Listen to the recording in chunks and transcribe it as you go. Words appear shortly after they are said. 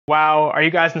Wow, are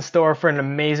you guys in store for an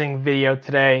amazing video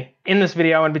today? In this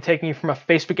video, I'm going to be taking you from a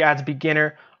Facebook ads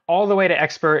beginner all the way to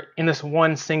expert in this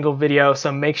one single video,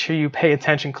 so make sure you pay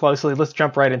attention closely. Let's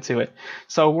jump right into it.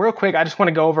 So real quick, I just want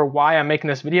to go over why I'm making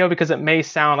this video because it may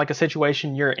sound like a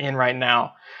situation you're in right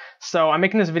now. So I'm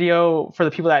making this video for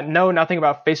the people that know nothing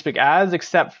about Facebook ads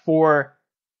except for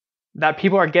that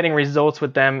people are getting results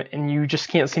with them and you just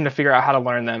can't seem to figure out how to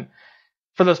learn them.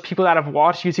 For those people that have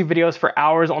watched YouTube videos for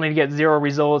hours only to get 0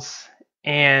 results,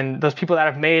 and those people that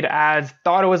have made ads,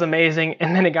 thought it was amazing,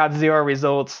 and then it got 0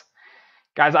 results.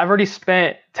 Guys, I've already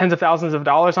spent tens of thousands of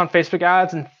dollars on Facebook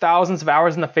ads and thousands of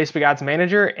hours in the Facebook ads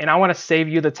manager, and I want to save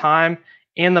you the time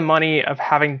and the money of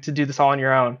having to do this all on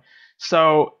your own.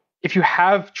 So if you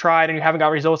have tried and you haven't got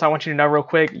results, I want you to know real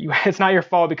quick, it's not your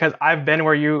fault because I've been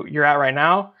where you're at right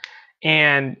now.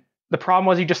 And the problem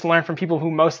was you just learned from people who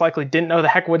most likely didn't know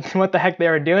what the heck they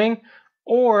were doing,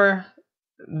 or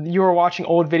you were watching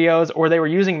old videos, or they were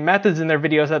using methods in their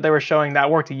videos that they were showing that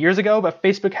worked years ago, but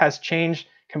Facebook has changed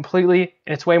completely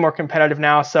and it's way more competitive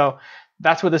now. So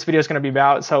that's what this video is going to be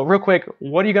about. So real quick,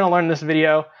 what are you going to learn in this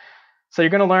video? So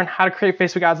you're going to learn how to create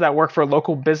Facebook ads that work for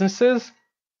local businesses,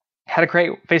 how to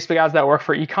create Facebook ads that work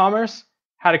for e-commerce,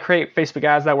 how to create Facebook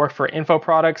ads that work for info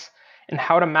products, and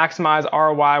how to maximize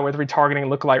ROI with retargeting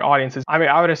lookalike audiences. I mean,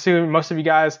 I would assume most of you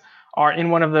guys are in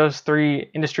one of those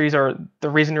 3 industries or the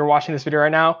reason you're watching this video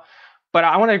right now. But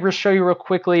I want to show you real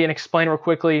quickly and explain real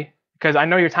quickly, because I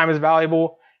know your time is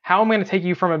valuable, how I'm going to take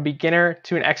you from a beginner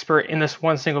to an expert in this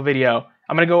one single video.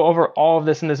 I'm going to go over all of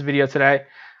this in this video today.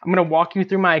 I'm going to walk you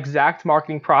through my exact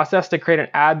marketing process to create an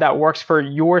ad that works for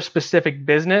your specific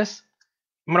business.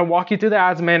 I'm going to walk you through the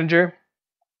ads manager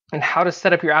and how to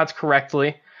set up your ads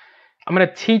correctly. I'm going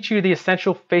to teach you the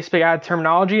essential Facebook ad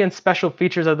terminology and special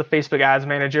features of the Facebook ads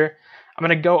manager. I'm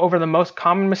going to go over the most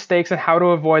common mistakes and how to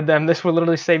avoid them. This will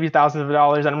literally save you thousands of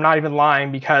dollars, and I'm not even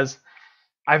lying because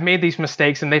I've made these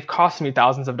mistakes and they've cost me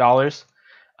thousands of dollars.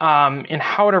 And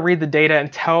how to read the data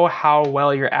and tell how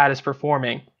well your ad is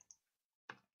performing.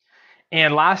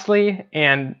 And lastly,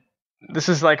 and this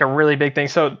is like a really big thing.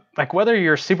 So like whether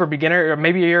you're a super beginner or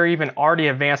maybe you're even already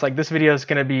advanced, like this video is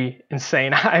going to be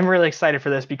insane. I'm really excited for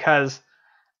this because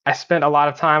I spent a lot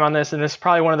of time on this, and this is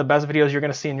probably one of the best videos you're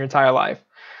going to see in your entire life,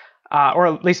 or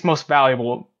at least most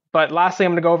valuable. But lastly,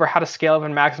 I'm going to go over how to scale up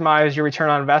and maximize your return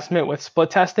on investment with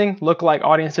split testing, lookalike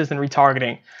audiences, and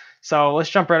retargeting. So let's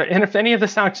jump right in. And if any of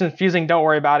this sounds confusing, don't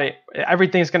worry about it.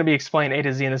 Everything's going to be explained A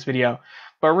to Z in this video.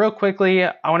 But real quickly,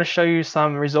 I want to show you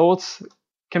some results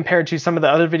compared to some of the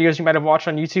other videos you might have watched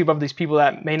on YouTube of these people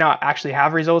that may not actually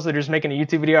have results. They're just making a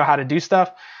YouTube video how to do stuff.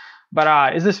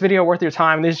 But is this video worth your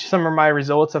time? These are some of my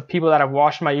results of people that have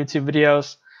watched my YouTube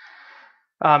videos.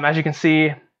 As you can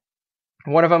see,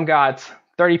 one of them got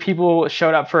 30 people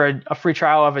showed up for a free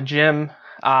trial of a gym.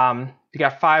 He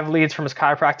got 5 leads from his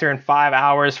chiropractor in 5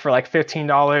 hours for like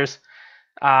 $15.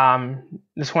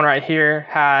 This one right here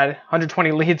had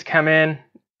 120 leads come in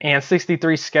and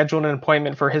 63 scheduled an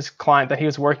appointment for his client that he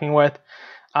was working with.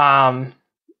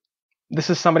 This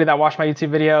is somebody that watched my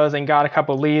YouTube videos and got a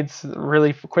couple leads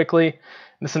really quickly.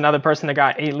 This is another person that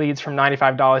got 8 leads from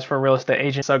 $95 for a real estate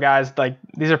agent. So guys, like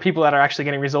these are people that are actually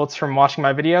getting results from watching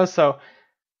my videos. So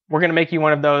we're going to make you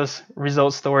one of those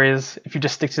result stories if you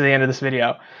just stick to the end of this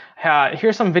video.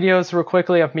 Here's some videos real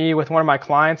quickly of me with one of my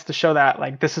clients to show that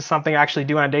like this is something I actually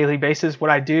do on a daily basis.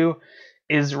 What I do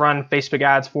is run Facebook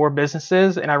ads for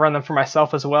businesses, and I run them for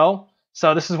myself as well.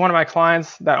 So this is one of my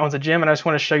clients that owns a gym, and I just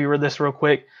want to show you this real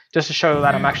quick just to show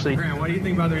that I'm actually what do you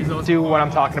think about the results? Do what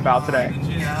I'm talking about today.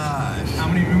 Gosh. How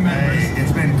many room members? Hey,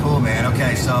 it's been cool, man.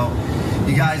 Okay, so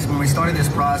you guys, when we started this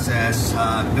process,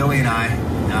 Billy and I,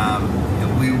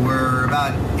 we were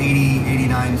about 80,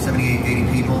 89, 78,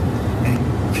 80 people. And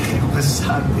what's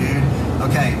up, dude?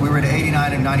 Okay, we were at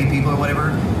 89 and 90 people or whatever,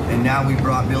 and now we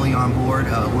brought Billy on board,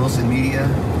 Wilson Media.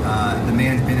 The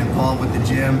man's been involved with the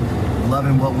gym,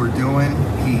 loving what we're doing.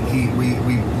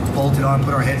 We bolted on,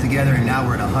 put our heads together, and now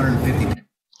we're at 150.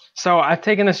 So I've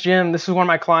taken this gym. This is one of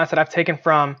my clients that I've taken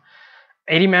from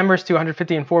 80 members to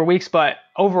 150 in 4 weeks, but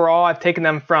overall I've taken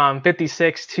them from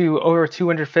 56 to over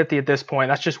 250 at this point.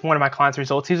 That's just one of my clients'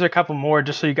 results. These are a couple more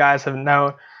just so you guys have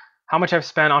known how much I've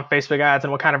spent on Facebook ads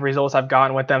and what kind of results I've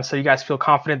gotten with them, so you guys feel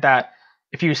confident that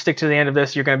if you stick to the end of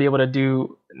this, you're going to be able to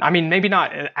do, I mean, maybe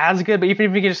not as good, but even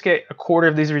if you can just get a quarter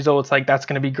of these results, like that's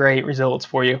going to be great results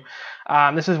for you.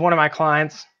 This is one of my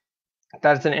clients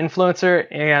that's an influencer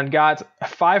and got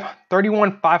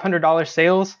 $500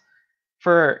 sales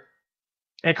for,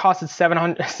 it costed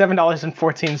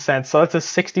 $7.14. So that's a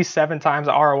 67 times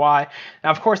ROI. Now,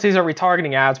 of course, these are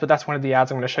retargeting ads, but that's one of the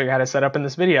ads I'm going to show you how to set up in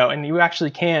this video. And you actually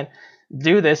can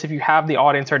do this if you have the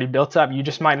audience already built up. You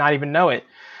just might not even know it.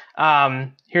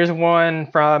 Here's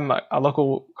one from a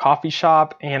local coffee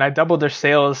shop, and I doubled their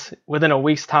sales within a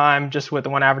week's time just with the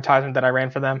one advertisement that I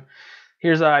ran for them.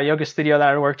 Here's a yoga studio that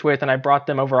I worked with, and I brought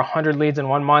them over 100 leads in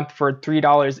 1 month for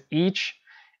 $3 each,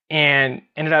 and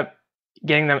ended up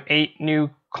getting them 8 new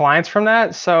clients from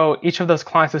that. So each of those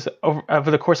clients is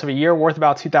over the course of a year worth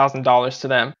about $2,000 to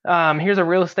them. Here's a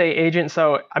real estate agent.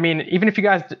 So I mean, even if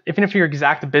your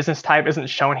exact business type isn't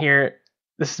shown here,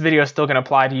 this video is still going to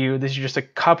apply to you. This is just a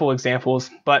couple examples,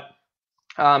 but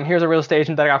here's a real estate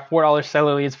agent that I got $4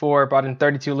 seller leads for, brought in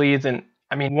 32 leads, and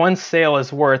I mean, one sale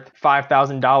is worth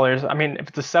 $5,000. I mean, if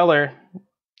it's a seller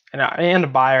and a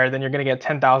buyer, then you're going to get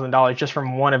 $10,000 just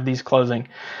from one of these closing.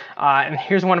 And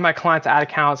here's one of my clients' ad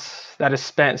accounts that has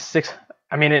spent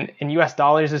in US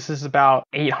dollars, this is about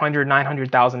 $800,000,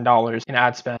 $900,000 in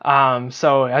ad spend.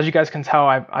 So as you guys can tell,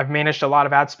 I've managed a lot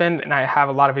of ad spend, and I have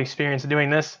a lot of experience doing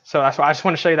this. So that's why I just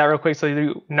want to show you that real quick so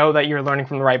you know that you're learning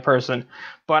from the right person.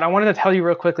 But I wanted to tell you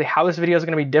real quickly how this video is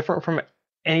going to be different from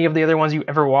any of the other ones you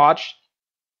ever watched.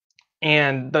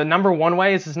 And the number one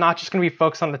way is not just going to be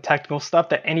focused on the technical stuff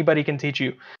that anybody can teach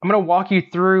you. I'm going to walk you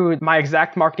through my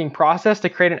exact marketing process to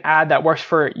create an ad that works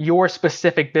for your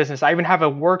specific business. I even have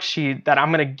a worksheet that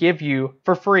I'm going to give you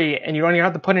for free, and you don't even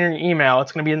have to put in your email.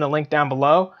 It's going to be in the link down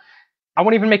below. I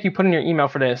won't even make you put in your email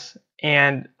for this.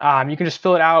 And you can just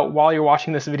fill it out while you're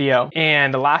watching this video.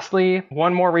 And lastly,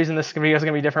 one more reason this video is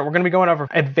going to be different. We're going to be going over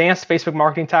advanced Facebook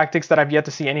marketing tactics that I've yet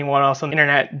to see anyone else on the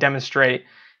internet demonstrate.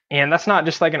 And that's not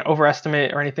just like an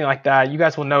overestimate or anything like that. You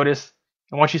guys will notice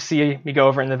and once you see me go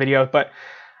over it in the video. But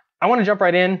I want to jump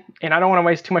right in, and I don't want to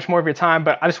waste too much more of your time,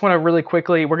 but I just want to really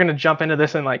quickly, we're going to jump into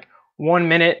this in like 1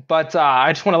 minute. But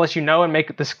I just want to let you know and make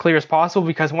it as clear as possible,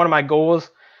 because one of my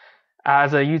goals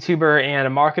as a YouTuber and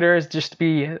a marketer is just to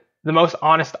be the most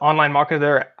honest online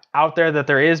marketer out there that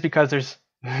there is, because there's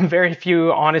very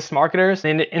few honest marketers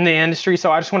in the industry.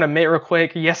 So I just want to admit real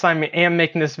quick, yes, I am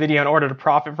making this video in order to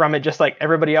profit from it, just like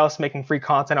everybody else making free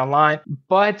content online.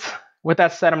 But with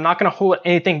that said, I'm not going to hold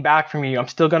anything back from you. I'm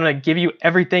still going to give you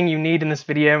everything you need in this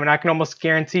video, and I can almost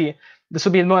guarantee this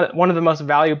will be one of the most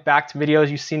value-backed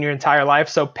videos you've seen in your entire life.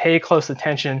 So pay close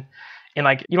attention. And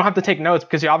like, you don't have to take notes,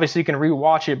 because obviously you can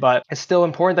rewatch it, but it's still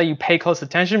important that you pay close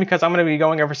attention, because I'm going to be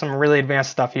going over some really advanced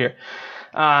stuff here.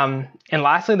 And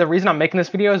lastly, the reason I'm making this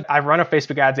video is I run a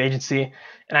Facebook ads agency,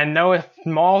 and I know a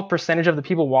small percentage of the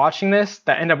people watching this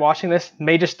that end up watching this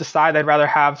may just decide they'd rather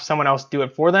have someone else do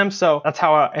it for them. So that's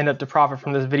how I end up to profit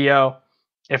from this video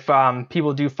if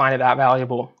people do find it that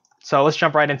valuable. So let's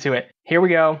jump right into it. Here we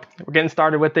go. We're getting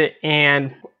started with it,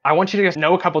 and I want you to just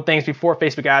know a couple things before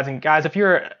Facebook ads. And guys, if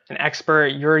you're an expert,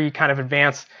 you're kind of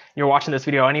advanced, you're watching this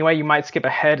video anyway, you might skip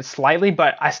ahead slightly,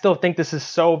 but I still think this is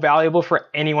so valuable for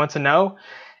anyone to know.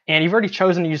 And you've already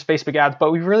chosen to use Facebook ads,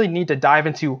 but we really need to dive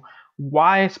into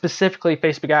why specifically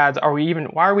Facebook ads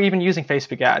why are we even using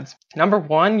Facebook ads? Number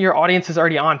one, your audience is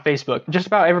already on Facebook. Just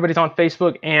about everybody's on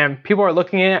Facebook, and people are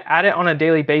looking at it on a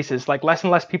daily basis. Like less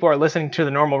and less people are listening to the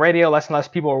normal radio, less and less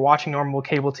people are watching normal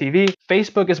cable TV.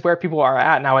 Facebook is where people are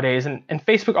at nowadays. And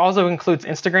Facebook also includes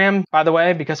Instagram, by the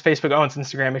way, because Facebook owns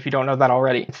Instagram, if you don't know that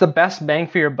already. It's the best bang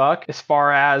for your buck as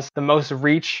far as the most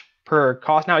reach per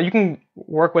cost. Now you can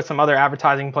work with some other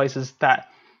advertising places that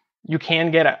you can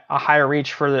get a higher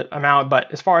reach for the amount,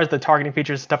 but as far as the targeting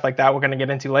features and stuff like that, we're going to get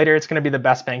into later, it's going to be the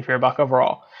best bang for your buck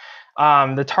overall.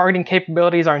 The targeting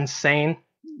capabilities are insane.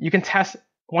 You can test,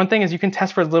 one thing is you can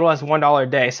test for as little as $1 a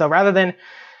day. So rather than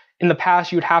in the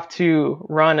past, you'd have to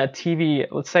run a TV,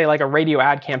 let's say like a radio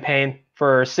ad campaign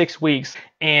for 6 weeks,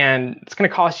 and it's going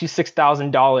to cost you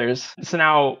 $6,000. So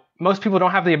now most people don't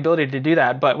have the ability to do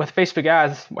that, but with Facebook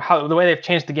ads, the way they've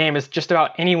changed the game is just about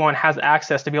anyone has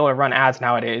access to be able to run ads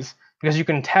nowadays, because you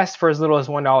can test for as little as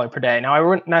 $1 per day. Now, I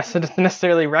wouldn't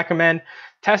necessarily recommend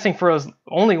testing for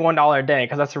only $1 a day,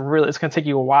 because it's going to take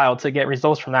you a while to get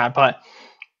results from that. But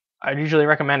I usually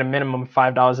recommend a minimum of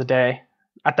 $5 a day,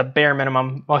 at the bare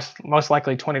minimum, most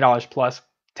likely $20 plus,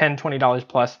 $10, $20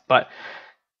 plus. But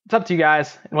it's up to you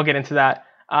guys, and we'll get into that.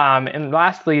 And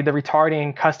lastly, the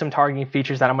retargeting, custom targeting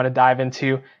features that I'm going to dive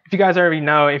into. If you guys already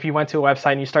know, if you went to a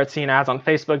website and you start seeing ads on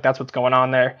Facebook, that's what's going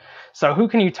on there. So who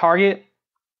can you target?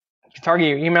 You can target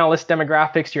your email list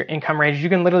demographics, your income range. You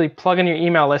can literally plug in your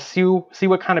email list, see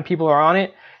what kind of people are on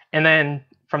it, and then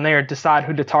from there decide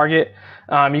who to target.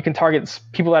 You can target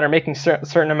people that are making a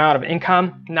certain amount of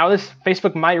income. Now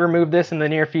Facebook might remove this in the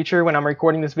near future when I'm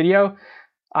recording this video.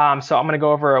 So I'm going to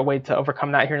go over a way to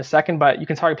overcome that here in a second, but you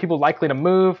can target people likely to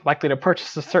move, likely to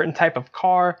purchase a certain type of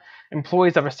car,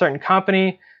 employees of a certain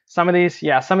company, Some of these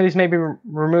may be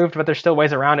removed, but there's still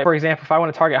ways around it. For example, if I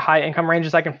want to target high income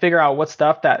ranges, I can figure out what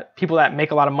stuff that people that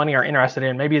make a lot of money are interested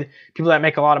in. Maybe people that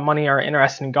make a lot of money are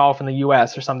interested in golf in the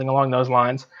US or something along those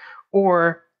lines.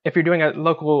 Or if you're doing a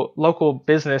local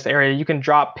business area, you can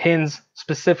drop pins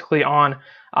specifically on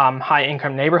high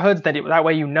income neighborhoods. That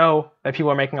way you know that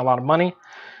people are making a lot of money.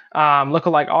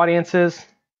 Lookalike audiences,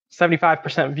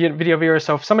 75% video viewers.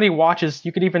 So if somebody watches,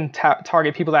 you could even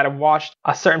target people that have watched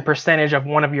a certain percentage of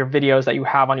one of your videos that you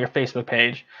have on your Facebook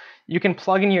page. You can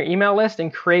plug in your email list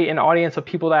and create an audience of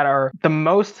people that are the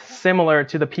most similar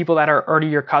to the people that are already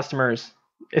your customers.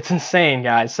 It's insane,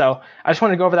 guys. So I just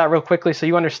wanted to go over that real quickly so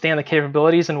you understand the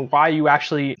capabilities and why you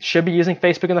actually should be using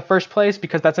Facebook in the first place,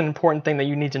 because that's an important thing that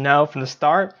you need to know from the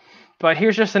start. But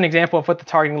here's just an example of what the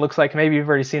targeting looks like. Maybe you've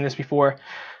already seen this before.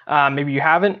 Maybe you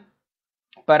haven't.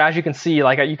 But as you can see,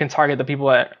 like, you can target the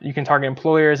people you can target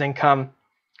employers, income,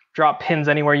 drop pins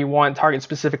anywhere you want, target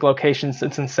specific locations.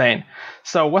 It's insane.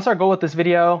 So what's our goal with this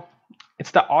video?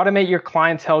 It's to automate your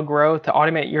clientele growth, to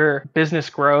automate your business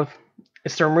growth.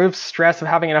 It's to remove stress of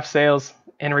having enough sales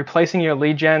and replacing your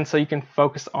lead gen so you can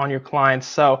focus on your clients.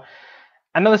 So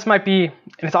I know this might be, and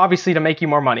it's obviously to make you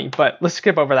more money, but let's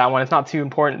skip over that one. It's not too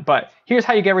important. But here's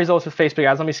how you get results with Facebook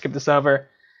ads. Let me skip this over.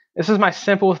 This is my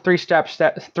simple three-step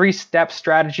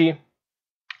strategy.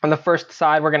 On the first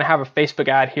side, we're going to have a Facebook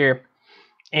ad here.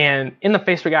 And in the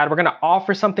Facebook ad, we're going to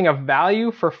offer something of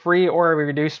value for free or a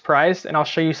reduced price. And I'll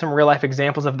show you some real life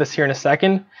examples of this here in a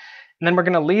second. And then we're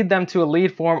going to lead them to a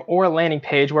lead form or a landing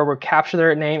page where we'll capture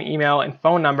their name, email, and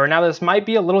phone number. Now, this might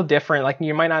be a little different. Like,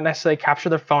 you might not necessarily capture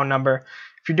their phone number.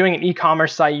 If you're doing an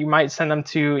e-commerce site, you might send them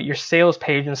to your sales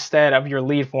page instead of your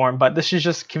lead form. But this is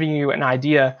just giving you an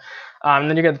idea.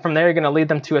 And then from there, you're going to lead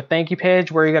them to a thank you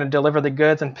page where you're going to deliver the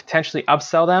goods and potentially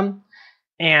upsell them.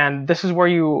 And this is where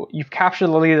you've captured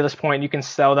the lead at this point. You can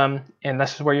sell them, and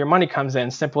this is where your money comes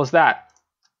in. Simple as that.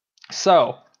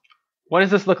 So what does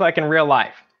this look like in real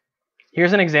life?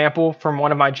 Here's an example from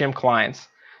one of my gym clients.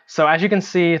 So as you can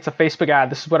see, it's a Facebook ad.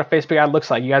 This is what a Facebook ad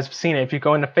looks like. You guys have seen it. If you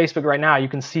go into Facebook right now, you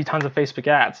can see tons of Facebook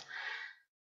ads.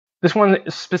 This one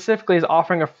specifically is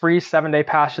offering a free 7-day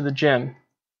pass to the gym.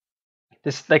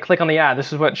 They click on the ad.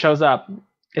 This is what shows up.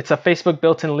 It's a Facebook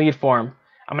built-in lead form.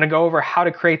 I'm going to go over how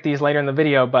to create these later in the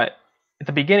video, but at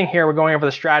the beginning here, we're going over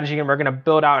the strategy and we're going to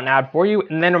build out an ad for you,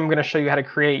 and then I'm going to show you how to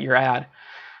create your ad.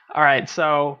 All right,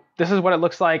 so this is what it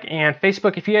looks like. And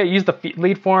Facebook, if you use the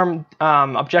lead form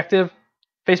objective,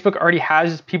 Facebook already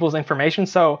has people's information.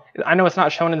 So I know it's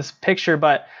not shown in this picture,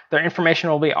 but their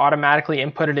information will be automatically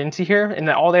inputted into here, and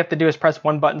then all they have to do is press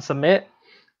one button, submit,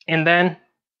 and then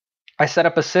I set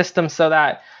up a system so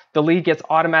that the lead gets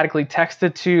automatically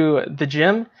texted to the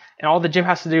gym, and all the gym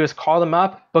has to do is call them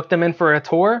up, book them in for a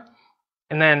tour,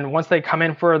 and then once they come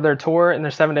in for their tour and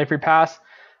their 7-day free pass,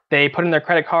 they put in their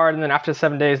credit card, and then after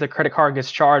 7 days, their credit card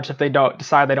gets charged if they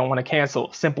decide they don't want to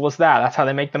cancel. Simple as that. That's how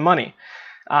they make the money.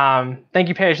 Thank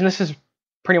you page, and this is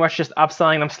pretty much just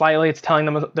upselling them slightly. It's telling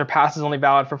them their pass is only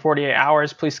valid for 48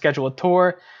 hours. Please schedule a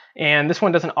tour. And this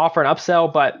one doesn't offer an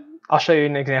upsell, but I'll show you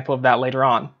an example of that later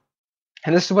on.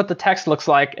 And this is what the text looks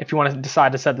like if you want to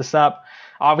decide to set this up.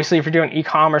 Obviously, if you're doing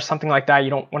e-commerce, something like that,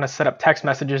 you don't want to set up text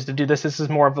messages to do this. This is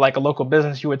more of like a local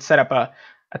business you would set up a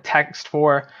text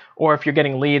for, or if you're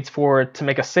getting leads to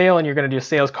make a sale and you're going to do a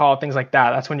sales call, things like that.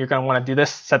 That's when you're going to want to do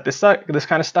this, set this up, this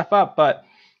kind of stuff up. But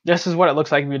this is what it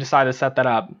looks like if you decide to set that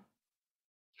up.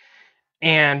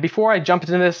 And before I jump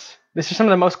into this are some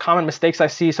of the most common mistakes I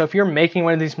see. So if you're making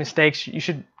one of these mistakes, you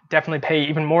should definitely pay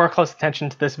even more close attention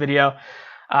to this video,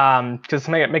 because it's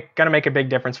going to make a big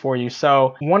difference for you.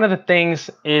 So one of the things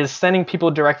is sending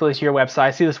people directly to your website.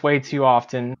 I see this way too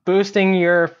often. Boosting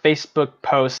your Facebook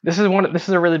posts. This is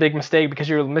a really big mistake because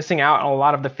you're missing out on a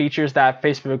lot of the features that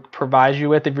Facebook provides you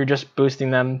with if you're just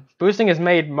boosting them. Boosting is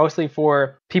made mostly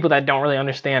for people that don't really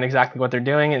understand exactly what they're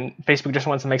doing, and Facebook just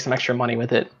wants to make some extra money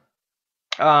with it.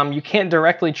 You can't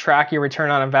directly track your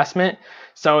return on investment.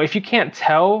 So if you can't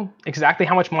tell exactly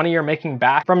how much money you're making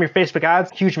back from your Facebook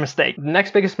ads, huge mistake. The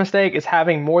next biggest mistake is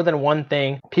having more than one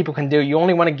thing people can do. You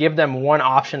only want to give them one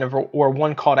option or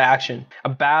one call to action. A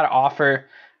bad offer,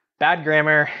 bad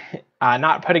grammar,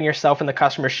 not putting yourself in the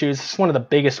customer's shoes. This is one of the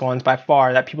biggest ones by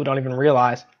far that people don't even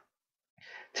realize.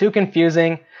 Too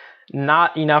confusing,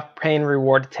 not enough pay and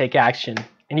reward to take action.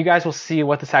 And you guys will see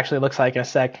what this actually looks like in a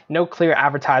sec. No clear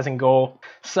advertising goal.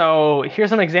 So here's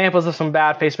some examples of some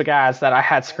bad Facebook ads that I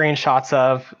had screenshots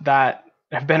of that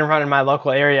have been run in my local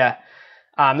area.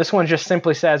 This one just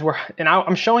simply says,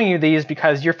 I'm showing you these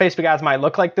because your Facebook ads might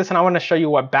look like this, and I want to show you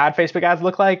what bad Facebook ads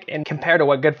look like and compare to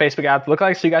what good Facebook ads look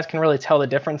like, so you guys can really tell the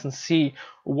difference and see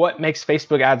what makes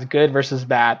Facebook ads good versus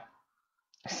bad.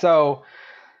 So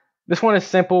this one is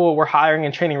simple. We're hiring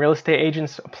and training real estate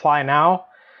agents. Apply now.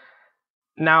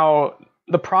 Now,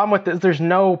 the problem with this, there's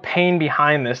no pain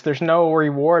behind this. There's no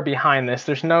reward behind this.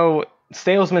 There's no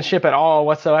salesmanship at all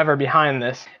whatsoever behind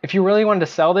this. If you really wanted to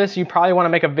sell this, you probably want to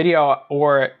make a video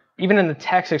or even in the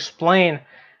text explain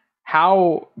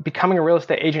how becoming a real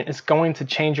estate agent is going to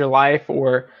change your life,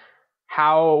 or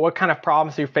what kind of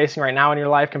problems you're facing right now in your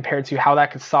life compared to how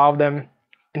that could solve them,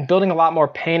 and building a lot more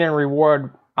pain and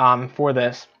reward for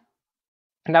this.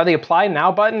 Now the apply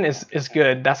now button is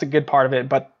good. That's a good part of it,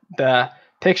 but the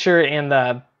picture and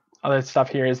the other stuff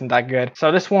here isn't that good.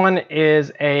 So this one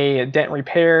is a dent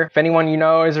repair. If anyone you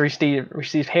know has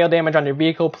received hail damage on your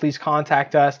vehicle, please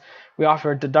contact us. We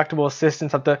offer deductible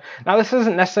assistance up to. Now this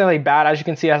isn't necessarily bad. As you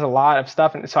can see, it has a lot of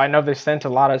stuff, and so I know they spent a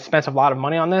lot of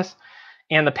money on this,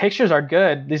 and the pictures are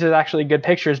good. These are actually good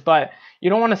pictures, but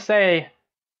you don't want to say,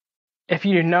 if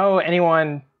you know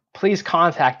anyone, please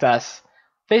contact us.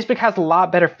 Facebook has a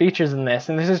lot better features than this,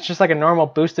 and this is just like a normal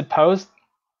boosted post.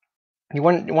 You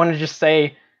wouldn't want to just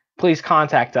say, please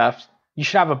contact us. You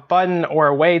should have a button or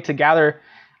a way to gather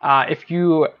if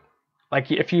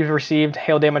you've received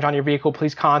hail damage on your vehicle,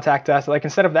 please contact us. Like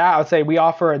instead of that, I would say we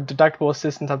offer a deductible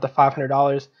assistance up to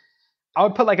 $500. I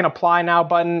would put like an apply now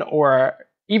button, or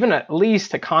even at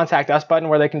least a contact us button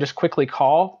where they can just quickly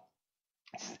call.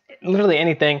 Literally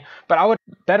anything, but I would,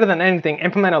 better than anything,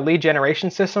 implement a lead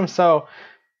generation system so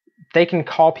they can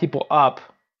call people up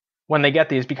when they get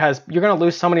these, because you're going to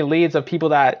lose so many leads of people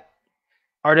that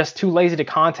are just too lazy to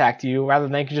contact you, rather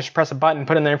than they can just press a button,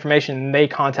 put in their information, and they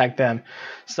contact them.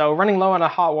 So running low on a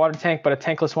hot water tank, but a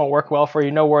tankless won't work well for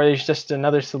you. No worries, just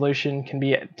another solution can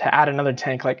be to add another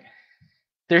tank. Like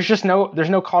there's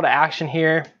no call to action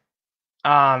here.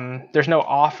 There's no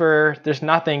offer, there's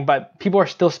nothing, but people are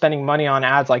still spending money on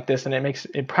ads like this, and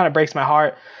it kind of breaks my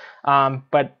heart.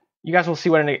 But you guys will see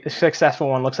what a successful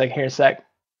one looks like here in a sec.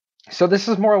 So this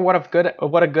is more what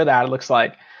a good ad looks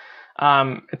like.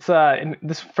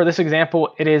 For this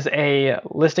example, it is a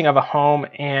listing of a home,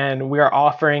 and we are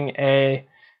offering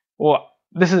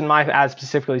this isn't my ad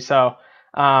specifically, so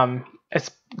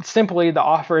it's simply the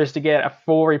offer is to get a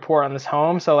full report on this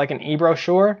home, so like an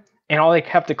e-brochure, and all they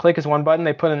have to click is one button.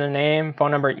 They put in their name,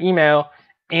 phone number, email,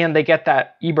 and they get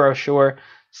that e-brochure.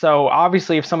 So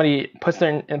obviously, if somebody puts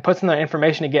in their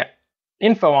information to get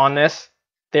info on this,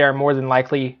 they are more than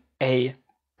likely a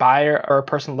buyer or a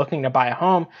person looking to buy a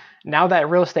home. Now that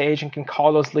real estate agent can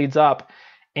call those leads up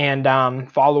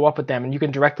and follow up with them, and you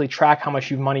can directly track how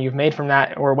much money you've made from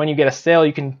that, or when you get a sale,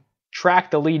 you can track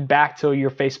the lead back to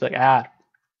your Facebook ad.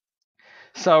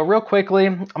 So real quickly,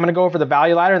 I'm going to go over the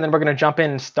value ladder, and then we're going to jump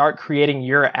in and start creating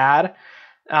your ad.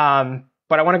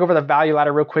 But I want to go over the value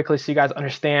ladder real quickly so you guys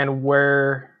understand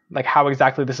how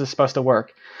exactly this is supposed to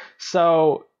work.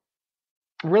 So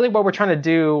really what we're trying to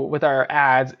do with our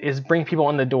ads is bring people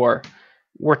in the door.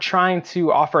 We're trying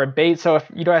to offer a bait. So if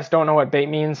you guys don't know what bait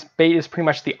means, bait is pretty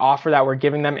much the offer that we're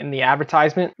giving them in the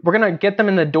advertisement. We're going to get them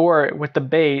in the door with the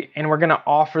bait, and we're going to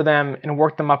offer them and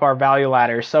work them up our value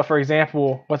ladder. So for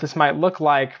example, what this might look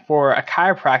like for a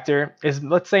chiropractor is,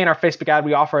 let's say in our Facebook ad,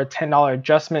 we offer a $10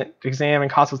 adjustment, exam,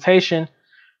 and consultation.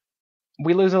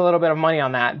 We lose a little bit of money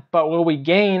on that, but what we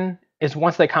gain is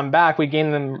once they come back, we gain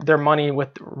them their money with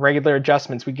regular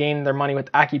adjustments. We gain their money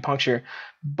with acupuncture.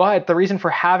 But the reason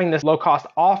for having this low cost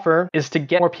offer is to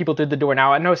get more people through the door.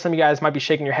 Now, I know some of you guys might be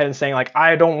shaking your head and saying like,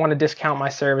 I don't want to discount my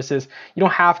services. You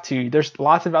don't have to. There's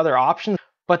lots of other options.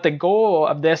 But the goal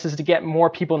of this is to get more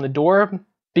people in the door,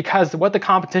 because what the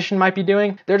competition might be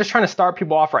doing, they're just trying to start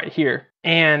people off right here.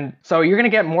 And so you're going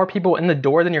to get more people in the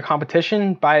door than your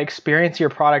competition by experiencing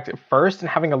your product first and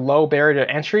having a low barrier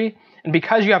to entry. And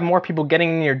because you have more people getting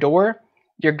in your door,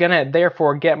 you're going to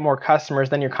therefore get more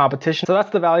customers than your competition. So that's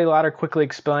the value ladder quickly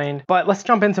explained. But let's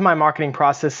jump into my marketing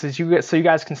process so you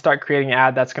guys can start creating an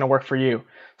ad that's going to work for you.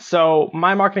 So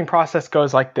my marketing process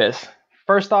goes like this.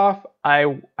 First off,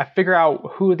 I figure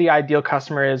out who the ideal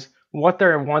customer is, what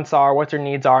their wants are, what their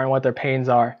needs are, and what their pains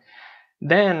are.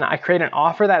 Then I create an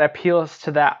offer that appeals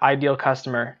to that ideal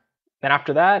customer. Then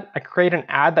after that, I create an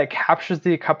ad that captures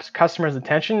the customer's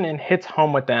attention and hits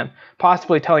home with them,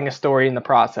 possibly telling a story in the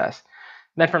process.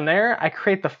 Then from there, I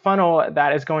create the funnel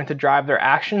that is going to drive their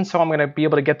action, so I'm going to be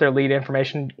able to get their lead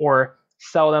information or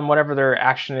sell them whatever their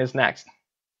action is next.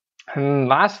 And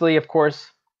lastly, of course,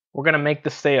 we're going to make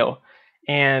the sale.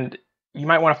 And you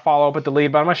might want to follow up with the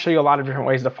lead, but I'm going to show you a lot of different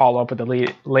ways to follow up with the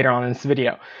lead later on in this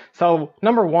video. So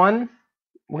number one,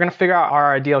 we're going to figure out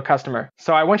our ideal customer.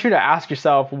 So I want you to ask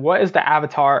yourself, what is the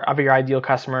avatar of your ideal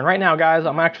customer? And right now, guys,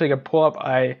 I'm actually going to pull up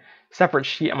a separate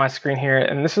sheet on my screen here.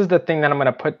 And this is the thing that I'm going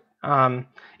to put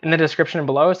in the description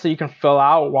below so you can fill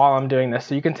out while I'm doing this.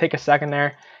 So you can take a second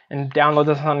there and download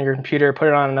this on your computer, put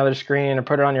it on another screen, or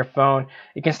put it on your phone.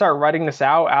 You can start writing this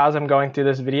out as I'm going through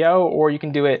this video, or you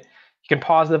can do it, you can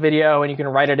pause the video and you can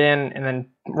write it in and then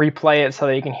replay it so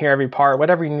that you can hear every part,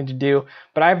 whatever you need to do.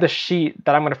 But I have the sheet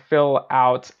that I'm gonna fill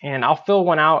out, and I'll fill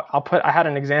one out. I had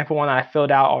an example one that I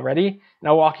filled out already, and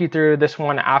I'll walk you through this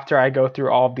one after I go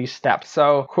through all of these steps.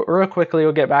 So real quickly,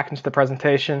 we'll get back into the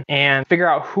presentation and figure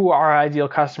out who our ideal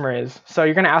customer is. So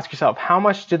you're gonna ask yourself, how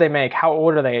much do they make? How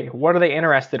old are they? What are they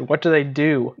interested? What do they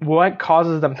do? What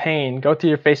causes them pain? Go through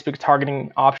your Facebook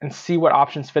targeting option and see what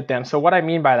options fit them. So what I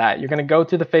mean by that, you're gonna go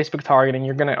through the Facebook targeting,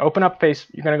 you're gonna open up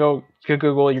you're gonna go to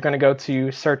Google, you're gonna go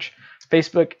to search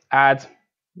Facebook ads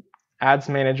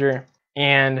manager,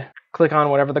 and click on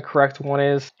whatever the correct one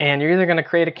is, and you're either going to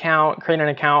create an account,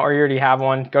 or you already have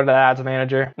one. Go to the ads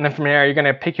manager, and then from there you're going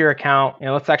to pick your account. And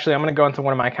I'm going to go into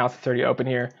one of my accounts that's already open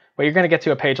here, but you're going to get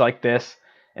to a page like this,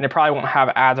 and it probably won't have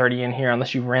ads already in here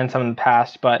unless you've ran some in the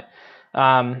past. But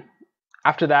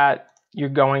after that, you're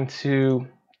going to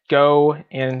go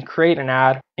and create an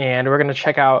ad, and we're going to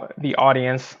check out the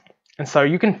audience. And so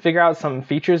you can figure out some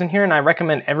features in here, and I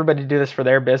recommend everybody do this for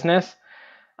their business.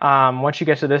 Once you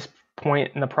get to this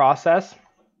point in the process,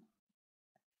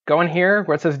 go in here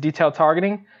where it says detailed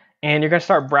targeting, and you're going to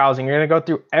start browsing. You're going to go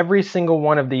through every single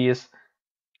one of these,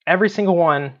 and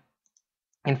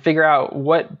figure out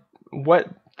what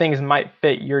things might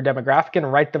fit your demographic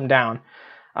and write them down,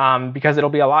 because it'll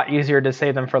be a lot easier to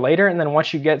save them for later. And then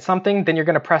once you get something, then you're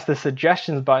going to press the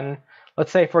suggestions button.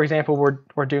 Let's say, for example,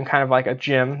 we're doing kind of like a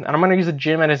gym, and I'm going to use a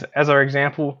gym as our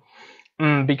example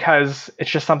because it's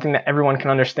just something that everyone can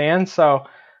understand. So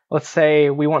let's say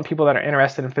we want people that are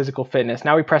interested in physical fitness.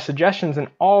 Now we press suggestions, and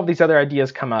all of these other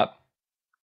ideas come up.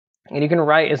 And you can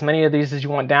write as many of these as you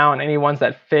want down, any ones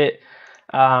that fit.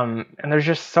 And there's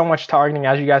just so much targeting,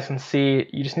 as you guys can see.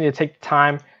 You just need to take the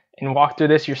time and walk through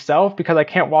this yourself, because I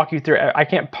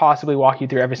can't possibly walk you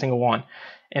through every single one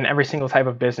in every single type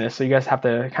of business. So you guys have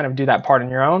to kind of do that part on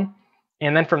your own.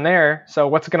 And then from there, so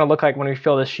what's it going to look like when we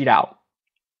fill this sheet out?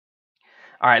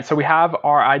 All right, so we have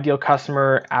our ideal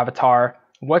customer avatar.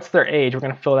 What's their age? We're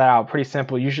going to fill that out. Pretty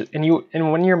simple.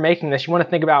 And when you're making this, you want to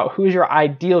think about who's your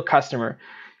ideal customer.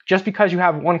 Just because you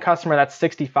have one customer that's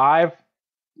 65,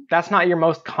 that's not your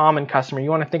most common customer.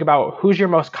 You want to think about who's your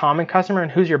most common customer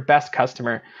and who's your best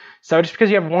customer. So just because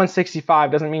you have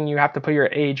 165 doesn't mean you have to put your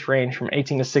age range from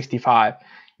 18 to 65.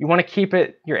 You want to keep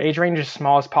your age range as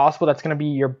small as possible. That's going to be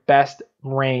your best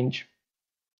range.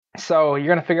 So you're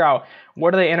going to figure out,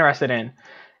 what are they interested in?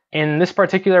 In this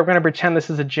particular, we're going to pretend this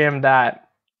is a gym that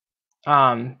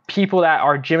people that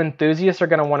are gym enthusiasts are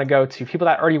going to want to go to. People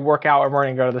that already work out are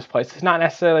going to go to this place. It's not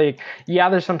necessarily,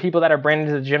 there's some people that are brand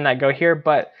new to the gym that go here,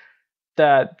 but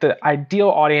the ideal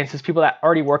audience is people that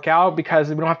already work out, because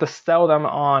we don't have to sell them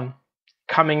on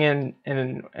coming in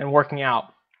and working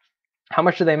out. How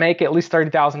much do they make? At least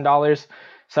 $30,000.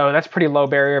 So that's pretty low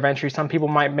barrier of entry. Some people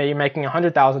might be making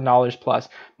 $100,000 plus.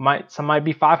 Some might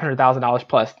be $500,000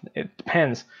 plus. It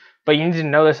depends. But you need to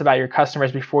know this about your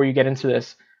customers before you get into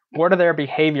this. What are their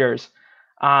behaviors?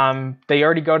 They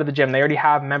already go to the gym. They already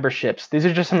have memberships. These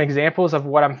are just some examples of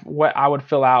what I would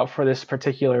fill out for this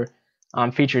particular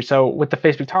feature. So with the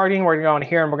Facebook targeting, we're going to go in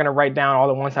here and we're going to write down all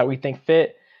the ones that we think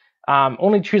fit.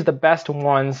 Only choose the best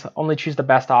ones. Only choose the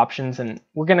best options. And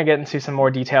we're going to get into some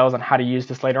more details on how to use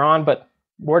this later on. But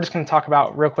we're just going to talk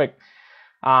about real quick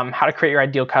how to create your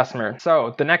ideal customer.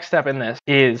 So the next step in this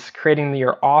is creating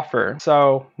your offer.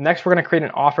 So next we're going to create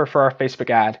an offer for our Facebook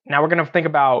ad. Now we're going to think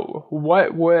about,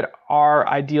 what would our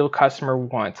ideal customer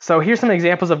want? So here's some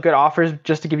examples of good offers,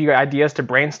 just to give you ideas to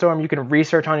brainstorm. You can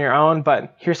research on your own,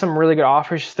 but here's some really good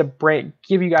offers just to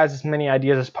give you guys as many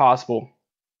ideas as possible.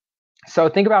 So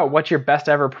think about what your best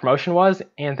ever promotion was,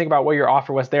 and think about what your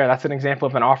offer was there. That's an example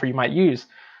of an offer you might use.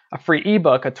 A free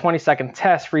ebook, a 20-second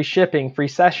test, free shipping, free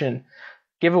session,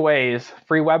 giveaways,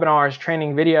 free webinars,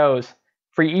 training videos,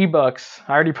 free ebooks.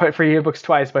 I already put free ebooks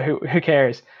twice, but who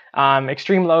cares?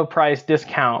 Extreme low price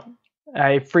discount,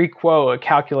 a free quote, a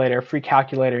calculator, free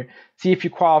calculator. See if you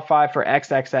qualify for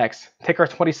XXX. Take our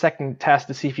 20-second test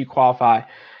to see if you qualify.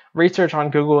 Research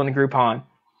on Google and Groupon.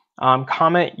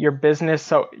 Comment your business.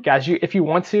 So guys, if you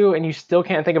want to and you still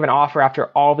can't think of an offer after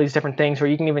all these different things, or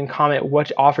you can even comment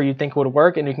which offer you think would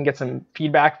work, and you can get some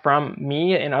feedback from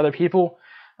me and other people,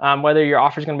 whether your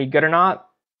offer is going to be good or not,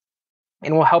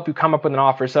 and we'll help you come up with an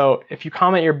offer. So if you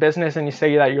comment your business and you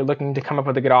say that you're looking to come up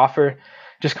with a good offer,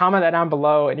 just comment that down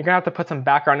below, and you're going to have to put some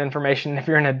background information if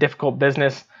you're in a difficult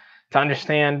business to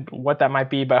understand what that might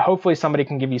be, but hopefully somebody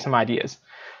can give you some ideas.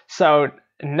 So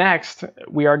next,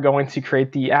 we are going to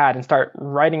create the ad and start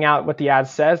writing out what the ad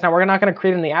says. Now, we're not going to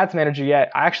create it in the ads manager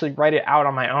yet. I actually write it out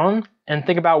on my own and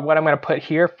think about what I'm going to put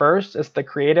here first as the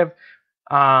creative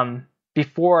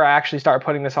before I actually start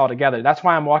putting this all together. That's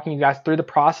why I'm walking you guys through the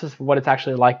process of what it's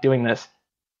actually like doing this.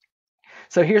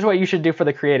 So here's what you should do for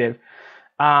the creative.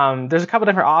 There's a couple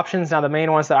different options. Now, the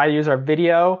main ones that I use are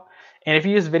video. And if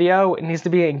you use video, it needs to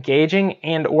be engaging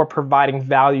and or providing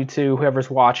value to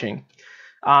whoever's watching.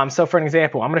 So for an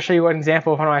example, I'm going to show you an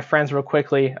example of one of my friends real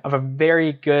quickly of a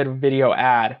very good video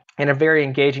ad and a very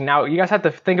engaging. Now, you guys have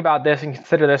to think about this and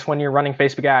consider this when you're running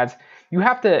Facebook ads. You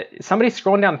have to, somebody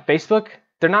scrolling down Facebook,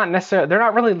 they're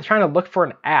not really trying to look for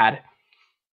an ad.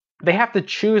 They have to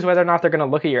choose whether or not they're going to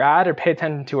look at your ad or pay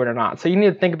attention to it or not. So you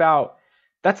need to think about,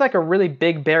 that's like a really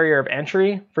big barrier of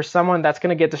entry for someone that's going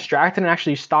to get distracted and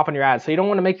actually stop on your ad. So you don't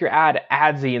want to make your ad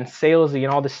adsy and salesy and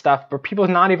all this stuff where people are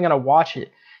not even going to watch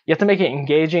it. You have to make it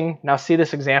engaging. Now see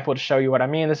this example to show you what I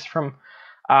mean. This is from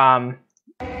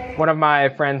one of my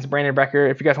friends, Brandon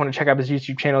Brecker. If you guys want to check out his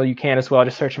YouTube channel, you can as well.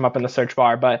 Just search him up in the search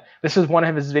bar. But this is one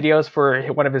of his videos for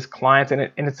one of his clients,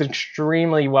 and it's an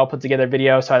extremely well put together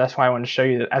video. So that's why I wanted to show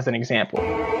you as an example.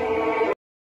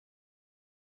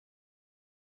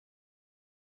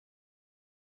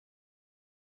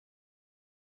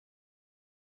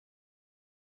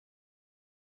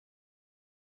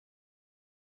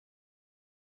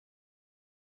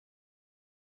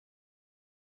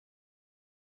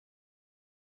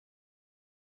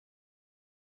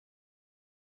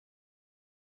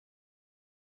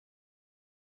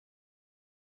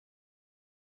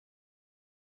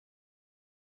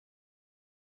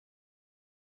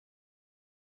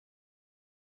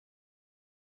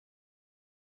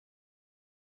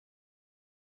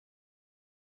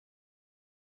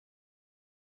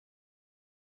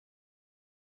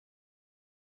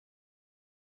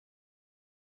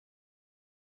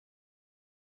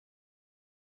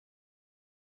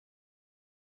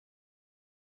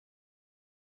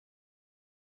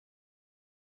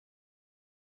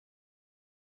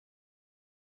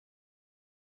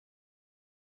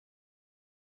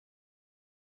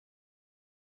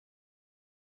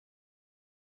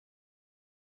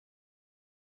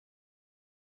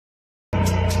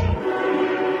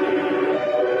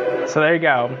 So there you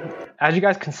go. As you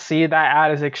guys can see, that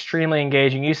ad is extremely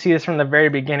engaging. You see this from the very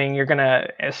beginning. You're gonna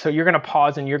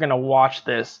pause and you're gonna watch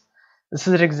this. This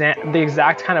is the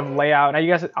exact kind of layout. Now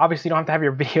you guys obviously don't have to have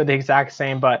your video the exact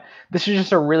same, but this is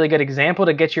just a really good example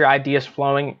to get your ideas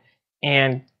flowing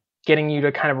and getting you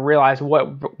to kind of realize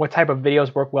what type of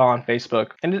videos work well on Facebook.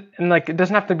 And like, it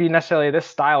doesn't have to be necessarily this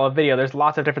style of video. There's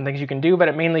lots of different things you can do, but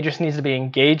it mainly just needs to be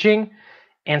engaging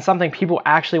and something people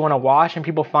actually want to watch and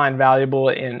people find valuable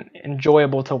and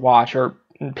enjoyable to watch, or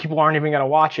people aren't even going to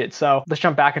watch it. So let's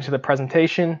jump back into the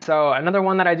presentation. So another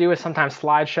one that I do is sometimes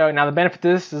slideshow. Now the benefit to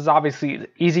this is obviously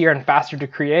easier and faster to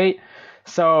create.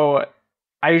 So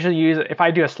I usually use, if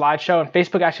I do a slideshow, and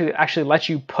Facebook actually lets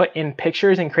you put in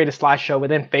pictures and create a slideshow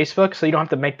within Facebook, so you don't have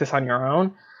to make this on your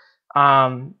own.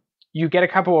 You get a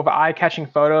couple of eye-catching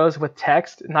photos with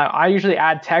text. Now, I usually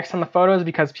add text on the photos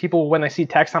because people, when they see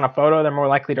text on a photo, they're more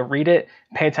likely to read it,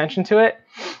 pay attention to it.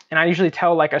 And I usually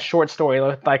tell like a short story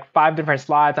with like 5 different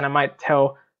slides, and I might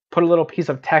put a little piece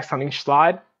of text on each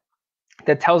slide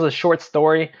that tells a short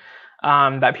story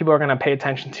that people are going to pay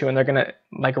attention to, and they're going to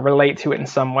like relate to it in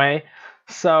some way.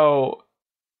 So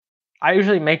I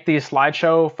usually make these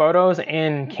slideshow photos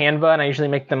in Canva, and I usually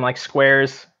make them like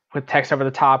squares with text over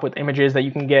the top with images that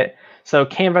you can get. So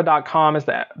canva.com is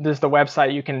the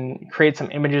website. You can create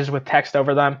some images with text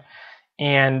over them,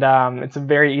 and it's a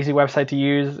very easy website to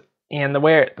use. And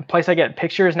the place I get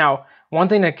pictures. Now, one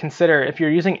thing to consider if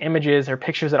you're using images or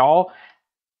pictures at all,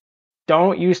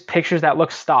 don't use pictures that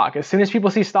look stock. As soon as people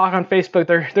see stock on Facebook,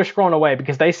 they're scrolling away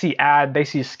because they see ad, they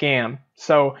see scam.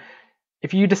 So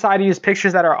if you decide to use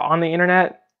pictures that are on the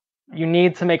internet, you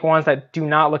need to make ones that do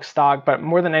not look stock. But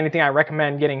more than anything, I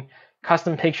recommend getting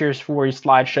custom pictures for your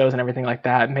slideshows and everything like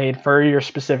that made for your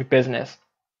specific business.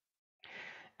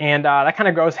 And that kind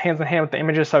of goes hands in hand with the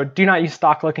images. So do not use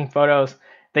stock looking photos.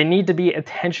 They need to be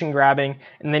attention grabbing,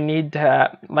 and they need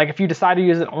to, like, if you decide to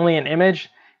use it only an image,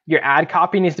 your ad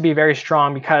copy needs to be very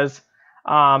strong because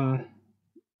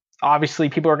obviously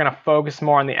people are going to focus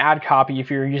more on the ad copy if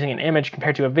you're using an image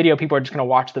compared to a video. People are just going to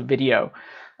watch the video.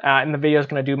 And the video is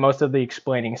going to do most of the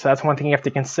explaining. So that's one thing you have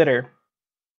to consider.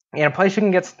 And a place you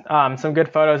can get some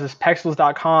good photos is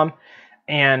pexels.com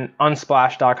and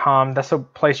unsplash.com. That's a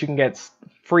place you can get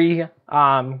free,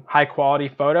 high quality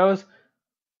photos.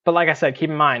 But like I said,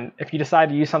 keep in mind, if you decide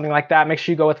to use something like that, make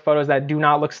sure you go with photos that do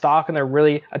not look stock and they're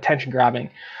really attention grabbing.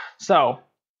 So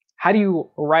how do you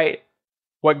write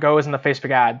what goes in the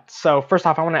Facebook ad. So first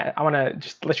off, I want to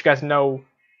just let you guys know,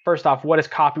 first off, what is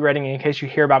copywriting in case you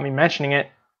hear about me mentioning it.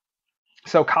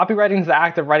 So copywriting is the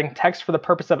act of writing text for the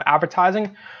purpose of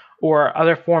advertising or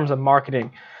other forms of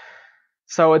marketing.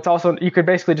 So it's also, you could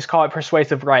basically just call it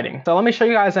persuasive writing. So let me show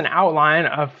you guys an outline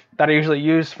of that I usually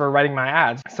use for writing my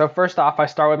ads. So first off, I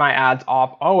start with my ads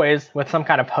off always with some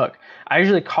kind of hook. I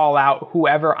usually call out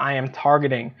whoever I am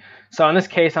targeting. So in this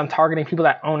case, I'm targeting people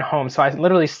that own homes. So I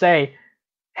literally say,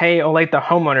 hey, Olathe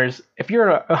homeowners, if you're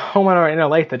a homeowner in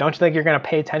Olathe, don't you think you're going to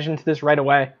pay attention to this right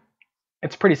away?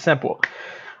 It's pretty simple.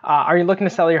 Are you looking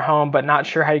to sell your home but not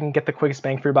sure how you can get the quickest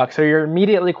bang for your buck? So you're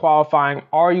immediately qualifying,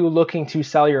 are you looking to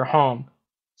sell your home?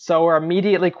 So we're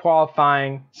immediately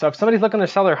qualifying. So if somebody's looking to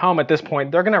sell their home at this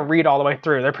point, they're going to read all the way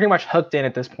through. They're pretty much hooked in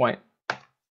at this point.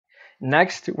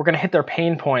 Next, we're going to hit their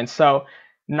pain points. So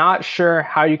not sure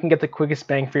how you can get the quickest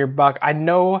bang for your buck. I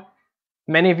know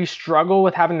many of you struggle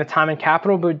with having the time and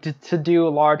capital to do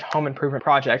large home improvement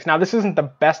projects. Now, this isn't the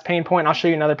best pain point. I'll show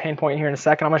you another pain point here in a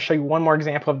second. I'm going to show you one more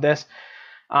example of this.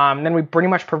 Then we pretty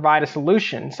much provide a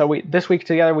solution. So this week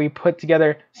together, we put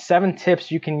together 7 tips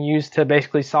you can use to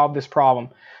basically solve this problem.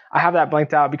 I have that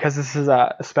blanked out because this is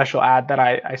a special ad that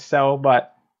I sell,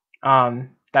 but that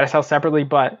I sell separately.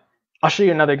 But I'll show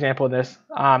you another example of this.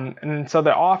 And so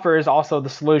the offer is also the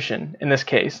solution in this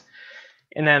case.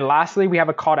 And then lastly, we have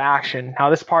a call to action. Now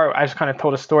this part, I just kind of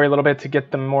told a story a little bit to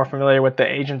get them more familiar with the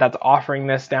agent that's offering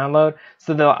this download.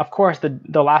 So of course,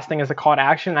 the last thing is the call to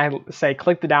action. I say,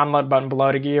 click the download button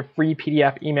below to get your free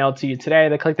PDF emailed to you today.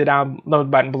 They click the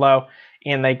download button below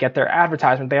and they get their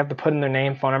advertisement. They have to put in their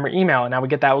name, phone number, email. And now we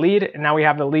get that lead, and now we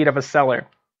have the lead of a seller.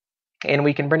 And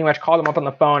we can pretty much call them up on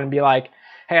the phone and be like,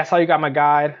 hey, I saw you got my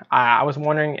guide. I was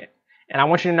wondering, and I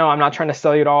want you to know I'm not trying to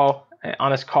sell you at all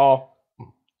on this call.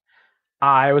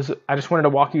 I just wanted to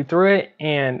walk you through it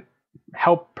and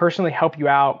personally help you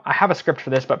out. I have a script for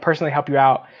this, but personally help you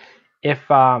out if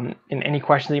in any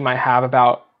questions you might have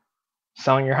about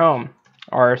selling your home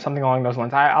or something along those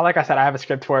lines. Like I said, I have a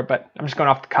script for it, but I'm just going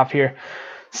off the cuff here.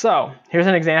 So here's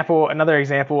another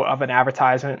example of an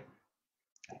advertisement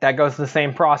that goes through the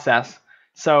same process.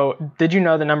 So did you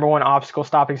know the #1 obstacle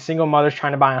stopping single mothers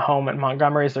trying to buy a home in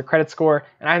Montgomery is their credit score?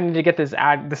 And I need to get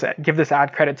give this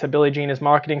ad credit to Billy Jean as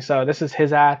marketing. So this is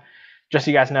his ad, just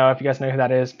so you guys know, if you guys know who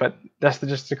that is, but that's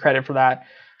just the credit for that.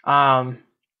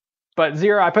 But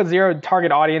I put 0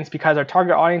 target audience because our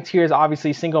target audience here is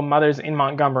obviously single mothers in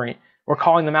Montgomery. We're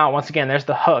calling them out. Once again, there's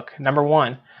the hook,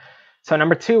 #1. So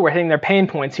 #2, we're hitting their pain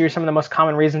points. Here's some of the most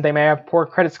common reasons they may have poor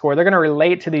credit score. They're going to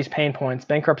relate to these pain points: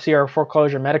 bankruptcy or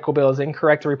foreclosure, medical bills,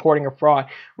 incorrect reporting or fraud,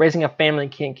 raising a family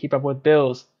can't keep up with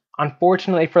bills.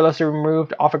 Unfortunately, for those who are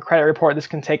removed off a credit report, this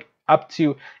can take up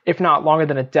to, if not longer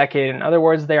than a decade. In other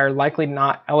words, they are likely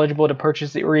not eligible to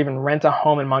purchase or even rent a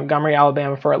home in Montgomery,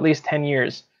 Alabama for at least 10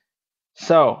 years.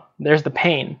 So there's the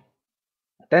pain.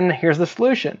 Then here's the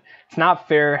solution. It's not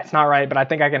fair, it's not right, but I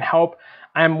think I can help.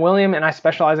 I am William, and I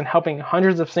specialize in helping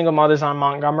hundreds of single mothers on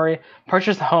Montgomery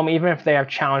purchase a home even if they have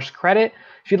challenged credit.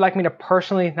 If you'd like me to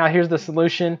personally, now here's the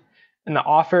solution and the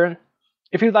offer.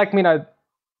 If you'd like me to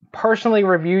personally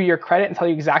review your credit and tell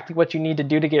you exactly what you need to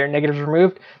do to get your negatives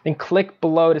removed, then click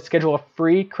below to schedule a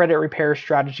free credit repair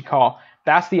strategy call.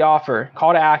 That's the offer.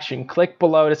 Call to action. Click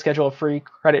below to schedule a free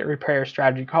credit repair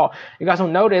strategy call. You guys will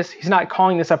notice he's not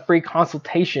calling this a free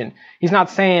consultation. He's not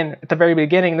saying at the very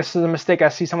beginning, this is a mistake I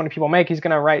see so many people make. They're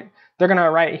going to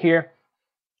write here,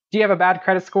 do you have a bad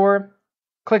credit score?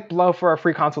 Click below for a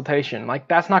free consultation. Like,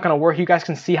 that's not going to work. You guys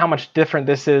can see how much different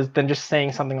this is than just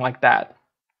saying something like that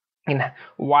and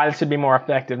why this would be more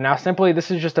effective. Now, simply, this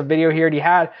is just a video he already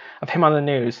had of him on the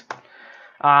news.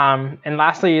 And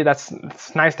lastly,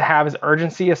 it's nice to have is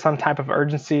urgency, is some type of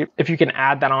urgency, if you can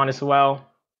add that on as well.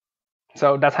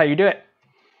 So that's how you do it.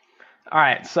 All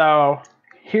right, so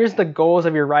here's the goals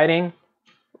of your writing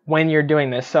when you're doing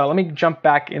this. So let me jump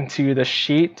back into the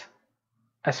sheet.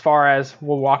 As far as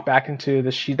we'll walk back into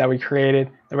the sheet that we created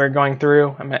that we're going through.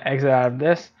 I'm gonna exit out of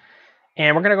this.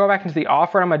 And we're gonna go back into the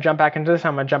offer. I'm gonna jump back into this.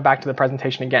 I'm gonna jump back to the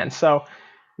presentation again. So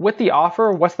with the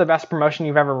offer, what's the best promotion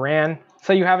you've ever ran?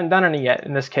 So you haven't done any yet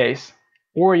in this case,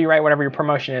 or you write whatever your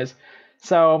promotion is.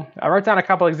 So I wrote down a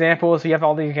couple examples. You have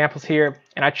all the examples here,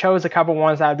 and I chose a couple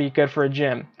ones that would be good for a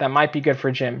gym, that might be good for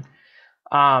a gym.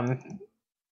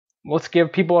 Let's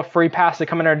give people a free pass to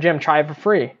come into our gym, try it for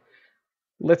free.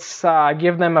 Let's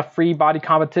give them a free body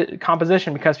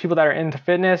composition, because people that are into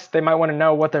fitness, they might want to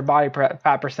know what their body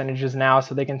fat percentage is now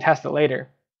so they can test it later.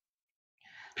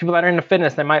 People that are into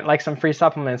fitness, they might like some free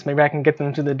supplements. Maybe I can get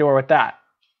them to the door with that.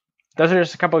 Those are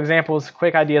just a couple examples,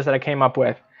 quick ideas that I came up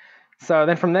with. So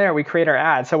then from there, we create our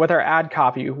ad. So with our ad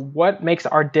copy, what makes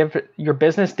your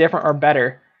business different or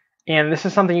better? And this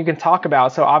is something you can talk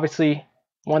about. So obviously,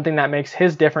 one thing that makes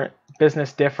his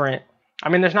business different. I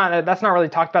mean, that's not really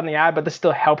talked about in the ad, but this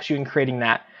still helps you in creating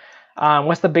that.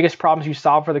 What's the biggest problems you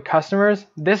solve for the customers?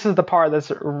 This is the part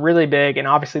that's really big, and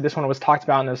obviously this one was talked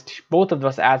about in both of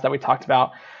those ads that we talked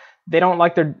about. They don't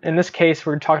like in this case,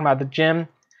 we're talking about the gym.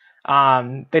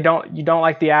 You don't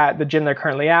like the gym they're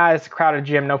currently at. It's a crowded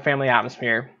gym, no family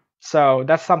atmosphere. So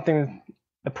that's something,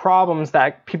 the problems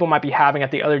that people might be having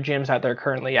at the other gyms that they're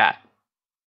currently at.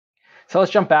 So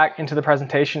let's jump back into the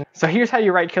presentation. So here's how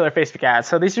you write killer Facebook ads.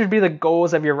 So these would be the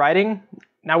goals of your writing.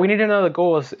 Now we need to know the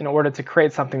goals in order to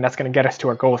create something that's going to get us to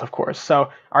our goals, of course.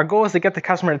 So our goal is to get the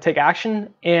customer to take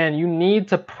action, and you need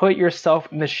to put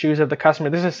yourself in the shoes of the customer.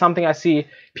 This is something I see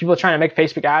people trying to make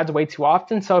Facebook ads way too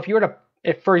often. So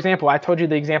if for example, I told you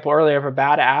the example earlier of a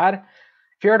bad ad,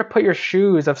 if you were to put your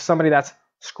shoes of somebody that's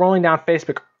scrolling down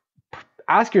Facebook,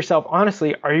 ask yourself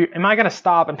honestly, am I going to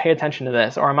stop and pay attention to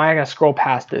this, or am I going to scroll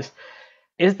past this?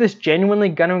 Is this genuinely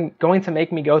going to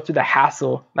make me go through the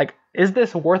hassle? Like, is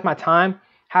this worth my time?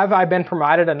 Have I been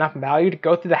provided enough value to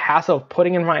go through the hassle of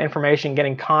putting in my information,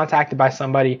 getting contacted by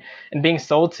somebody, and being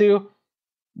sold to?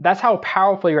 That's how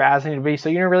powerful your ads need to be. So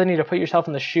you really need to put yourself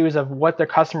in the shoes of what the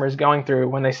customer is going through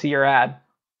when they see your ad.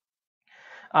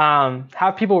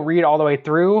 Have people read all the way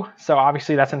through. So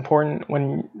obviously that's important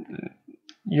when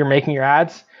you're making your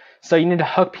ads. So you need to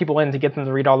hook people in to get them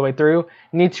to read all the way through.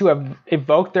 You need to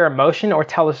evoke their emotion or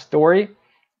tell a story.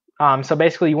 So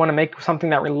basically you want to make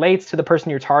something that relates to the person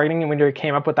you're targeting when you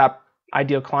came up with that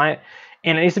ideal client.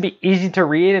 And it needs to be easy to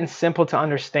read and simple to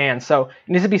understand. So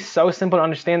it needs to be so simple to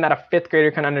understand that a 5th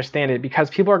grader can understand it, because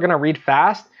people are going to read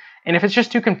fast. And if it's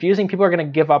just too confusing, people are going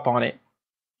to give up on it.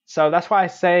 So that's why I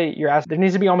say there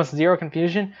needs to be almost zero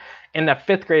confusion. And the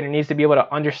 5th grader needs to be able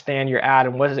to understand your ad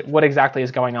and what exactly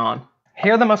is going on.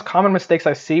 Here are the most common mistakes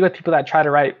I see with people that try to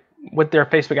write with their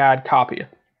Facebook ad copy.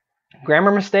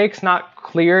 Grammar mistakes, not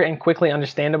clear and quickly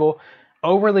understandable,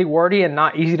 overly wordy and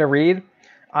not easy to read.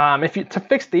 To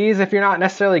fix these, if you're not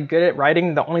necessarily good at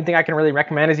writing, the only thing I can really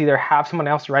recommend is either have someone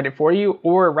else write it for you,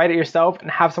 or write it yourself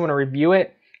and have someone to review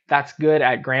it that's good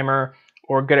at grammar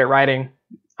or good at writing,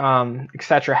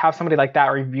 etc. Have somebody like that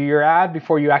review your ad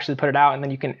before you actually put it out, and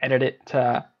then you can edit it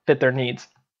to fit their needs.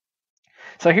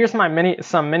 So here's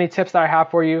some mini tips that I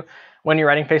have for you when you're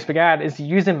writing Facebook ad is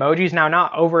use emojis. Now,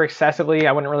 not over excessively,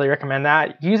 I wouldn't really recommend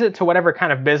that. Use it to whatever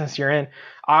kind of business you're in.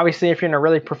 Obviously, if you're in a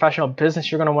really professional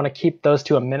business, you're going to want to keep those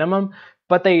to a minimum,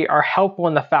 but they are helpful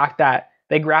in the fact that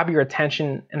they grab your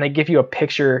attention and they give you a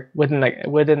picture within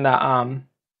the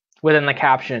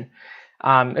caption.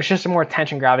 It's just more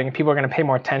attention grabbing, and people are going to pay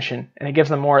more attention, and it gives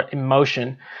them more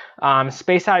emotion.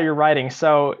 Space out your writing.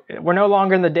 So we're no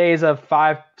longer in the days of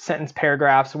 5-sentence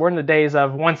paragraphs. We're in the days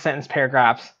of 1-sentence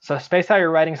paragraphs. So space out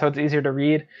your writing so it's easier to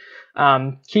read.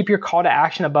 Keep your call to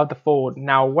action above the fold.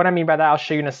 Now, what I mean by that, I'll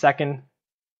show you in a second.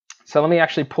 So let me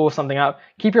actually pull something up.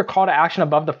 Keep your call to action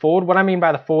above the fold. What I mean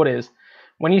by the fold is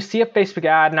when you see a Facebook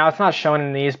ad, now it's not shown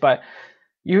in these, but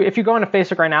if you go into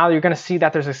Facebook right now, you're going to see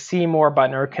that there's a see more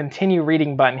button or a continue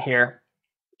reading button here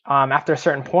after a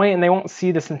certain point, and they won't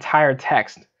see this entire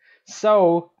text.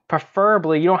 So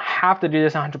preferably, you don't have to do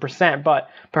this 100%, but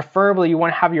preferably you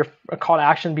want to have your call to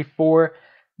action before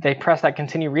they press that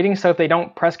continue reading. So if they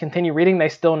don't press continue reading, they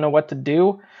still know what to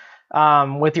do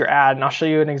with your ad. And I'll show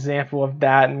you an example of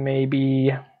that.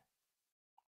 Maybe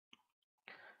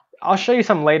I'll show you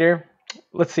some later.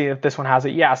 Let's see if this one has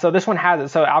it. Yeah, so this one has it.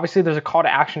 So obviously there's a call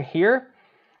to action here,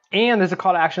 and there's a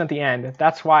call to action at the end.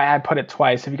 That's why I put it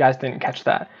twice, if you guys didn't catch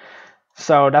that.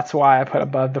 So that's why I put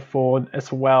above the fold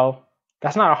as well.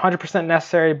 That's not 100%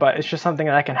 necessary, but it's just something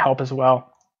that can help as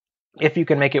well if you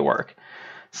can make it work.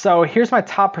 So here's my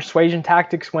top persuasion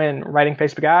tactics when writing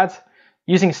Facebook ads.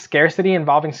 Using scarcity,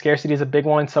 involving scarcity is a big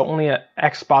one. So only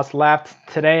X spots left,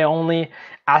 today only,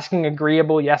 asking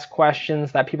agreeable yes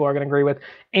questions that people are going to agree with,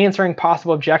 answering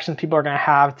possible objections people are going to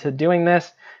have to doing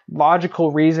this,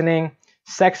 logical reasoning,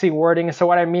 sexy wording. So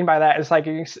what I mean by that is, like,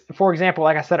 for example,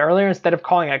 like I said earlier, instead of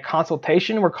calling it a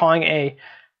consultation, we're calling a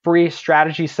free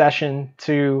strategy session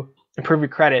to improve your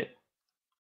credit.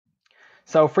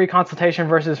 So free consultation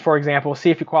versus, for example, see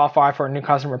if you qualify for a new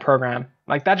customer program.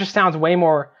 Like, that just sounds way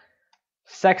more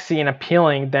sexy and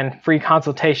appealing than free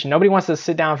consultation. Nobody wants to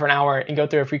sit down for an hour and go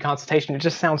through a free consultation. It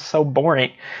just sounds so boring.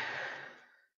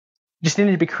 You just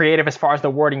need to be creative as far as the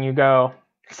wording you go.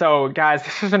 So guys,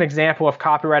 this is an example of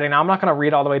copywriting. Now, I'm not going to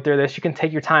read all the way through this. You can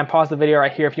take your time, pause the video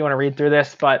right here if you want to read through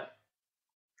this, but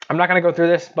I'm not going to go through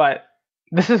this. But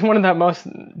this is one of the most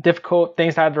difficult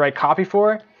things I had to write copy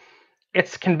for.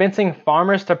 it's convincing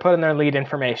farmers to put in their lead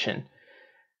information.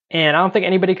 And I don't think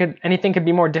anything could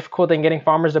be more difficult than getting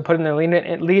farmers to put in their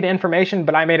lead information,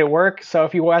 but I made it work. So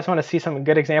if you guys want to see some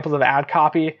good examples of ad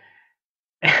copy,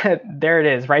 there it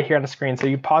is right here on the screen. So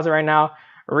you pause it right now,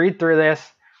 read through this,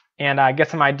 and get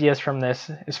some ideas from this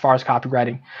as far as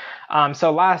copywriting.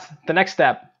 The next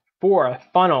step, 4,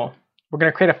 funnel. We're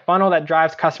going to create a funnel that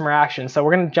drives customer action. So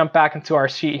we're going to jump back into our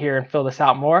sheet here and fill this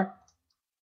out more.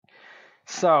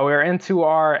 So we're into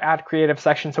our ad creative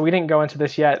section. So we didn't go into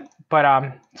this yet,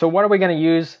 but so what are we going to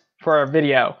use for our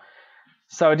video?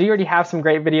 So do you already have some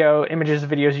great video images,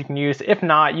 videos you can use? If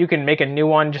not, you can make a new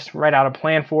one, just write out a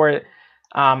plan for it.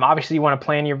 Obviously you want to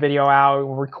plan your video out,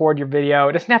 record your video.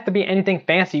 It doesn't have to be anything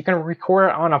fancy. You can record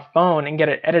it on a phone and get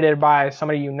it edited by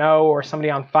somebody you know or somebody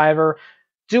on Fiverr.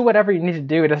 Do whatever you need to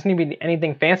do. It doesn't need to be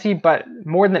anything fancy, but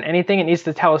more than anything, it needs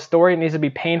to tell a story. It needs to be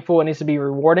painful. It needs to be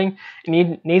rewarding.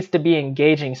 It needs to be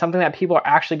engaging, something that people are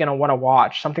actually going to want to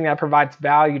watch, something that provides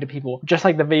value to people, just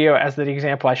like the video as the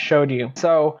example I showed you.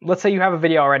 So let's say you have a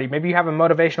video already. Maybe you have a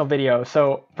motivational video.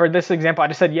 So for this example, I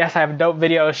just said, yes, I have a dope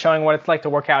video showing what it's like to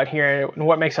work out here and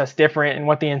what makes us different and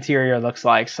what the interior looks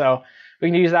like. So we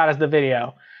can use that as the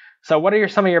video. So what are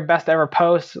some of your best ever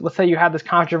posts? Let's say you had this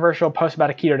controversial post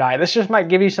about a keto diet. This just might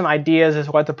give you some ideas as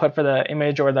what to put for the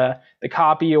image or the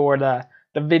copy or the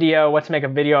video, what to make a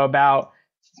video about.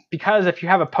 Because if you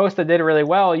have a post that did really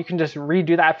well, you can just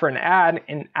redo that for an ad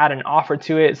and add an offer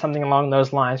to it, something along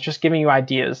those lines, just giving you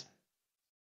ideas.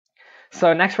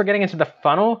 So next we're getting into the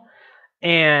funnel,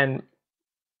 and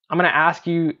I'm going to ask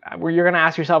you, where you're going to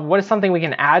ask yourself, what is something we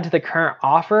can add to the current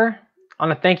offer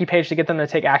on a thank you page to get them to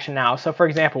take action now? So for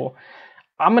example,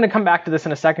 I'm going to come back to this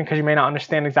in a second because you may not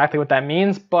understand exactly what that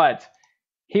means, but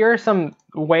here are some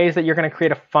ways that you're going to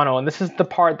create a funnel. And this is the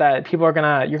part that you're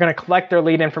going to collect their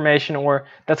lead information, or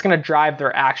that's going to drive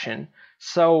their action.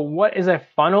 So what is a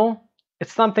funnel?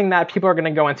 It's something that people are going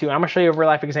to go into. And I'm going to show you a real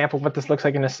life example of what this looks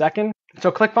like in a second.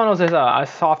 So ClickFunnels is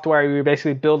a software where you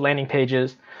basically build landing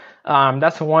pages.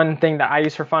 That's one thing that I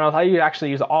use for funnels. I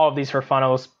actually use all of these for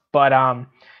funnels, but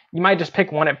you might just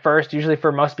pick one at first. Usually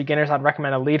for most beginners, I'd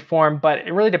recommend a lead form, but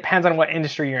it really depends on what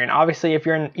industry you're in. Obviously, if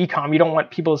you're in e-com, you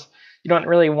don't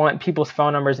really want people's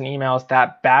phone numbers and emails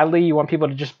that badly. You want people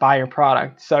to just buy your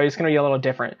product. So it's going to be a little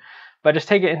different, but just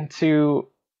take it into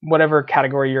whatever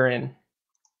category you're in.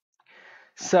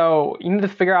 So you need to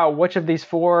figure out which of these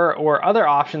 4 or other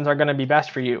options are going to be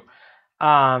best for you.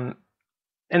 And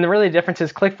the really difference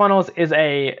is ClickFunnels is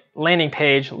a landing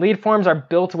page. Lead forms are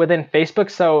built within Facebook.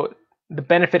 So the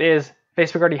benefit is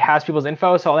Facebook already has people's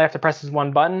info, so all they have to press is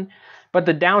one button. But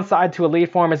the downside to a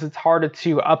lead form is it's harder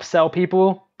to upsell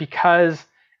people because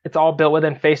it's all built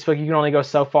within Facebook. You can only go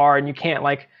so far, and you can't,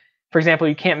 like, for example,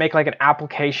 you can't make like an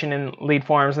application in lead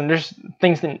forms, and there's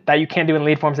things that you can't do in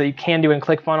lead forms that you can do in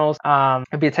ClickFunnels.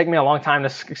 It'd take me a long time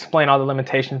to explain all the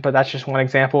limitations, but that's just one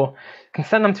example. You can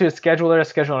send them to a scheduler to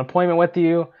schedule an appointment with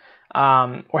you.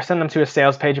 Or send them to a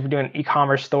sales page if you're doing an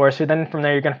e-commerce store. So then from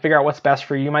there, you're going to figure out what's best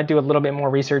for you. You might do a little bit more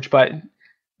research, but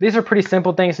these are pretty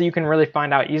simple things that you can really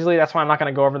find out easily. That's why I'm not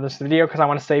going to go over this video, because I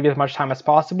want to save you as much time as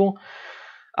possible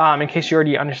in case you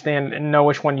already understand and know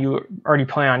which one you already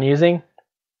plan on using.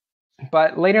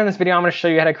 But later in this video, I'm going to show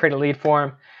you how to create a lead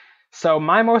form. So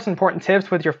my most important tips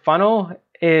with your funnel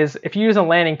is if you use a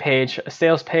landing page, a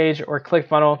sales page, or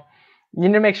ClickFunnels, you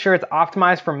need to make sure it's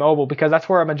optimized for mobile, because that's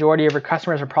where a majority of your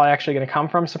customers are probably actually going to come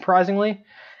from, surprisingly.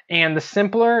 And the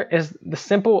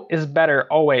simple is better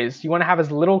always. You want to have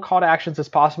as little call to actions as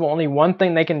possible, only one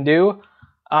thing they can do.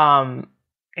 And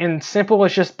simple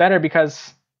is just better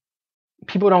because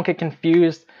people don't get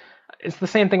confused. It's the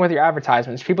same thing with your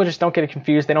advertisements. People just don't get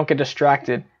confused, they don't get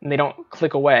distracted, and they don't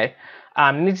click away.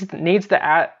 Needs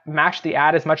to match the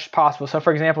ad as much as possible. So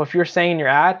for example, if you're saying in your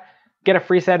ad, get a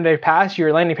free 7-day pass,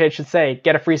 your landing page should say,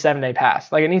 get a free 7-day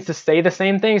pass. Like, it needs to say the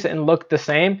same things and look the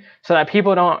same so that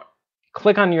people don't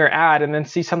click on your ad and then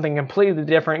see something completely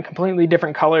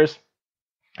different colors.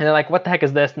 And they're like, what the heck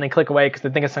is this? And they click away because they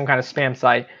think it's some kind of spam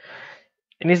site.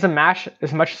 It needs to match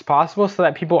as much as possible so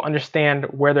that people understand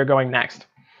where they're going next.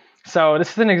 So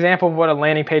this is an example of what a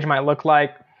landing page might look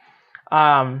like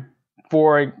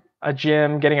for a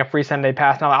gym getting a free 7-day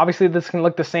pass. Now, obviously, this can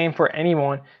look the same for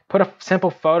anyone. Put a simple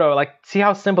photo. Like, see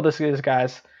how simple this is,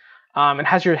 guys. It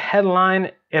has your headline,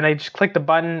 and I just click the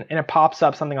button, and it pops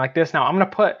up something like this. Now, I'm going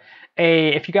to put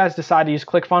if you guys decide to use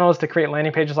ClickFunnels to create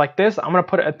landing pages like this, I'm going to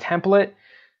put a template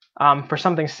for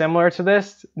something similar to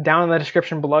this down in the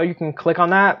description below. You can click on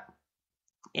that,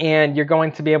 and you're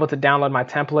going to be able to download my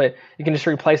template. You can just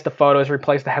replace the photos,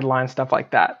 replace the headline, stuff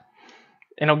like that.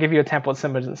 and it'll give you a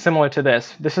template similar to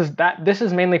this. This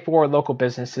is mainly for local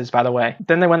businesses, by the way.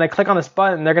 Then when they click on this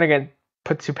button, they're gonna get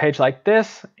put to a page like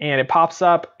this, and it pops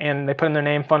up, and they put in their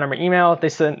name, phone number, email. They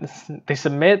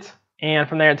submit, and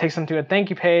from there it takes them to a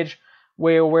thank you page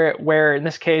where in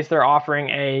this case they're offering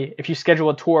if you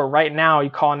schedule a tour right now, you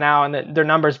call now, and their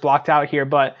number is blocked out here,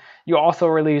 but you also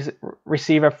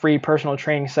receive a free personal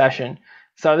training session.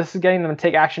 So this is getting them to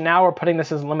take action now. We're putting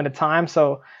this as limited time,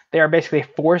 so they are basically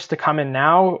forced to come in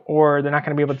now, or they're not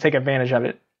going to be able to take advantage of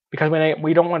it, because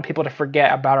we don't want people to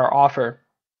forget about our offer.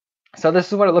 So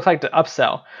this is what it looks like to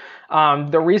upsell.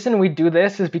 The reason we do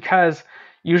this is because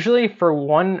usually for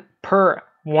one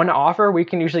offer, we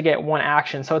can usually get one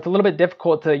action. So it's a little bit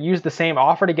difficult to use the same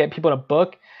offer to get people to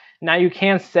book. Now you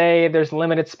can say there's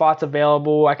limited spots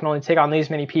available. I can only take on these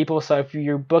many people. So if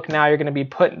you book now, you're going to be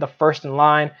put the first in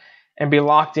line and be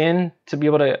locked in to be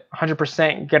able to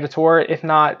 100% get a tour. If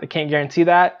not, I can't guarantee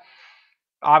that.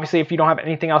 Obviously, if you don't have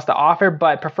anything else to offer,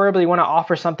 but preferably you want to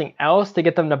offer something else to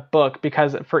get them to book,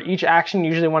 because for each action,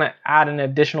 you usually want to add an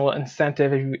additional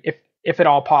incentive if at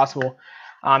all possible.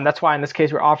 That's why in this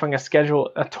case, we're offering a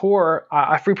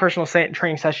free personal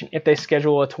training session if they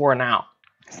schedule a tour now.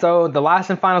 So the last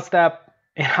and final step,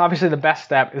 and obviously the best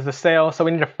step, is the sale. So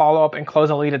we need to follow up and close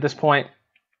a lead at this point.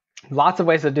 Lots of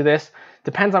ways to do this.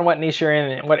 Depends on what niche you're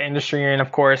in and what industry you're in,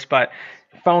 of course, but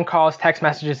phone calls, text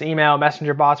messages, email,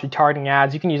 messenger bots, retargeting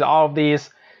ads, you can use all of these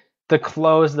to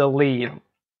close the lead,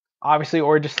 obviously,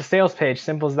 or just a sales page,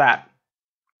 simple as that.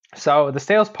 So the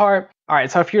sales part, all right,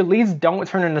 so if your leads don't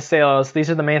turn into sales, these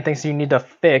are the main things you need to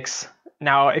fix.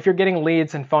 Now, if you're getting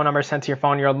leads and phone numbers sent to your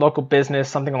phone, you're a local business,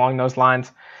 something along those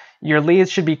lines, your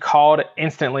leads should be called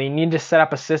instantly. You need to set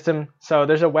up a system. So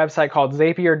there's a website called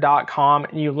Zapier.com,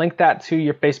 and you link that to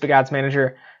your Facebook Ads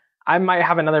Manager. I might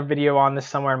have another video on this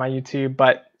somewhere on my YouTube,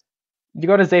 but you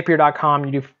go to Zapier.com,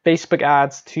 you do Facebook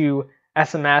ads to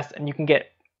SMS, and you can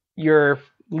get your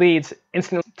leads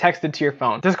instantly texted to your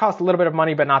phone. This costs a little bit of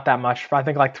money, but not that much, I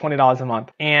think like $20 a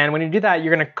month. And when you do that,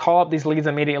 you're gonna call up these leads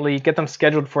immediately, get them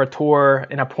scheduled for a tour,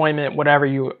 an appointment, whatever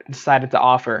you decided to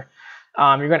offer.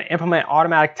 You're gonna implement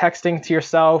automatic texting to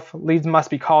yourself. Leads must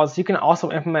be called. So you can also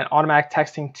implement automatic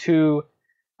texting to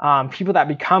people that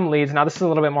become leads. Now this is a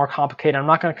little bit more complicated. I'm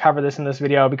not gonna cover this in this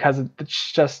video because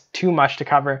it's just too much to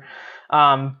cover.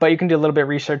 But you can do a little bit of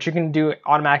research. You can do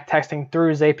automatic texting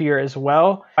through Zapier as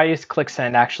well. I use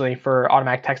ClickSend actually for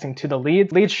automatic texting to the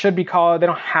leads. Leads should be called. They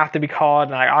don't have to be called.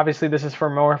 Like, obviously, this is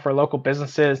more for local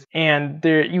businesses. And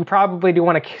you probably do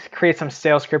want to create some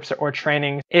sales scripts or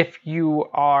training if you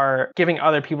are giving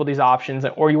other people these options,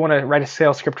 or you want to write a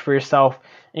sales script for yourself.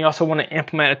 And you also want to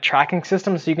implement a tracking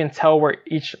system so you can tell where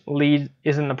each lead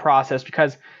is in the process,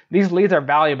 because these leads are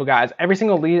valuable, guys. Every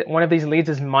single one of these leads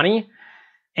is money.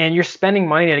 And you're spending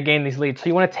money to gain these leads. So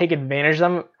you want to take advantage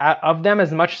of them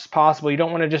as much as possible. You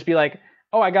don't want to just be like,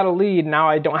 oh, I got a lead, now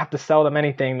I don't have to sell them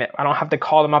anything. I don't have to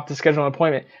call them up to schedule an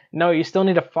appointment. No, you still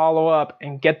need to follow up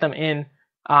and get them in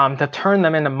to turn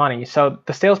them into money. So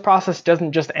the sales process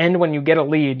doesn't just end when you get a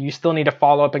lead. You still need to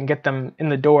follow up and get them in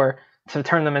the door to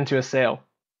turn them into a sale.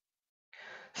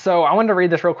 So I wanted to read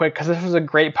this real quick because this was a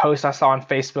great post I saw on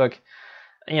Facebook.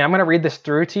 I'm going to read this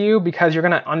through to you because you're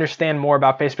going to understand more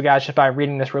about Facebook ads just by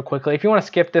reading this real quickly. If you want to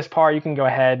skip this part, you can go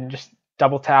ahead and just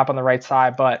double tap on the right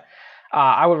side. But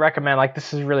I would recommend,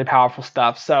 this is really powerful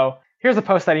stuff. So here's a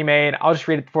post that he made. I'll just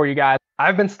read it for you guys.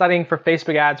 I've been studying for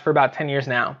Facebook ads for about 10 years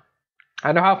now.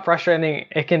 I know how frustrating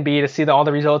it can be to see all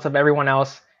the results of everyone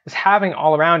else is having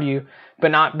all around you,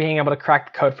 but not being able to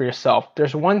crack the code for yourself.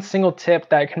 There's one single tip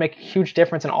that can make a huge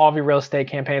difference in all of your real estate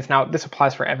campaigns. Now, this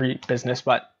applies for every business,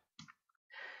 but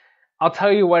I'll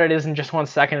tell you what it is in just one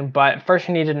second, but first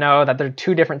you need to know that there are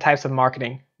two different types of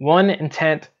marketing. One,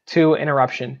 intent. Two,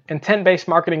 interruption. Intent-based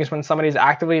marketing is when somebody's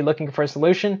actively looking for a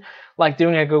solution, like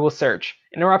doing a Google search.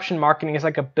 Interruption marketing is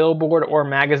like a billboard or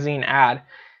magazine ad.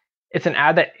 It's an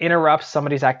ad that interrupts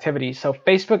somebody's activity. So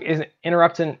Facebook is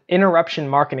interruption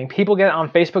marketing. People get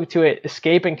on Facebook to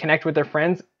escape and connect with their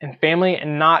friends and family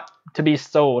and not to be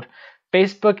sold.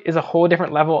 Facebook is a whole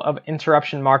different level of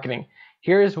interruption marketing.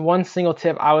 Here's one single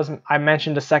tip I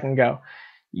mentioned a second ago.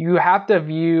 You have to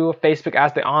view Facebook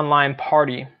as the online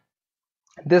party.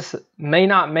 This may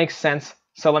not make sense,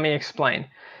 so let me explain.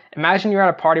 Imagine you're at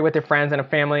a party with your friends and a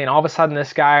family, and all of a sudden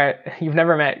this guy you've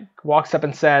never met walks up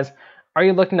and says, "Are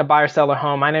you looking to buy or sell a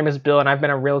home? My name is Bill and I've been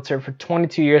a realtor for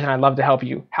 22 years and I'd love to help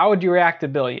you." How would you react to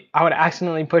Billy? I would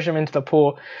accidentally push him into the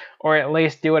pool, or at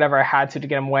least do whatever I had to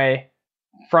get him away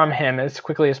from him as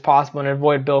quickly as possible and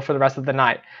avoid Bill for the rest of the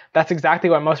night. That's exactly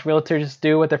what most realtors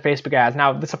do with their Facebook ads.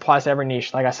 Now, this applies to every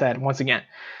niche, like I said, once again.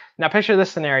 Now picture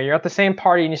this scenario. You're at the same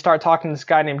party and you start talking to this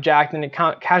guy named Jack, and it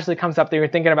casually comes up that you're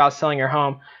thinking about selling your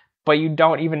home, but you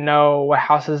don't even know what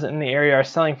houses in the area are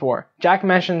selling for. Jack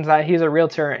mentions that he's a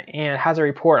realtor and has a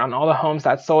report on all the homes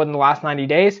that sold in the last 90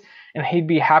 days, and he'd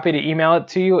be happy to email it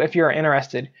to you if you're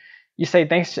interested. You say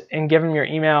thanks and give him your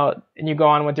email, and you go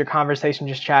on with your conversation,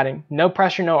 just chatting. No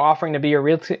pressure, no offering to be a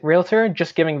realtor,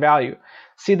 just giving value.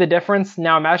 See the difference?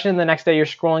 Now imagine the next day you're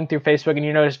scrolling through Facebook and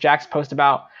you notice Jack's post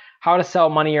about how to sell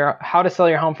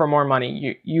your home for more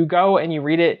money. You go and you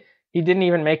read it. He didn't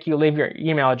even make you leave your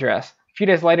email address. A few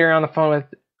days later, you're on the phone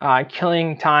with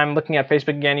killing time looking at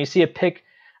Facebook again. You see a pic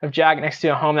of Jack next to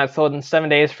a home that sold in 7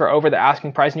 days for over the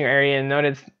asking price in your area, and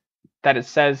notice that it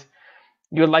says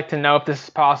you would like to know if this is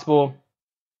possible.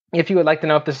 If you would like to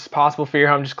know if this is possible for your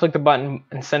home, just click the button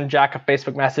and send Jack a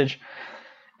Facebook message.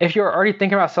 If you're already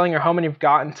thinking about selling your home and you've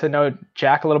gotten to know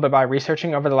Jack a little bit by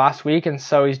researching over the last week, and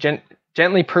so he's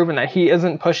gently proven that he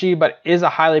isn't pushy but is a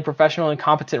highly professional and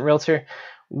competent realtor,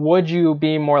 would you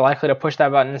be more likely to push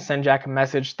that button and send Jack a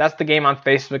message? That's the game on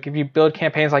Facebook. If you build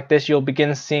campaigns like this, you'll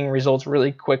begin seeing results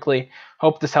really quickly.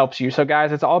 Hope this helps you. So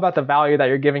guys, it's all about the value that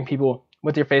you're giving people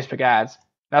with your Facebook ads.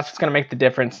 That's what's going to make the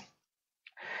difference.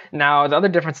 Now, the other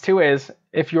difference too is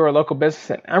if you're a local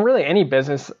business, and really any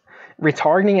business,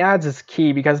 retargeting ads is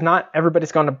key, because not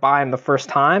everybody's going to buy them the first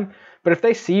time. But if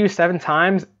they see you 7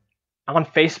 times on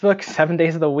Facebook 7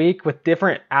 days of the week with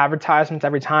different advertisements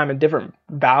every time and different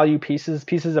value pieces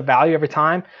of value every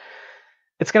time,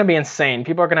 it's going to be insane.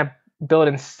 People are going to build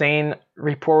insane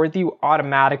rapport with you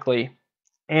automatically.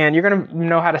 And you're going to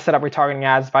know how to set up retargeting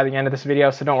ads by the end of this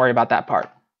video, so don't worry about that part.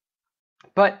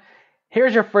 But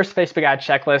here's your first Facebook ad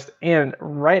checklist. And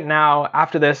right now,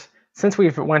 after this, since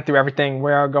we've went through everything,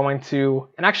 we're going to,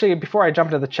 and actually before I jump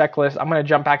into the checklist, I'm going to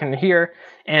jump back into here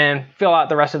and fill out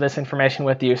the rest of this information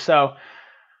with you. So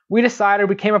we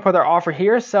came up with our offer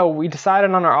here. So we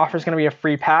decided on our offer is going to be a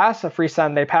free pass, a free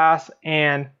 7-day pass.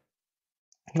 And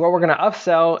what we're going to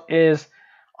upsell is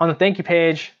on the thank you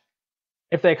page,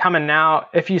 if they come in now,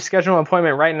 if you schedule an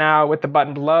appointment right now with the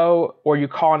button below, or you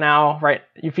call now, right?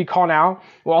 If you call now,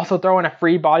 we'll also throw in a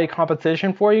free body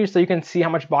composition for you so you can see how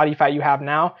much body fat you have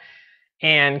now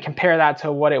and compare that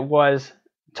to what it was,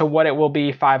 to what it will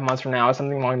be 5 months from now, or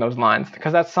something along those lines.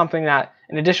 Because that's something that,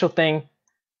 an additional thing,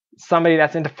 somebody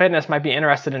that's into fitness might be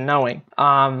interested in knowing.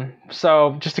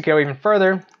 So just to go even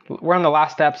further, we're on the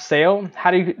last step, sale.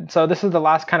 So this is the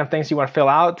last kind of things you want to fill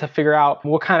out to figure out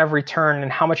what kind of return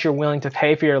and how much you're willing to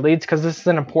pay for your leads, because this is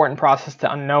an important process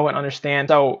to know and understand.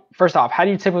 So first off, how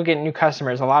do you typically get new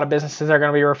customers? A lot of businesses are going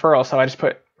to be referrals, so I just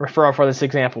put referral for this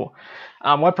example.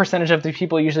 What percentage of the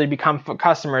people usually become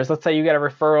customers? Let's say you get a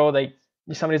referral,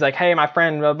 somebody's like, hey, my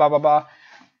friend, blah, blah, blah, blah,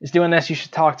 is doing this, you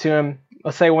should talk to him.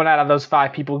 Let's say 1 out of those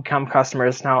 5 people become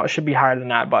customers. Now, it should be higher than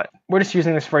that, but we're just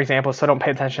using this for example, so don't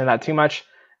pay attention to that too much.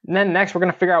 And then next, we're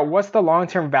going to figure out what's the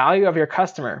long-term value of your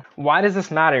customer. Why does this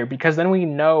matter? Because then we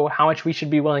know how much we should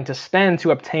be willing to spend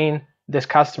to obtain this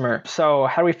customer. So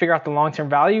how do we figure out the long-term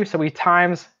value? So we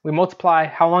multiply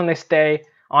how long they stay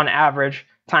on average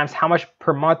times how much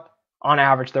per month on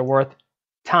average they're worth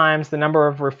times the number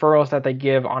of referrals that they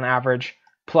give on average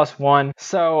plus 1.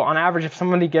 So on average, if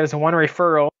somebody gives 1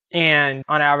 referral and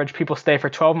on average people stay for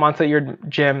 12 months at your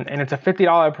gym and it's a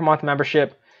 $50 per month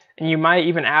membership, and you might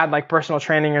even add like personal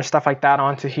training or stuff like that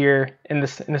onto here in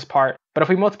this part. But if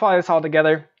we multiply this all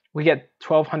together, we get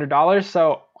 $1,200.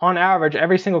 So on average,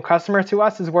 every single customer to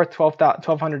us is worth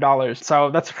 $1,200.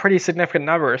 So that's a pretty significant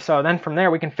number. So then from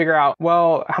there, we can figure out,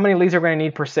 well, how many leads are we going to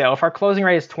need per sale? If our closing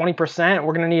rate is 20%,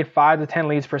 we're going to need 5 to 10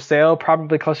 leads per sale,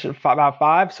 probably closer to about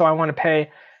 5. So I want to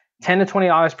pay $10 to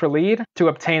 $20 per lead to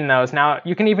obtain those. Now,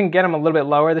 you can even get them a little bit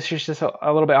lower. This is just a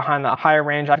little bit behind the higher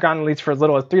range. I've gotten leads for as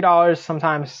little as $3,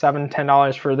 sometimes $7,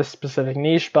 $10 for this specific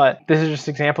niche, but this is just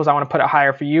examples. I want to put it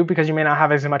higher for you because you may not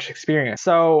have as much experience.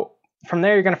 So from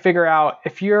there, you're going to figure out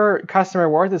if your customer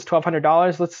worth is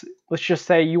 $1,200. Let's just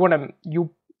say you want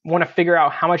to figure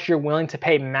out how much you're willing to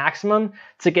pay maximum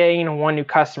to gain 1 new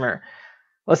customer.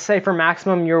 Let's say for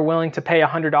maximum, you're willing to pay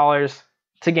 $100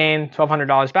 to gain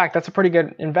 $1,200 back. That's a pretty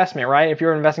good investment, right? If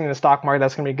you're investing in the stock market,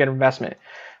 that's going to be a good investment.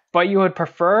 But you would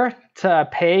prefer to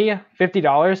pay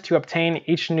 $50 to obtain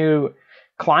each new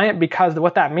client, because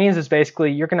what that means is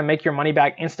basically you're going to make your money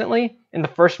back instantly in the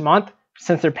first month,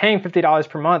 since they're paying $50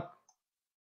 per month.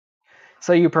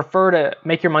 So you prefer to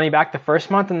make your money back the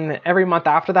first month, and then every month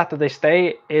after that they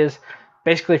stay is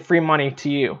basically free money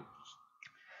to you.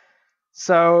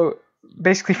 So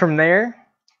basically from there,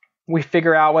 we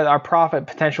figure out what our profit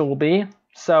potential will be.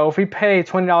 So if we pay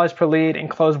 $20 per lead and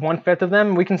close 1/5 of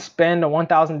them, we can spend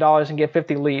 $1,000 and get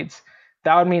 50 leads.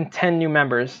 That would mean 10 new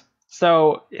members.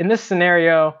 So in this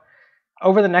scenario,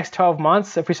 over the next 12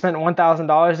 months, if we spent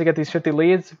 $1,000 to get these 50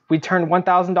 leads, we turned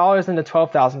 $1,000 into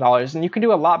 $12,000. And you can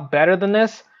do a lot better than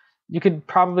this. You could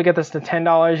probably get this to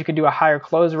 $10. You could do a higher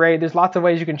close rate. There's lots of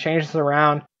ways you can change this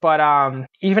around. But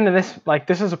even in this, like,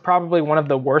 this is probably one of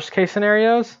the worst case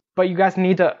scenarios. But you guys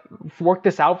need to work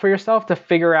this out for yourself to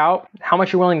figure out how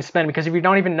much you're willing to spend. Because if you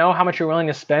don't even know how much you're willing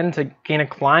to spend to gain a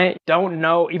client, don't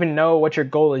even know what your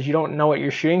goal is. You don't know what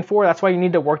you're shooting for. That's why you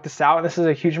need to work this out. And this is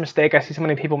a huge mistake I see so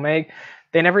many people make.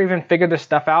 They never even figure this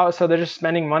stuff out. So they're just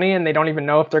spending money and they don't even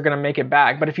know if they're going to make it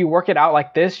back. But if you work it out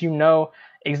like this, you know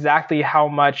exactly how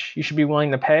much you should be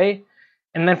willing to pay.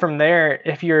 And then from there,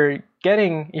 if you're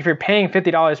paying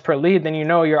 $50 per lead, then you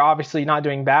know you're obviously not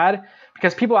doing bad.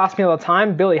 Because people ask me all the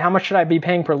time, Billy, how much should I be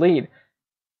paying per lead?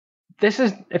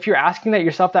 If you're asking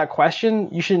yourself that question,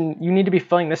 you need to be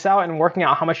filling this out and working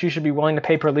out how much you should be willing to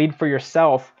pay per lead for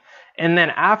yourself. And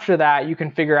then after that, you can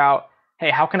figure out,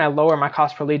 hey, how can I lower my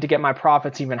cost per lead to get my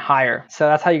profits even higher? So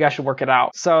that's how you guys should work it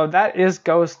out. So that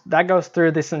goes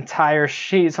through this entire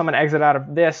sheet. So I'm gonna exit out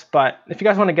of this, but if you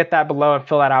guys wanna get that below and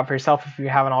fill that out for yourself if you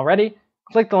haven't already,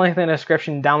 click the link in the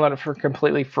description, download it for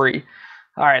completely free.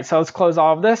 All right, so let's close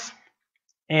all of this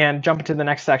and jump into the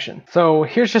next section. So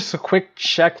here's just a quick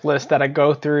checklist that I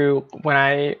go through when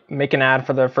I make an ad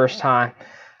for the first time.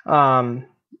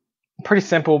 Pretty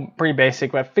simple, pretty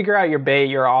basic, but figure out your bait,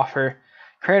 your offer,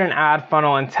 create an ad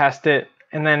funnel and test it.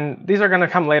 And then these are gonna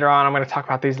come later on. I'm gonna talk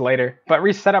about these later. But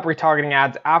set up retargeting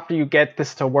ads after you get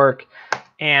this to work.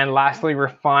 And lastly,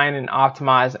 refine and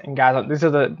optimize. And guys, these are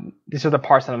the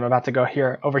parts that I'm about to go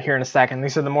over here in a second.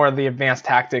 These are the more of the advanced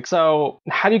tactics. So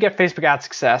how do you get Facebook ad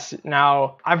success?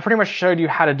 Now, I've pretty much showed you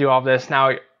how to do all this.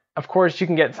 Now, of course, you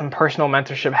can get some personal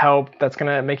mentorship help that's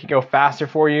gonna make it go faster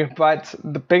for you. But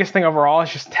the biggest thing overall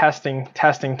is just testing.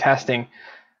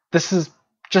 This is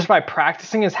just by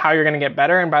practicing is how you're going to get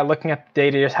better, and by looking at the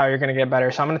data is how you're going to get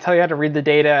better. So I'm going to tell you how to read the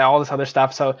data, all this other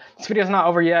stuff. So this video is not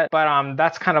over yet, but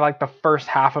that's kind of like the first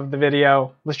half of the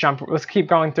video. Let's keep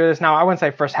going through this. Now, I wouldn't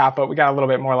say first half, but we got a little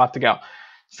bit more left to go.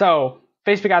 So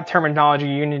Facebook ad terminology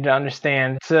you need to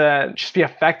understand to just be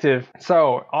effective.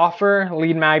 So offer,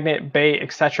 lead magnet, bait,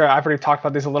 etc. I've already talked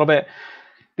about these a little bit.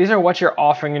 These are what you're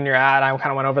offering in your ad. I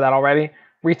kind of went over that already.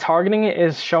 Retargeting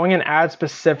is showing an ad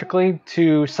specifically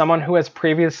to someone who has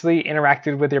previously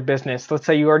interacted with your business. Let's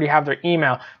say you already have their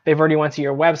email, they've already went to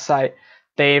your website,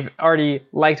 they've already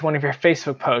liked one of your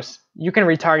Facebook posts. You can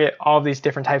retarget all of these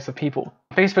different types of people.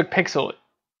 Facebook Pixel,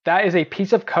 that is a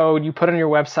piece of code you put on your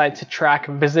website to track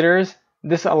visitors.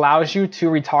 This allows you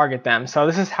to retarget them. So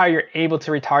this is how you're able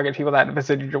to retarget people that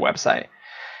visited your website.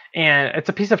 And it's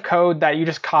a piece of code that you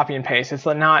just copy and paste.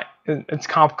 It's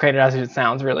complicated as it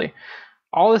sounds, really.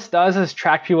 All this does is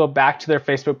track people back to their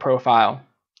Facebook profile.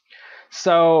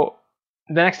 So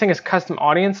the next thing is custom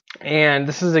audience, and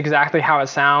this is exactly how it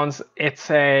sounds.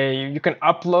 You can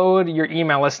upload your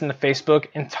email list into Facebook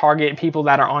and target people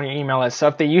that are on your email list. So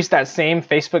if they use that same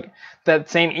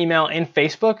email in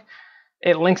Facebook,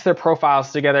 it links their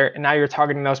profiles together, and now you're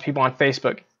targeting those people on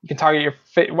Facebook. You can target your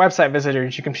website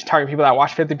visitors. You can target people that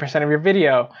watch 50% of your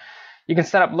video. You can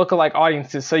set up lookalike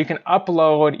audiences, so you can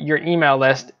upload your email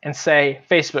list and say,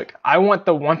 Facebook, I want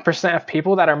the 1% of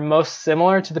people that are most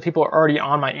similar to the people already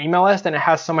on my email list, and it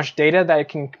has so much data that it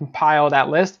can compile that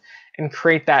list and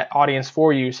create that audience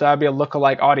for you. So that'd be a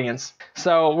lookalike audience.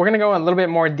 So we're gonna go in a little bit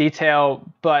more detail,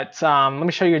 but let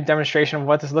me show you a demonstration of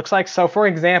what this looks like. So for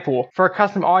example, for a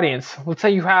custom audience, let's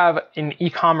say you have an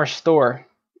e-commerce store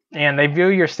and they view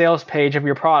your sales page of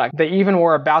your product. They even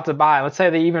were about to buy. Let's say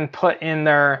they even put in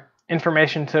their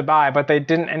information to buy, but they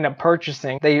didn't end up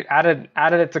purchasing. They added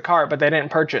it to cart, but they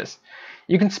didn't purchase.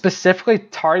 You can specifically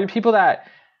target people that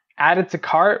added to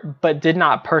cart but did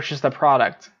not purchase the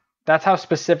product. That's how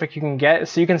specific you can get.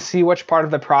 So you can see which part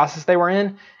of the process they were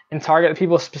in and target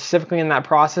people specifically in that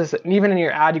process. And even in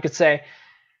your ad, you could say,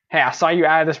 hey, I saw you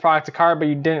added this product to cart, but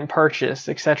you didn't purchase,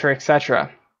 etc.,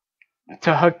 etc.,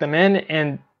 to hook them in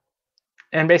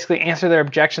and basically answer their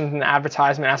objections in the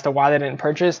advertisement as to why they didn't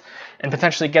purchase and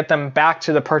potentially get them back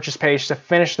to the purchase page to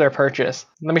finish their purchase.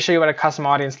 Let me show you what a custom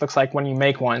audience looks like when you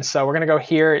make one. So we're gonna go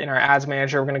here in our ads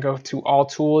manager, we're gonna go to all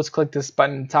tools, click this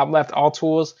button top left, all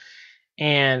tools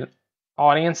and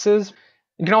audiences.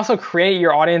 You can also create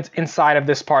your audience inside of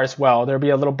this part as well. There'll be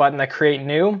a little button that create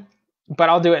new, but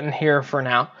I'll do it in here for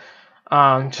now.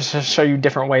 Just to show you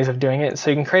different ways of doing it. So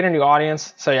you can create a new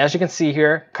audience. So as you can see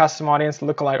here, custom audience,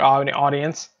 lookalike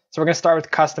audience. So we're gonna start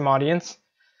with custom audience.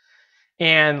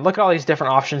 And look at all these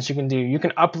different options you can do. You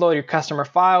can upload your customer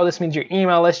file. This means your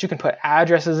email list. You can put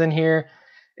addresses in here.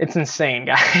 It's insane,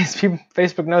 guys.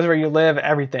 Facebook knows where you live,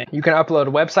 everything. You can upload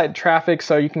website traffic,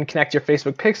 so you can connect your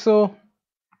Facebook pixel.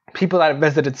 people that have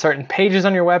visited certain pages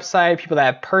on your website, people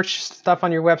that have purchased stuff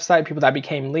on your website, people that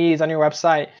became leads on your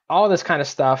website, all this kind of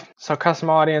stuff. So custom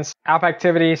audience, app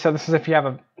activity. So this is if you have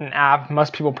an app.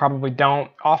 Most people probably don't.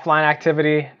 Offline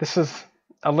activity. This is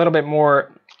a little bit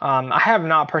more, I have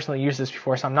not personally used this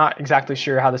before, so I'm not exactly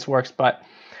sure how this works, but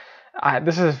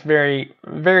this is very,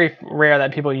 very rare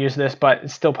that people use this, but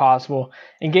it's still possible.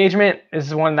 Engagement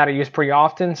is one that I use pretty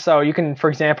often. So you can, for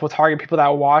example, target people that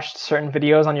watched certain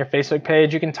videos on your Facebook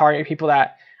page. You can target people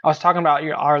that, I was talking about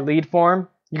our lead form.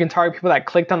 You can target people that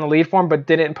clicked on the lead form but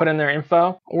didn't put in their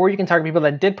info. Or you can target people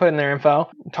that did put in their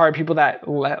info. Target people that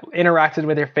interacted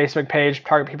with your Facebook page.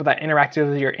 Target people that interacted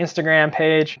with your Instagram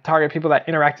page. Target people that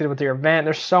interacted with your event.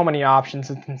 There's so many options.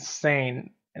 It's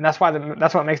insane. And that's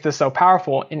what makes this so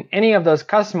powerful. In any of those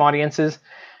custom audiences,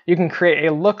 you can create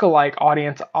a lookalike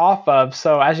audience off of.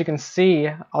 So as you can see,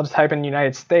 I'll just type in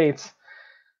United States.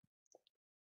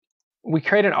 We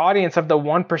create an audience of the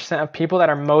 1% of people that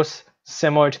are most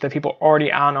similar to the people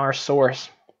already on our source.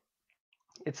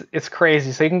 It's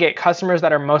crazy. So you can get customers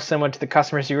that are most similar to the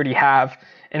customers you already have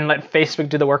and let Facebook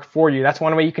do the work for you. That's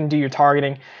one way you can do your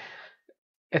targeting.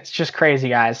 It's just crazy,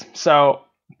 guys. So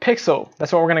Pixel,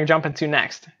 that's what we're going to jump into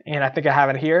next. And I think I have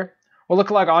it here. Well,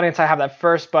 lookalike audience, I have that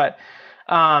first. But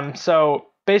so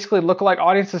basically, lookalike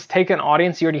audiences take an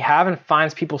audience you already have and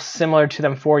finds people similar to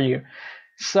them for you.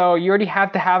 So you already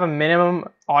have to have a minimum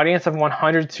audience of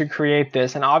 100 to create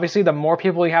this. And obviously, the more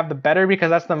people you have, the better, because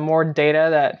that's the more data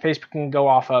that Facebook can go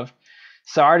off of.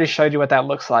 So I already showed you what that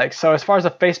looks like. So as far as a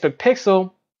Facebook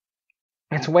Pixel,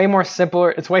 it's way more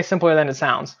simpler. It's way simpler than it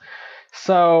sounds.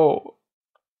 So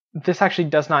this actually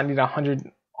does not need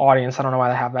 100 audience. I don't know why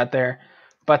they have that there.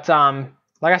 But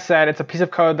like I said, it's a piece of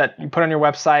code that you put on your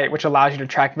website, which allows you to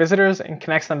track visitors and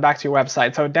connects them back to your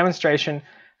website. So a demonstration,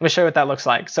 let me show you what that looks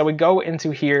like. So we go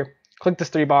into here, click this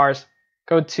 3 bars,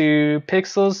 go to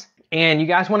pixels, and you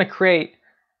guys want to create,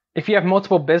 if you have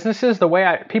multiple businesses, the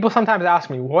way people sometimes ask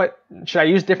me, what should I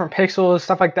use different pixels,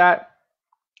 stuff like that.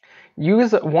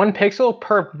 Use 1 pixel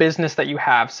per business that you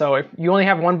have. So if you only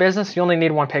have 1 business, you only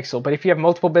need 1 pixel. But if you have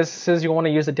multiple businesses, you want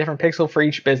to use a different pixel for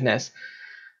each business.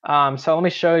 So let me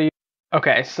show you.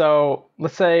 Okay, so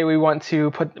let's say we want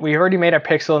to we already made a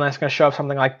pixel and it's going to show up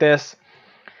something like this.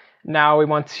 Now we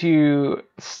want to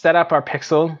set up our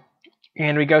pixel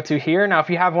and we go to here. Now if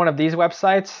you have one of these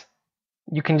websites,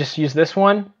 you can just use this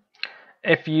one.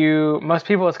 Most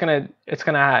people, you're going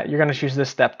to choose this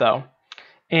step though.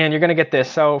 And you're going to get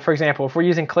this. So for example, if we're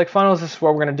using ClickFunnels, this is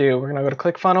what we're going to do. We're going to go to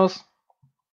ClickFunnels.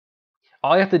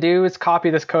 All you have to do is copy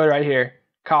this code right here.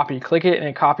 Copy, click it, and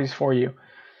it copies for you.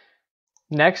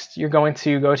 Next, you're going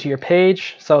to go to your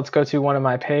page. So let's go to one of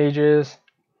my pages.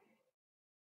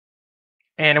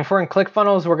 And if we're in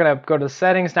ClickFunnels, we're going to go to the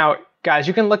settings. Now, guys,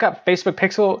 you can look up Facebook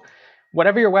Pixel,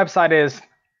 whatever your website is,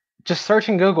 just search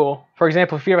in Google. For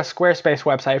example, if you have a Squarespace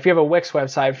website, if you have a Wix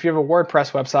website, if you have a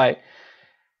WordPress website,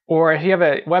 or if you have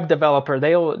a web developer,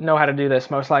 they'll know how to do this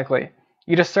most likely.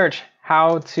 You just search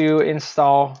how to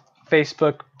install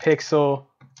Facebook Pixel.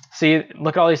 See,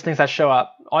 look at all these things that show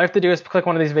up. All you have to do is click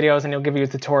one of these videos and it'll give you a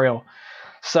tutorial.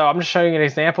 So I'm just showing you an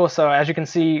example. So as you can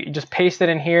see, you just paste it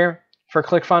in here for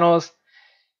ClickFunnels,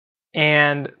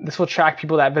 and this will track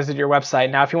people that visit your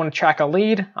website. Now, if you want to track a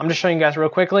lead, I'm just showing you guys real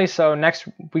quickly. So next,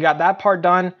 we got that part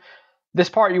done. This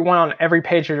part you want on every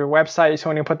page of your website. So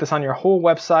when you put this on your whole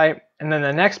website, and then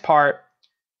the next part,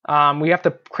 we have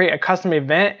to create a custom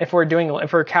event if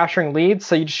we're capturing leads.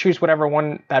 So you just choose whatever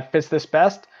one that fits this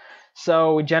best.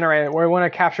 So we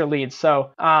want to capture leads.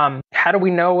 So how do we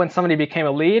know when somebody became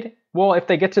a lead? Well, if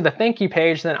they get to the thank you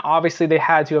page, then obviously they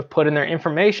had to have put in their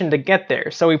information to get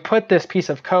there. So we put this piece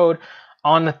of code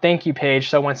on the thank you page.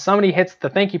 So when somebody hits the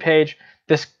thank you page,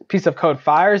 this piece of code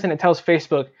fires and it tells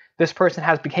Facebook this person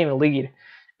has became a lead.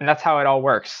 And that's how it all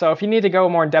works. So if you need to go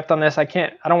more in depth on this, I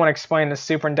don't want to explain this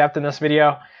super in depth in this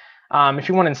video. If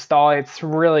you want to install it,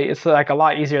 it's like a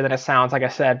lot easier than it sounds, like I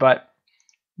said. But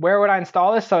where would I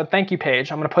install this? So thank you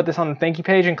page. I'm going to put this on the thank you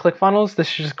page in ClickFunnels. This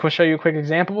should just show you a quick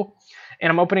example. And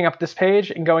I'm opening up this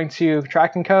page and going to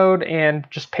tracking code and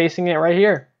just pasting it right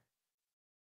here.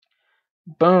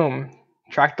 Boom,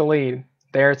 track the lead.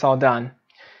 There, it's all done.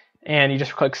 And you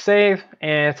just click save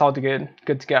and it's all good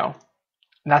to go.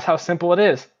 And that's how simple it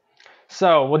is.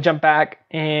 So we'll jump back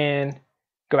and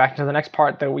go back into the next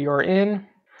part that we are in.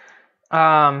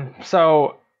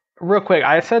 So real quick,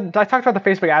 I talked about the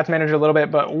Facebook Ads Manager a little bit,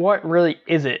 but what really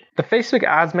is it? The Facebook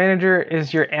Ads Manager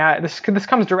is your ad. This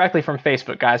comes directly from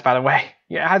Facebook, guys, by the way.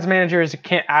 Your Ads Manager is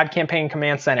an ad campaign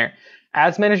command center.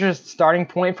 Ads Manager is the starting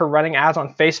point for running ads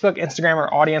on Facebook, Instagram,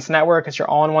 or Audience Network. It's your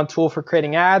all-in-one tool for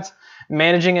creating ads,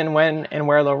 managing and when and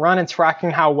where they'll run, and tracking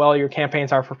how well your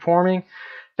campaigns are performing.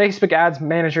 Facebook Ads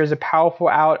Manager is a powerful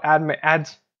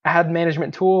ad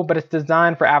management tool, but it's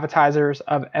designed for advertisers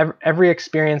of every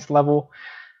experience level.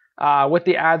 With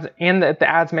the ads and the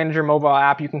Ads Manager mobile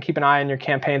app, you can keep an eye on your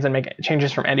campaigns and make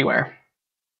changes from anywhere.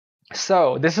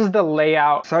 So this is the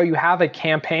layout. So you have a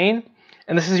campaign,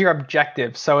 and this is your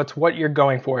objective. So it's what you're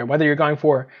going for. Whether you're going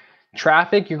for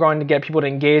traffic, you're going to get people to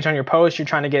engage on your post, you're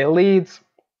trying to get leads.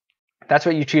 That's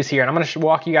what you choose here. And I'm going to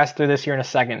walk you guys through this here in a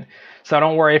second. So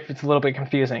don't worry if it's a little bit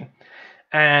confusing.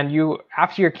 And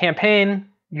after your campaign,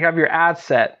 you have your ad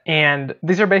set. And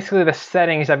these are basically the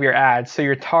settings of your ads. So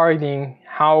you're targeting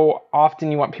how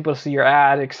often you want people to see your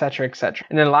ad, etc., etc.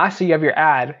 And then lastly, you have your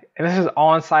ad. And this is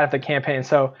all inside of the campaign.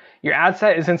 So your ad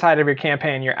set is inside of your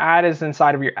campaign. Your ad is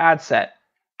inside of your ad set.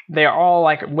 They are all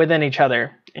like within each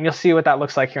other. And you'll see what that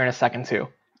looks like here in a second too.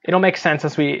 It'll make sense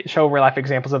as we show real life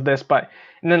examples of this.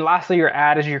 And then lastly, your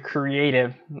ad is your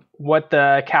creative, what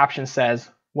the caption says,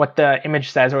 what the image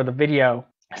says, or the video.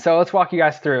 So let's walk you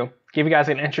guys through, give you guys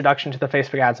an introduction to the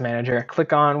Facebook Ads Manager.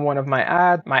 Click on one of my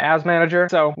Ads Manager.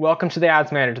 So welcome to the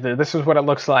Ads Manager. This is what it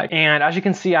looks like. And as you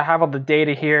can see, I have all the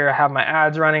data here. I have my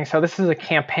ads running. So this is a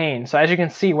campaign. So as you can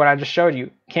see, what I just showed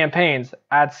you, campaigns,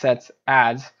 ad sets,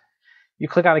 ads. You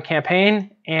click on the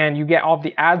campaign and you get all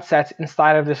the ad sets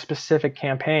inside of this specific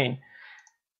campaign.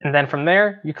 And then from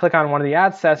there, you click on one of the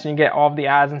ad sets and you get all of the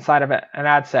ads inside of an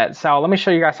ad set. So let me show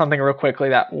you guys something real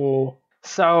quickly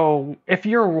so if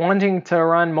you're wanting to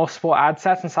run multiple ad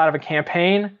sets inside of a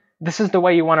campaign, this is the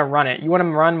way you want to run it. You want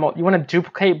to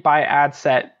duplicate by ad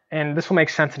set, and this will make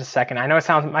sense in a second. I know it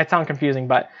might sound confusing,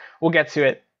 but we'll get to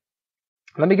it.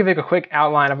 Let me give you a quick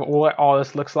outline of what all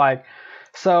this looks like.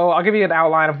 So I'll give you an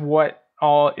outline of what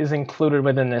all is included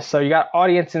within this. So you got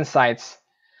audience insights,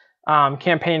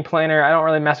 campaign planner. I don't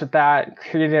really mess with that.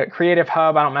 Creative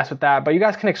hub, I don't mess with that, but you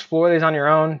guys can explore these on your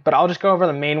own, but I'll just go over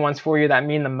the main ones for you that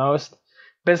mean the most.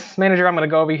 Business manager, I'm going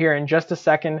to go over here in just a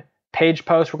second. Page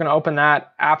post, we're going to open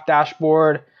that. App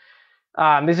dashboard.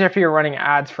 These are if you're running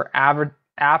ads for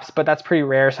apps, but that's pretty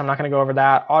rare, so I'm not going to go over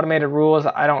that. Automated rules,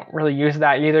 I don't really use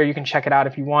that either. You can check it out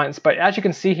if you want. But as you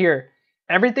can see here,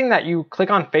 everything that you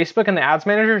click on Facebook in the Ads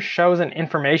Manager shows an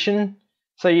information.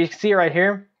 So you see right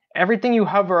here, everything you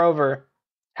hover over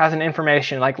has an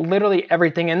information, like literally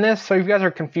everything in this. So if you guys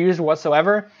are confused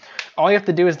whatsoever, all you have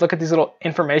to do is look at these little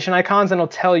information icons and it'll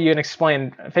tell you and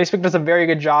explain. Facebook does a very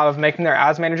good job of making their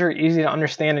Ads Manager easy to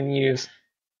understand and use.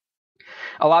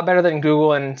 A lot better than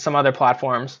Google and some other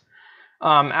platforms.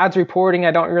 Ads reporting,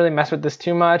 I don't really mess with this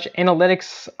too much.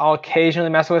 Analytics, I'll occasionally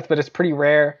mess with, but it's pretty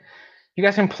rare. You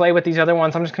guys can play with these other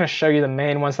ones. I'm just going to show you the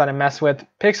main ones that I mess with.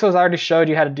 Pixels, I already showed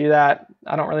you how to do that.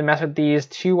 I don't really mess with these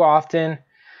too often.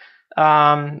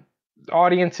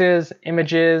 Audiences,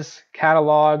 images,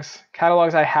 catalogs.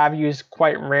 Catalogs I have used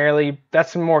quite rarely.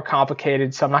 That's more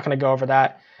complicated, so I'm not going to go over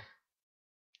that.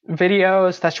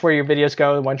 Videos, that's where your videos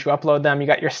go once you upload them. You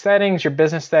got your settings, your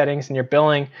business settings, and your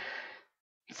billing.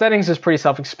 Settings is pretty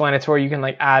self-explanatory. You can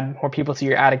like add more people to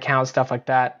your ad account, stuff like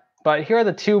that. But here are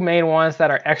the two main ones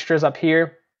that are extras up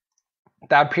here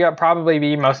that would probably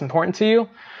be most important to you.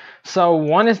 So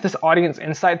one is this audience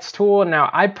insights tool. Now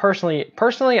I personally,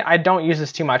 I don't use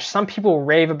this too much. Some people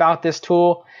rave about this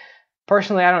tool.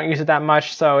 Personally, I don't use it that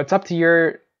much. So it's up to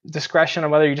your discretion on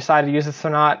whether you decide to use this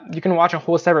or not. You can watch a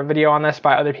whole separate video on this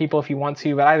by other people if you want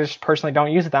to, but I just personally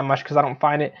don't use it that much because I don't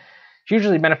find it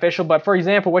hugely beneficial. But for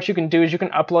example, what you can do is you can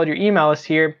upload your email list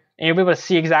here and you'll be able to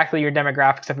see exactly your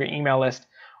demographics of your email list,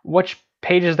 which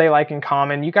pages they like in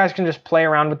common. You guys can just play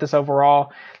around with this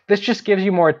overall. This just gives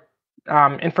you more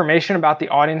information about the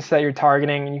audience that you're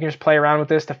targeting, and you can just play around with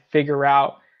this to figure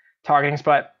out targetings.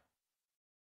 But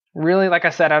really, like I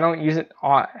said, I don't use it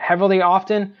heavily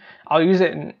often. I'll use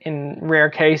it in rare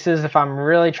cases if I'm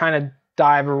really trying to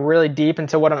dive really deep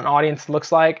into what an audience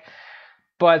looks like.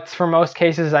 But for most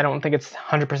cases, I don't think it's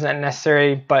 100%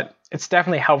 necessary, but it's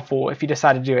definitely helpful if you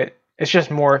decide to do it. It's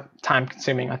just more time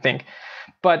consuming, I think.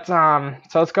 But so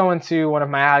let's go into one of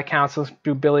my ad accounts. Let's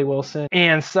do Billy Wilson.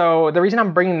 And so the reason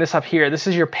I'm bringing this up here, this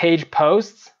is your page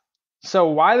posts. So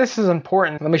why this is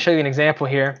important, let me show you an example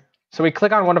here. So we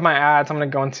click on one of my ads. I'm going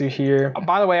to go into here.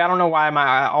 By the way, I don't know why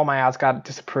all my ads got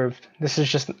disapproved. This is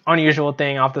just an unusual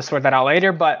thing. I'll have to sort that out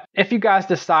later. But if you guys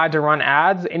decide to run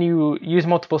ads and you use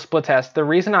multiple split tests, the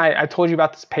reason I told you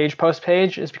about this page post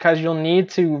page is because you'll need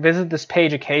to visit this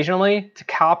page occasionally to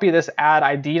copy this ad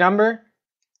ID number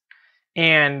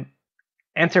and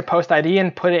enter post ID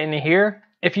and put it in here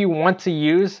if you want to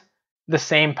use the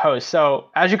same post.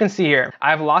 So as you can see here, I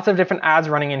have lots of different ads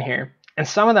running in here, and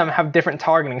some of them have different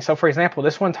targeting. So for example,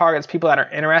 this one targets people that are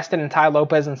interested in Tai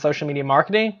Lopez and social media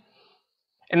marketing.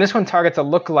 and this one targets a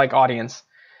lookalike audience.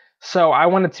 So I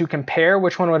wanted to compare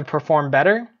which one would perform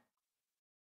better,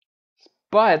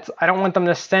 but I don't want them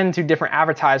to send to different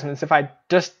advertisements. If I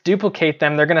just duplicate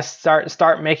them, they're going to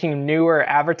start making newer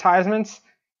advertisements,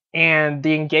 and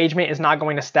the engagement is not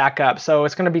going to stack up. So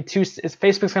it's going to be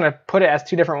Facebook's going to put it as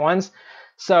two different ones.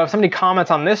 So if somebody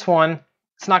comments on this one,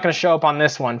 it's not going to show up on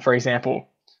this one, for example.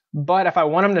 But if I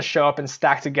want them to show up and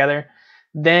stack together,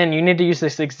 then you need to use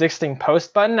this existing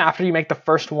post button after you make the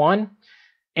first one,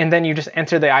 and then you just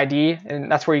enter the ID, and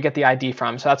that's where you get the ID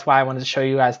from. So that's why I wanted to show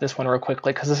you guys this one real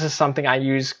quickly, because this is something I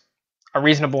use a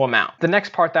reasonable amount. The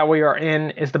next part that we are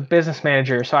in is the business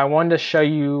manager. So I wanted to show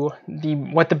you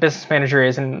what the business manager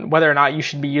is and whether or not you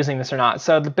should be using this or not.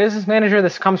 So the business manager,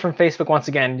 this comes from Facebook once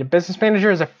again. The business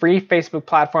manager is a free Facebook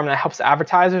platform that helps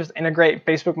advertisers integrate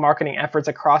Facebook marketing efforts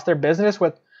across their business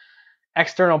with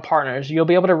external partners. You'll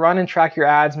be able to run and track your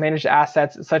ads, manage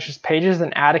assets such as pages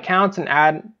and ad accounts, and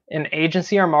add an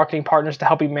agency or marketing partners to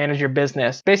help you manage your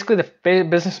business. Basically, the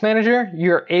business manager,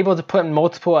 you're able to put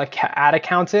multiple ad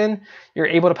accounts in, you're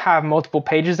able to have multiple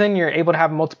pages in, you're able to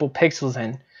have multiple pixels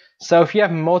in. So if you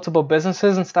have multiple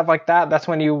businesses and stuff like that, that's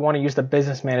when you want to use the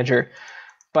business manager.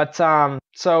 But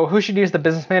so who should use the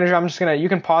business manager? You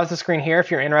can pause the screen here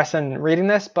if you're interested in reading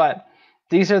this, but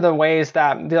these are the ways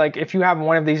that, like, if you have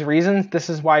one of these reasons, this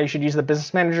is why you should use the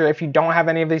business manager. If you don't have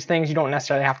any of these things, you don't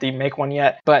necessarily have to make one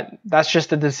yet, but that's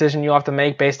just a decision you'll have to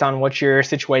make based on what your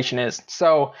situation is.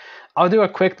 So I'll do a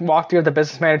quick walkthrough of the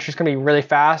business manager. It's going to be really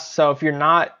fast. So if you're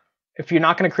not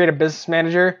going to create a business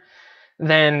manager,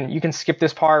 then you can skip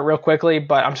this part real quickly,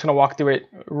 but I'm just going to walk through it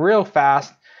real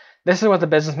fast. This is what the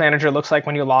business manager looks like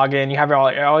when you log in. You have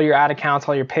all your ad accounts,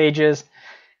 all your pages,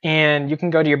 and you can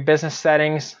go to your business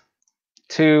settings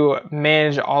to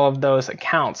manage all of those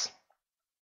accounts.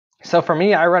 So for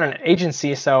me, I run an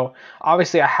agency, so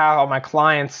obviously I have all my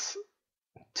clients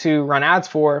to run ads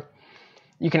for.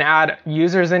 You can add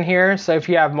users in here. So if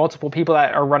you have multiple people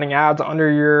that are running ads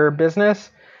under your business,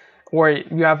 or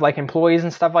you have like employees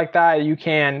and stuff like that, you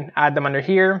can add them under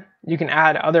here. You can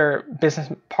add other business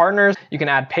partners. You can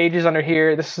add pages under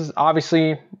here. This is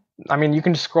obviously, you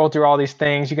can just scroll through all these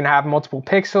things. You can have multiple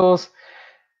pixels.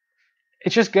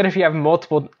 It's just good if you have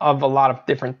multiple of a lot of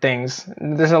different things.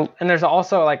 There's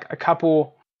also like a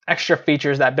couple extra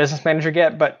features that business manager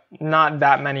get, but not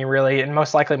that many really. And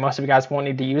most likely most of you guys won't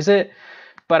need to use it.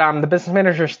 But the business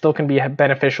manager still can be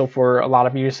beneficial for a lot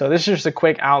of you. So this is just a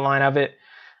quick outline of it.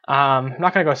 I'm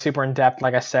not going to go super in depth,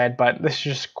 like I said, but this is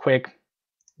just a quick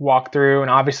walkthrough.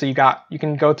 And obviously you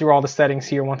can go through all the settings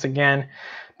here once again,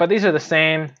 but these are the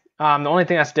same. The only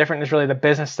thing that's different is really the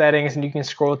business settings, and you can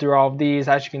scroll through all of these.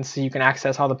 As you can see, you can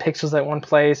access all the pixels at one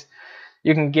place.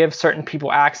 You can give certain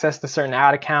people access to certain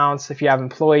ad accounts. If you have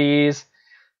employees,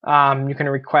 you can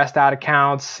request ad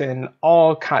accounts and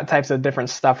all types of different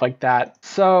stuff like that.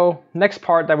 So next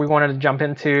part that we wanted to jump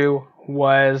into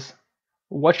was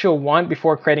what you'll want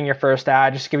before creating your first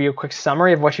ad. Just to give you a quick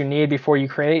summary of what you need before you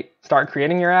start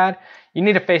creating your ad. You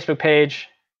need a Facebook page.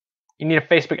 You need a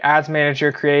Facebook Ads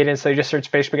Manager created, so you just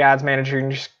search Facebook Ads Manager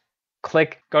and just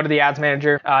go to the Ads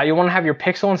Manager. You want to have your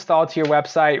pixel installed to your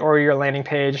website or your landing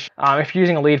page. If you're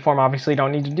using a lead form, obviously you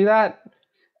don't need to do that.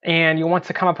 And you want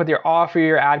to come up with your offer,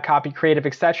 your ad copy, creative,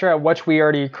 etc., which we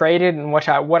already created and what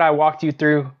I walked you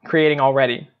through creating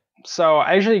already. So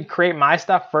I usually create my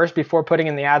stuff first before putting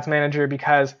in the Ads Manager,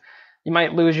 because you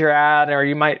might lose your ad, or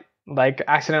you might like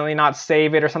accidentally not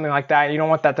save it or something like that. You don't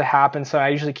want that to happen, so I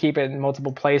usually keep it in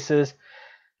multiple places.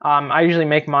 I usually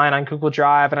make mine on Google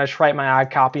Drive, and I just write my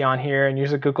ad copy on here and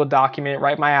use a Google document,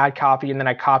 write my ad copy, and then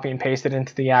I copy and paste it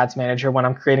into the Ads Manager when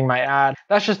I'm creating my ad.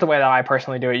 That's just the way that I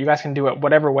personally do it. You guys can do it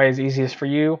whatever way is easiest for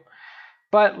you.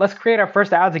 But let's create our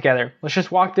first ad together. Let's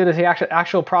just walk through the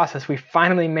actual process. We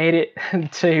finally made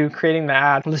it to creating the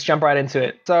ad. Let's jump right into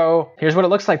it. So here's what it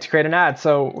looks like to create an ad.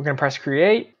 So we're gonna press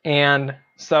create, and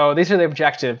so these are the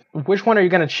objective. Which one are you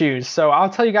gonna choose? So I'll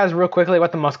tell you guys real quickly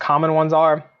what the most common ones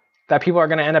are that people are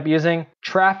gonna end up using.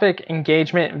 Traffic,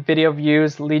 engagement, video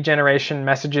views, lead generation,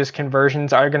 messages,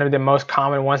 conversions are gonna be the most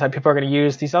common ones that people are gonna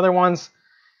use. These other ones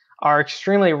are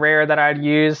extremely rare that I'd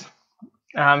use.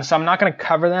 So I'm not gonna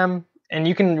cover them. And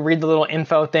you can read the little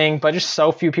info thing, but just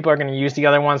so few people are going to use the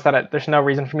other ones that there's no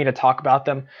reason for me to talk about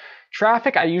them.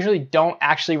 Traffic, I usually don't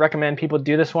actually recommend people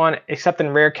do this one, except in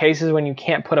rare cases when you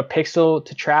can't put a pixel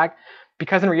to track.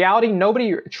 Because in reality,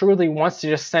 nobody truly wants to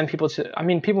just send people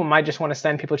to, people might just want to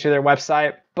send people to their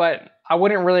website, but I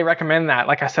wouldn't really recommend that.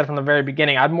 Like I said from the very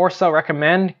beginning, I'd more so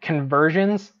recommend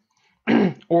conversions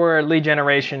or lead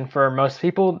generation for most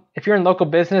people. If you're in local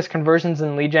business, conversions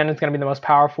and lead gen is going to be the most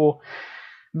powerful.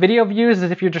 Video views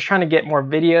is if you're just trying to get more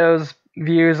videos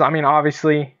views, I mean,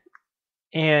 obviously.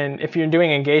 And if you're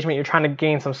doing engagement, you're trying to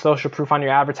gain some social proof on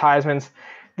your advertisements.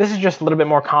 This is just a little bit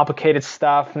more complicated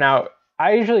stuff. Now,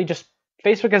 I usually just,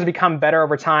 Facebook has become better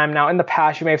over time. Now, in the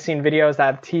past, you may have seen videos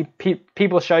that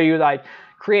people show you like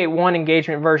create one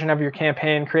engagement version of your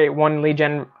campaign, create one lead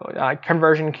gen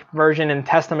conversion version, and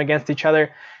test them against each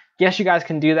other. Yes, you guys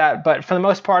can do that, but for the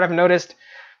most part, I've noticed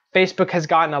Facebook has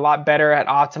gotten a lot better at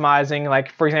optimizing.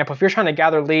 Like, for example, if you're trying to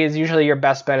gather leads, usually your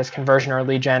best bet is conversion or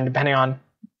lead gen, depending on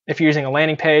if you're using a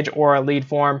landing page or a lead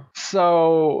form.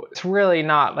 So it's really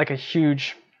not like a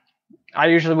huge, I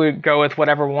usually would go with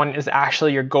whatever one is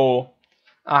actually your goal.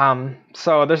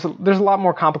 So there's a lot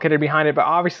more complicated behind it, but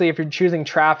obviously if you're choosing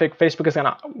traffic, Facebook is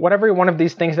gonna, whatever one of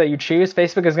these things that you choose,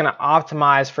 Facebook is gonna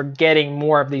optimize for getting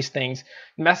more of these things.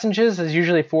 Messages is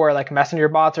usually for like messenger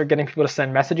bots or getting people to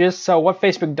send messages. So what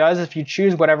Facebook does, if you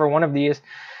choose whatever one of these,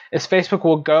 is Facebook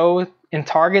will go and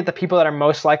target the people that are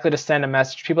most likely to send a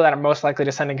message, people that are most likely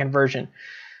to send a conversion,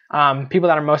 people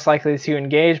that are most likely to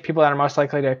engage, people that are most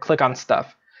likely to click on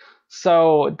stuff.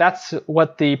 So that's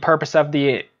what the purpose of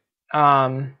the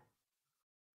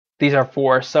these are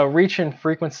for. So reach and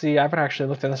frequency, I haven't actually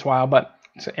looked at this in a while, but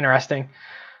it's interesting.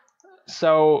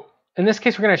 So in this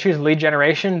case, we're going to choose lead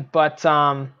generation, but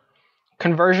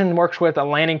conversion works with a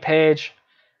landing page.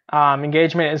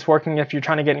 Engagement is working if you're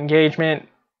trying to get engagement.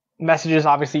 Messages,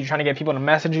 obviously, you're trying to get people to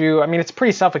message you. I mean, it's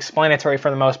pretty self-explanatory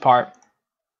for the most part.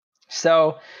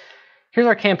 So here's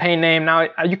our campaign name. Now,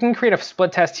 you can create a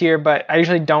split test here, but I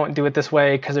usually don't do it this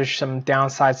way because there's some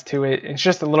downsides to it. It's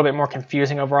just a little bit more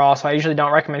confusing overall, so I usually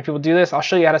don't recommend people do this. I'll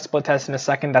show you how to split test in a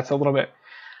second. That's a little bit,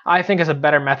 I think, is a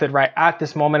better method right at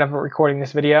this moment of recording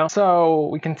this video. So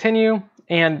we continue,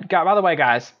 and by the way,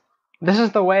 guys, this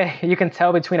is the way you can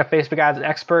tell between a Facebook ads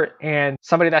expert and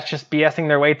somebody that's just BSing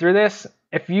their way through this.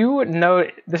 If you know,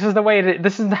 this is the way,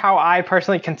 this is how I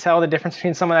personally can tell the difference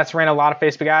between someone that's ran a lot of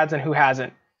Facebook ads and who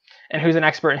hasn't, and who's an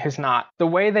expert and who's not. The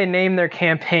way they name their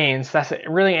campaigns, that's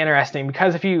really interesting,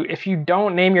 because if you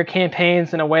don't name your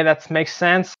campaigns in a way that makes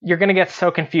sense, you're gonna get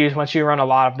so confused once you run a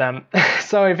lot of them.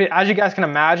 So as you guys can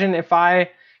imagine, if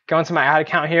I go into my ad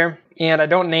account here and I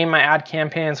don't name my ad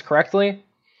campaigns correctly,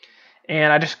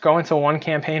 and I just go into one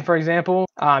campaign, for example,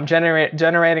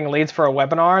 generating leads for a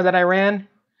webinar that I ran,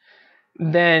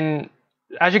 then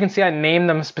as you can see, I named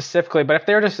them specifically, but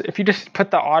if you just put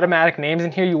the automatic names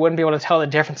in here, you wouldn't be able to tell the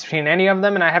difference between any of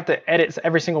them, and I have to edit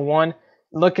every single one,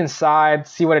 look inside,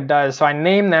 see what it does. So I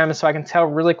name them so I can tell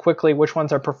really quickly which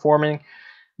ones are performing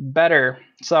better.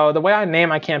 So the way I name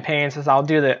my campaigns is I'll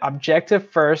do the objective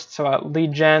first, so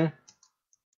lead gen,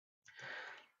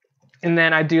 and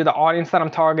then I do the audience that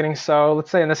I'm targeting. So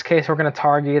let's say in this case, we're gonna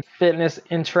target fitness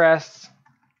interests.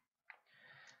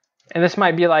 And this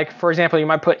might be like, for example, you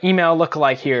might put email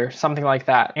lookalike here, something like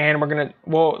that. And we're gonna,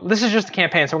 well, this is just a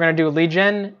campaign. So we're gonna do lead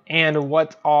gen and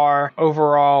what our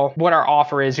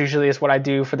offer is, usually is what I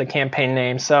do for the campaign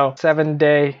name. So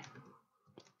 7-day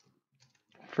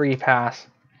free pass.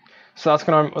 So that's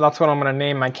what I'm gonna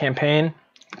name my campaign.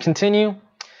 Continue.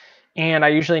 And I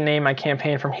usually name my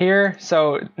campaign from here.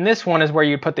 So this one is where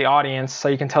you put the audience so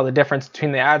you can tell the difference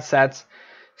between the ad sets.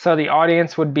 So the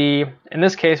audience would be, in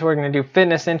this case, we're going to do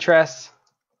fitness interests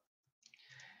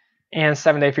and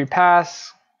 7-day free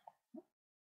pass.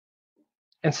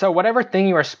 And so whatever thing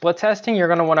you are split testing, you're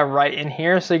going to want to write in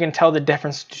here so you can tell the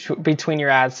difference between your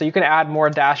ads. So you can add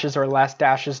more dashes or less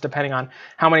dashes depending on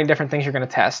how many different things you're going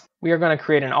to test. We are going to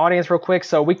create an audience real quick,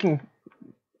 so we can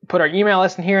put our email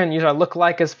list in here and use our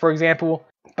lookalike as, for example.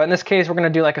 But in this case, we're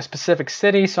going to do like a specific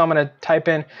city. So I'm going to type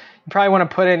in, you probably want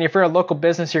to put in, if you're a local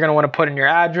business, you're going to want to put in your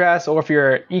address, or if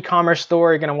you're an e-commerce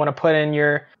store, you're going to want to put in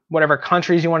your whatever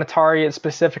countries you want to target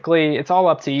specifically. It's all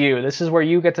up to you. This is where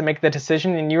you get to make the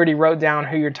decision, and you already wrote down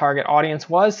who your target audience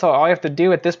was. So all you have to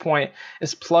do at this point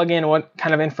is plug in what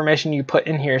kind of information you put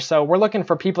in here. So we're looking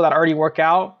for people that already work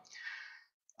out,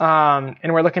 and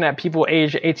we're looking at people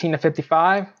aged 18 to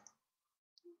 55.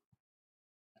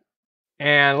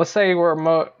 And let's say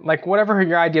we're like whatever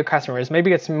your ideal customer is.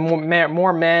 Maybe it's more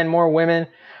men, more women.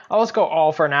 I'll just go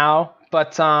all for now.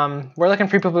 But we're looking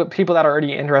for people that are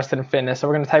already interested in fitness. So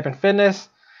we're going to type in fitness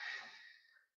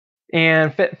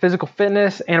and physical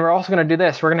fitness. And we're also going to do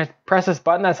this. We're going to press this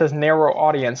button that says narrow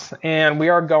audience. And we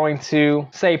are going to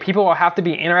say people will have to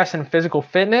be interested in physical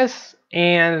fitness.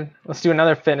 And let's do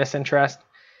another fitness interest.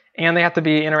 And they have to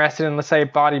be interested in, let's say,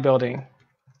 bodybuilding.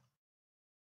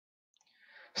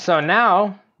 So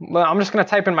now, I'm just going to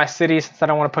type in my city since I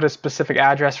don't want to put a specific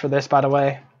address for this, by the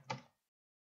way.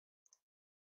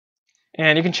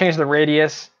 And you can change the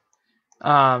radius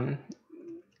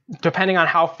depending on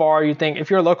how far you think, if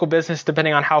you're a local business,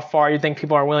 depending on how far you think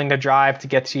people are willing to drive to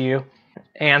get to you.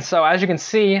 And so as you can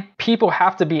see, people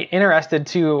have to be interested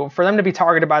for them to be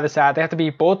targeted by this ad, they have to be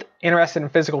both interested in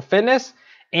physical fitness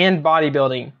and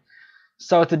bodybuilding.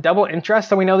 So it's a double interest.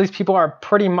 So we know these people are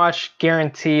pretty much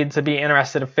guaranteed to be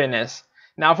interested in fitness.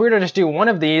 Now, if we were to just do one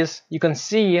of these, you can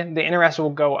see the interest will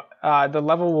go, the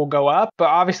level will go up. But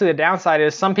obviously the downside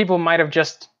is some people might have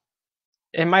just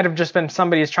been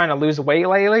somebody who's trying to lose weight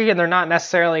lately, and they're not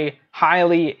necessarily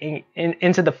highly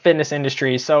into the fitness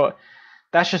industry. So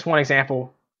that's just one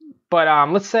example. But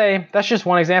let's say that's just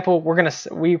one example.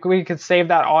 We could save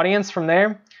that audience from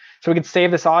there. So we could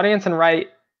save this audience and write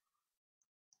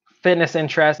fitness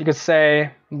interest. You could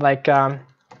say like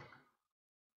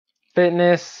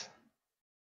fitness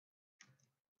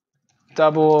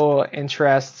double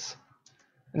interests,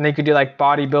 and then you could do like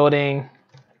bodybuilding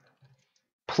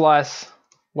plus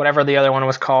whatever the other one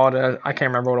was called. I can't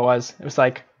remember what it was. It was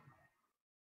like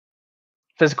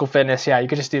physical fitness. Yeah, you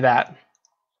could just do that.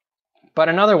 But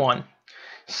another one.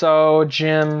 So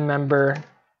gyms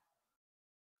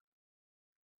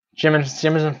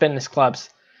and fitness clubs.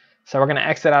 So we're gonna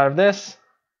exit out of this.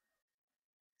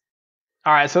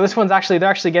 All right, so this one's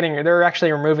they're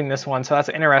actually removing this one. So that's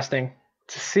interesting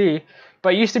to see.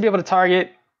 But you used to be able to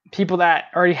target people that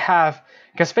already have,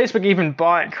 because Facebook even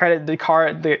bought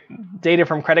the data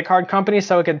from credit card companies,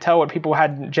 so it could tell what people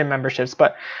had gym memberships.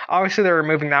 But obviously they're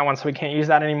removing that one, so we can't use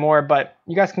that anymore. But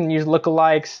you guys can use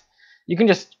lookalikes. You can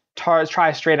just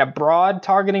try straight up broad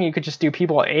targeting. You could just do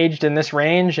people aged in this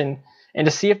range and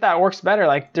to see if that works better.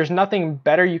 Like, there's nothing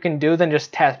better you can do than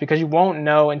just test, because you won't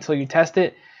know until you test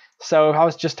it. So if I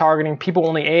was just targeting people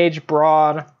only age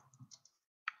broad,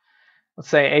 let's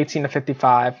say 18 to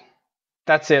 55.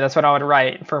 That's it. That's what I would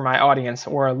write for my audience.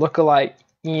 Or a lookalike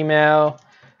email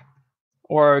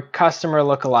or customer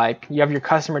lookalike. You have your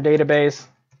customer database.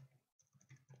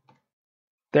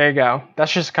 There you go.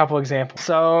 That's just a couple examples.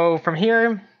 So from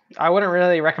here, I wouldn't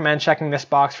really recommend checking this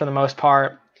box for the most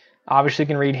part. Obviously you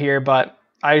can read here, but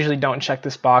I usually don't check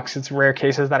this box. It's rare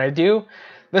cases that I do.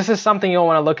 This is something you'll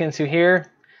want to look into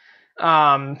here.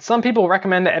 Some people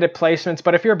recommend to edit placements,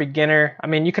 but if you're a beginner, I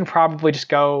mean, you can probably just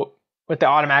go with the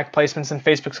automatic placements, and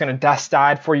Facebook's going to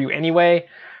decide for you anyway.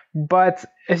 But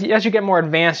as you get more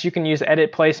advanced, you can use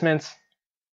edit placements.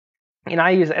 And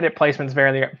I use edit placements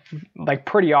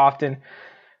pretty often.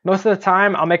 Most of the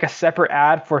time, I'll make a separate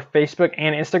ad for Facebook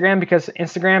and Instagram, because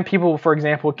Instagram people, for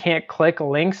example, can't click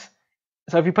links.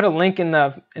 So if you put a link in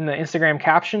the Instagram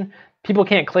caption, people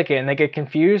can't click it and they get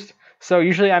confused. So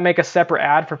usually I make a separate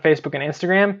ad for Facebook and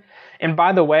Instagram. And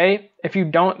by the way, if you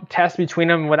don't test between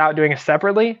them without doing it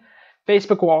separately,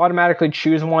 Facebook will automatically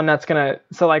choose one that's gonna,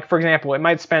 so like for example, it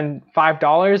might spend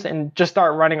 $5 and just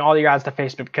start running all your ads to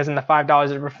Facebook, because in the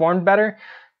 $5 it performed better,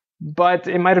 but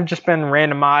it might have just been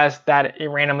randomized that it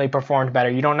randomly performed better.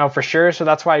 You don't know for sure, so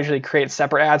that's why I usually create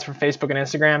separate ads for Facebook and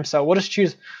Instagram. So we'll just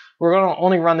choose, we're gonna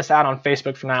only run this ad on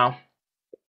Facebook for now.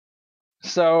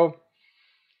 So,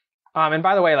 and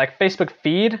by the way, like Facebook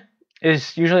feed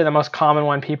is usually the most common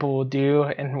one people will do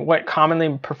and what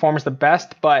commonly performs the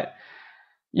best, but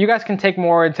you guys can take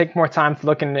more time to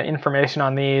look into information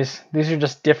on these. These are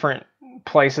just different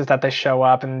places that they show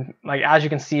up, and like as you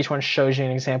can see, each one shows you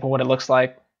an example of what it looks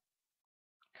like.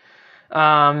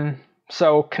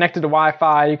 So connected to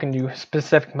Wi-Fi, you can do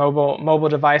specific mobile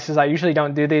devices. I usually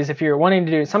don't do these. If you're wanting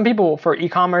to do, some people for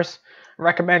e-commerce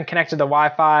recommend connected to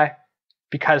Wi-Fi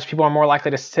because people are more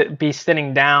likely to be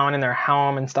sitting down in their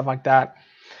home and stuff like that.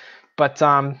 But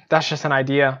that's just an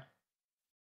idea.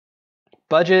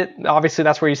 Budget, obviously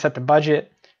that's where you set the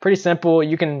budget. Pretty simple.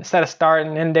 You can set a start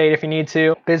and end date if you need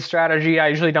to. Bid strategy, I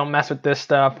usually don't mess with this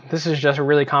stuff. This is just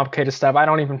really complicated stuff.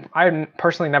 I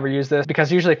personally never use this,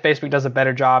 because usually Facebook does a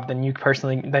better job than you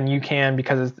can,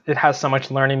 because it has so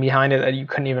much learning behind it that you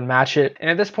couldn't even match it. And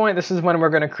at this point, this is when we're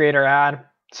going to create our ad.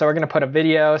 So we're going to put a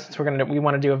video, since we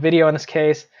want to do a video in this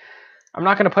case. I'm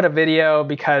not going to put a video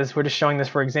because we're just showing this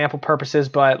for example purposes,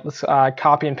 but let's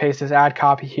copy and paste this ad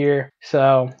copy here.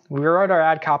 So we wrote our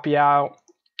ad copy out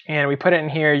and we put it in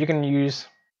here. You can use,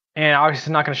 and obviously it's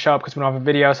not going to show up because we don't have a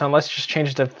video, so let's just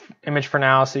change the image for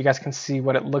now so you guys can see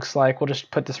what it looks like. We'll just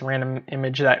put this random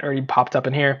image that already popped up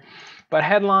in here. But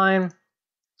headline,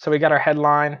 so we got our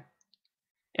headline.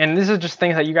 And this is just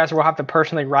things that you guys will have to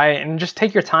personally write, and just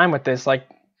take your time with this. Like,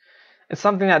 it's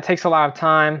something that takes a lot of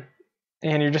time,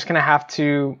 and you're just going to have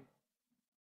to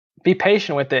be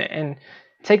patient with it and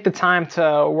take the time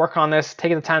to work on this,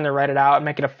 take the time to write it out and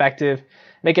make it effective.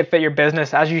 make it fit your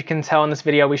business. As you can tell in this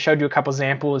video, we showed you a couple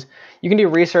examples. You can do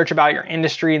research about your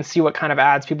industry and see what kind of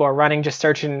ads people are running, just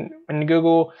searching in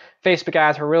Google, Facebook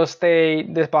ads for real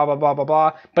estate, this blah, blah, blah, blah,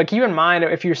 blah. But keep in mind,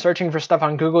 if you're searching for stuff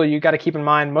on Google, you got to keep in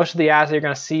mind most of the ads that you're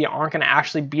going to see aren't going to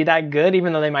actually be that good,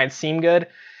 even though they might seem good.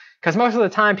 Because most of the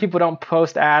time, people don't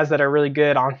post ads that are really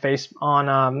good on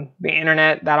the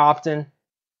internet that often.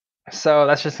 So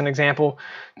that's just an example.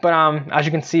 But as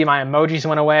you can see, my emojis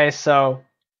went away. So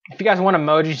if you guys want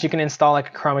emojis, you can install like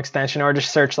a Chrome extension or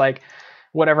just search like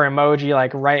whatever emoji,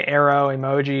 like right arrow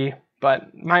emoji.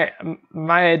 But my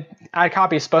ad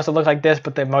copy is supposed to look like this,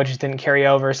 but the emojis didn't carry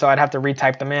over, so I'd have to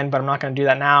retype them in. But I'm not going to do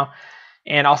that now.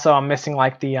 And also, I'm missing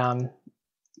like the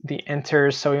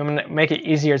enters, so I'm going to make it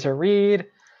easier to read.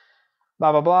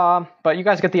 Blah blah blah. But you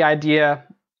guys get the idea.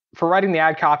 For writing the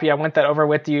ad copy, I went that over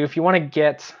with you. If you want to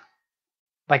get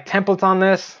like templates on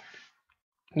this,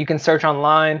 you can search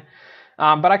online.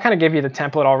 But I kind of gave you the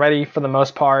template already for the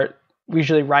most part. We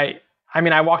usually write,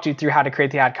 I walked you through how to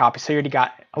create the ad copy, so you already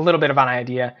got a little bit of an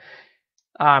idea.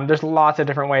 There's lots of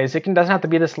different ways. It doesn't have to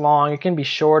be this long. It can be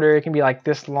shorter. It can be like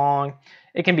this long.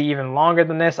 It can be even longer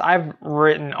than this. I've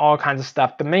written all kinds of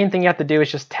stuff. The main thing you have to do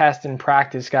is just test and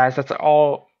practice, guys. That's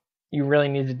all you really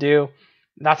need to do.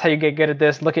 That's how you get good at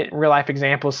this. Look at real life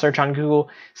examples, search on Google,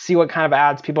 see what kind of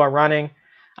ads people are running.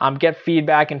 Get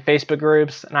feedback in Facebook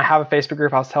groups, and I have a Facebook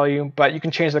group, I'll tell you, but you can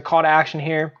change the call to action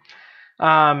here. The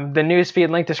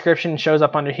newsfeed link description shows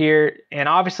up under here, and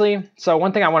obviously, so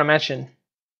one thing I want to mention,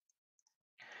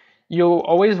 you'll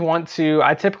always want to,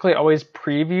 I typically always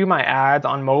preview my ads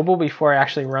on mobile before I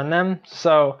actually run them.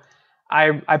 So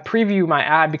I preview my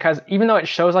ad because even though it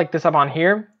shows like this up on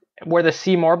here, where the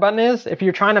see more button is, if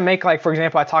you're trying to make, like, for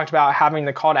example, I talked about having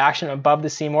the call to action above the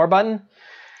see more button,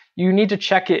 you need to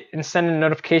check it and send a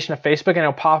notification to Facebook, and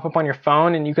it'll pop up on your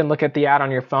phone, and you can look at the ad on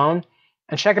your phone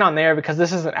and check it on there, because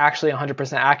this isn't actually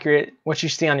 100% accurate. What you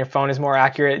see on your phone is more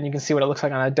accurate, and you can see what it looks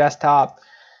like on a desktop,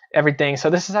 everything. So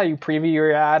this is how you preview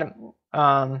your ad,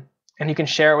 and you can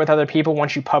share it with other people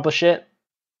once you publish it,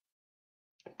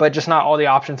 but just not all the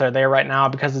options are there right now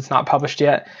because it's not published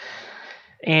yet.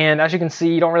 And as you can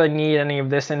see, you don't really need any of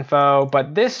this info,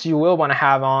 but this you will want to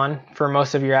have on for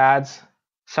most of your ads.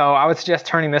 So I would suggest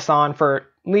turning this on. For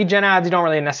lead gen ads, you don't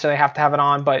really necessarily have to have it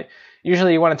on, but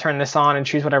usually you want to turn this on and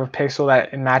choose whatever pixel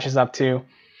that it matches up to.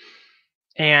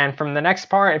 And from the next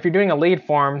part, if you're doing a lead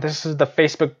form, this is the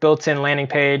Facebook built-in landing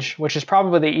page, which is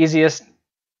probably the easiest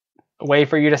way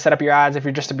for you to set up your ads if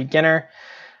you're just a beginner,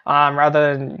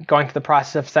 rather than going through the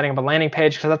process of setting up a landing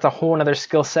page, because that's a whole other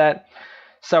skill set.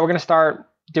 So we're going to start,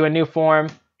 do a new form.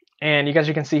 And you guys,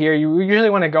 you can see here, you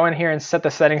usually want to go in here and set the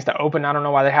settings to open. I don't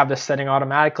know why they have this setting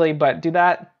automatically, but do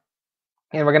that.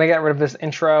 And we're going to get rid of this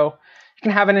intro. You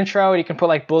can have an intro. You can put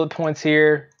like bullet points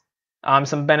here,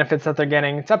 some benefits that they're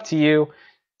getting. It's up to you.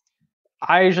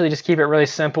 I usually just keep it really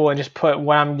simple and just put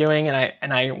what I'm doing,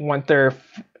 and I want their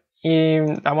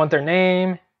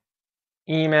name,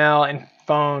 email, and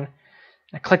phone.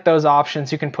 I click those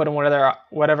options. You can put in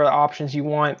whatever options you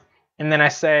want, and then I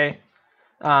say,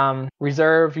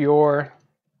 reserve your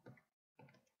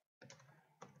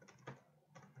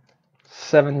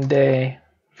 7-day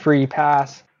free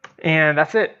pass, and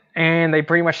that's it. And they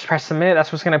pretty much press submit.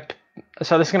 That's what's gonna.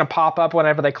 So this is gonna pop up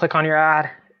whenever they click on your ad.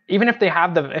 Even if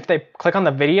they click on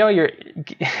the video,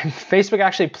 Facebook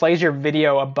actually plays your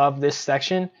video above this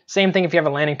section. Same thing if you have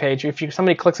a landing page. If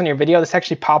somebody clicks on your video, this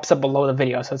actually pops up below the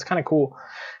video. So it's kind of cool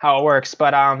how it works.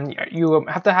 But you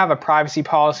have to have a privacy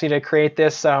policy to create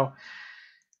this. So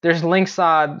there's links.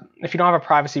 If you don't have a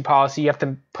privacy policy, you have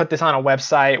to put this on a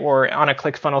website or on a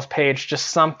ClickFunnels page, just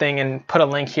something, and put a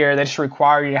link here. They just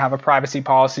require you to have a privacy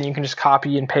policy. You can just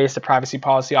copy and paste the privacy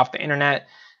policy off the internet.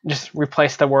 Just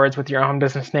replace the words with your own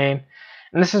business name.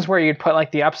 And this is where you'd put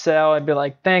like the upsell. It'd be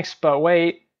like, thanks, but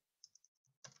wait.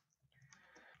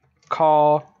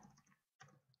 Call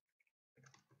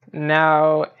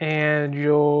now, and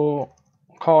you'll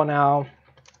call now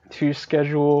to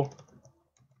schedule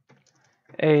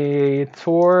a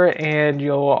tour, and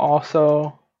you'll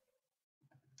also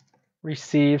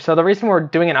receive. So the reason we're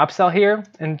doing an upsell here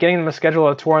and getting them to schedule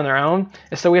a tour on their own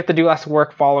is so we have to do less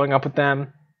work following up with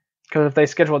them. Because if they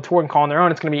schedule a tour and call on their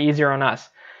own, it's going to be easier on us.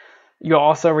 You'll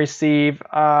also receive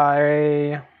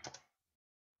a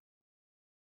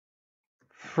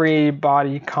free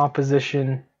body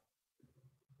composition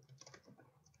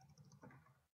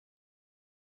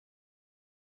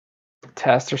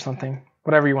test or something,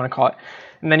 whatever you want to call it.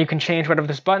 And then you can change whatever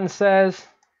this button says.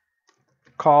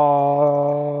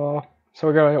 Call. So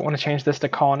we're going to want to change this to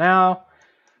call now.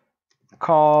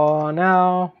 Call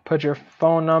now. Put your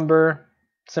phone number.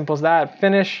 Simple as that.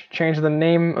 Finish, change the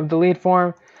name of the lead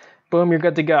form. Boom, you're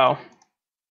good to go.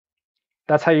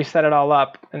 That's how you set it all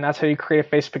up, and that's how you create a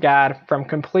Facebook ad from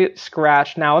complete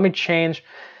scratch. Now let me change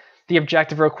the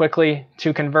objective real quickly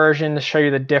to conversion to show you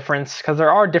the difference, because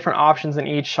there are different options in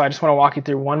each. So I just want to walk you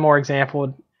through one more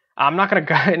example. I'm not gonna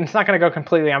go, it's not gonna go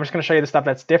completely. I'm just gonna show you the stuff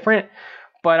that's different.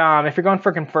 But if you're going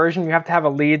for conversion, you have to have a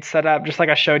lead set up, just like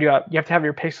I showed you. You have to have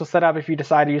your pixel set up if you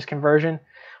decide to use conversion,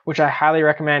 which I highly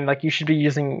recommend. Like, you should be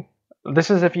using, this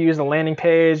is if you use a landing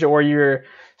page or you're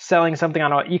selling something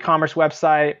on an e-commerce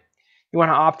website. You want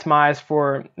to optimize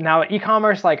for, now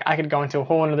e-commerce, like I could go into a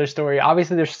whole another story.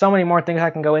 Obviously there's so many more things I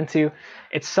can go into.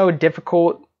 It's so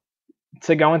difficult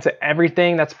to go into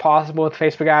everything that's possible with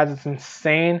Facebook ads. It's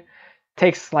insane. It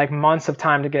takes like months of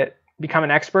time to become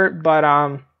an expert, but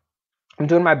I'm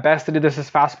doing my best to do this as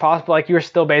fast as possible. Like, you're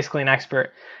still basically an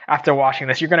expert after watching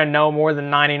this. You're going to know more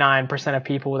than 99% of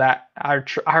people that are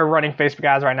running Facebook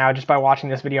ads right now just by watching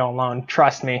this video alone.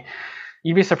 Trust me.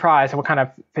 You'd be surprised at what kind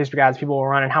of Facebook ads people will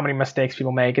run and how many mistakes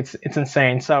people make. It's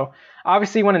insane. So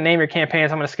obviously you want to name your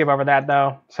campaigns. I'm going to skip over that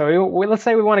though. So let's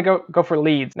say we want to go for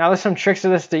leads. Now there's some tricks to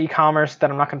this to e-commerce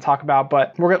that I'm not going to talk about,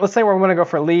 but let's say we're going to go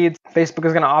for leads. Facebook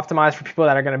is going to optimize for people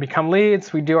that are going to become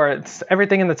leads.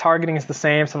 Everything in the targeting is the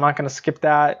same, so I'm not going to skip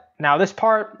that. Now this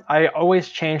part, I always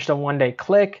change to 1-day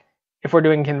click if we're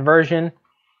doing conversion,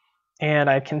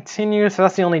 and I continue. So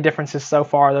that's the only differences so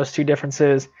far, those two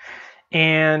differences.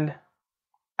 And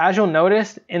as you'll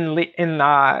notice in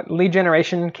lead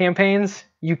generation campaigns,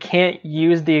 you can't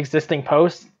use the existing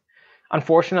posts.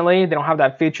 Unfortunately, they don't have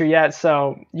that feature yet.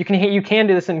 So you can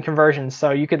do this in conversions.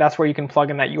 So that's where you can plug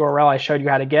in that URL I showed you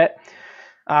how to get.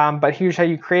 But here's how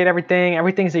you create everything.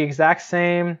 Everything's the exact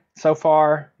same so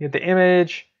far. You have the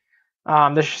image.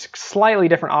 There's slightly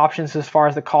different options as far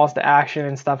as the calls to action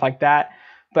and stuff like that.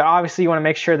 But obviously you want to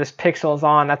make sure this pixel is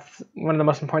on. That's one of the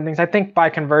most important things. I think by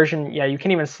conversion, yeah, you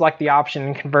can even select the option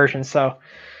in conversion. So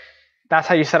that's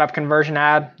how you set up conversion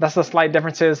ad. That's the slight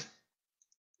differences.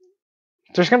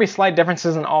 There's going to be slight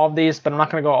differences in all of these, but I'm not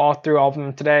going to go all through all of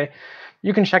them today.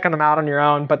 You can check them out on your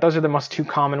own, but those are the most two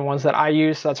common ones that I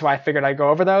use. So that's why I figured I'd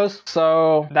go over those.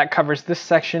 So that covers this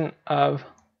section of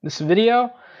this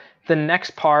video. The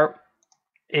next part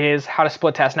is how to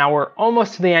split test. Now we're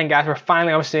almost to the end, guys. We're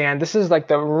finally almost to the end. This is like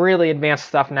the really advanced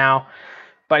stuff now,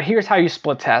 but here's how you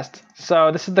split test.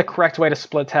 So this is the correct way to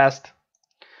split test.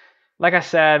 Like I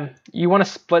said, you want to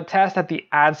split test at the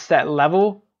ad set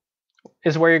level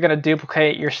is where you're going to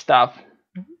duplicate your stuff.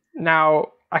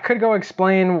 Now I could go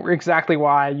explain exactly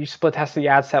why you split test the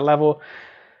ad set level,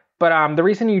 but the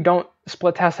reason you don't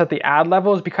split test at the ad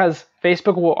level is because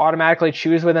Facebook will automatically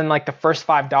choose within like the first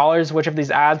 $5 which of these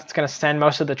ads it's going to send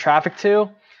most of the traffic to,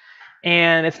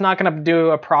 and it's not going to do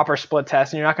a proper split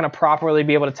test, and you're not going to properly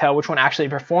be able to tell which one actually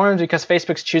performs because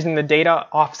Facebook's choosing the data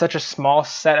off such a small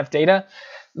set of data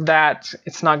that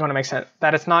it's not going to make sense,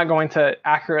 that it's not going to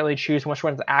accurately choose which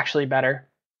one's actually better.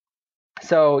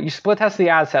 So you split test the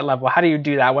ad set level. How do you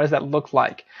do that? What does that look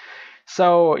like?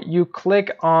 So you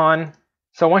click on,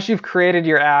 so once you've created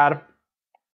your ad,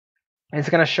 it's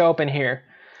going to show up in here.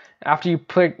 After you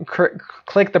click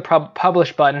the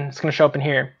publish button, it's going to show up in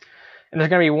here. And there's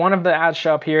going to be one of the ads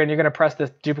show up here, and you're going to press this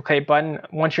duplicate button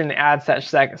once you're in the ad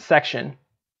set section.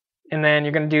 And then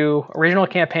you're going to do original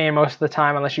campaign most of the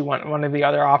time unless you want one of the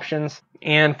other options.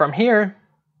 And from here,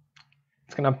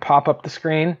 it's going to pop up the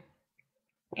screen.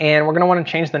 And we're going to want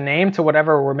to change the name to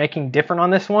whatever we're making different on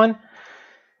this one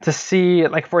to see,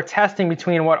 like, if we're testing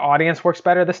between what audience works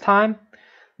better this time,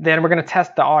 then we're going to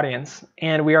test the audience,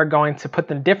 and we are going to put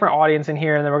the different audience in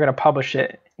here, and then we're going to publish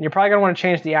it. And you're probably going to want to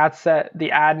change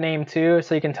the ad name too,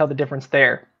 so you can tell the difference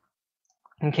there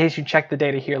in case you check the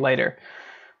data here later.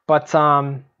 But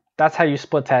that's how you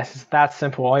split test. It's that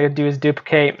simple. All you do is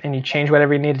duplicate, and you change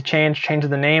whatever you need to change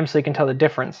the name so you can tell the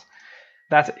difference.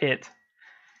 That's it.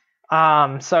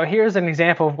 So here's an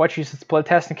example of what you should split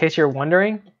test in case you're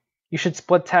wondering. You should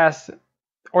split test,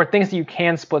 or things that you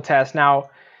can split test.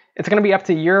 Now, it's going to be up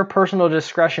to your personal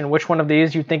discretion which one of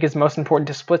these you think is most important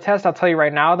to split test. I'll tell you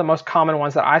right now, the most common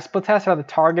ones that I split test are the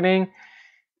targeting,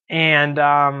 and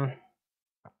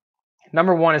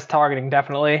number one is targeting,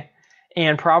 definitely,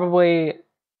 and probably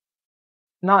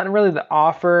not really the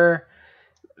offer.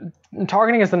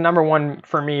 Targeting is the number one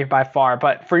for me by far,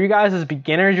 but for you guys as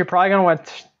beginners, you're probably going to want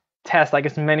to test like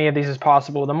as many of these as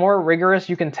possible. The more rigorous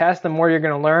you can test, the more you're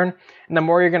going to learn, and the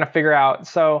more you're going to figure out.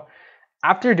 So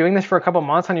after doing this for a couple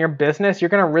months on your business, you're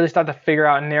going to really start to figure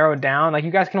out and narrow down. Like, you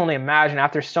guys can only imagine,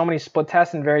 after so many split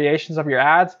tests and variations of your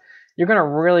ads, you're going to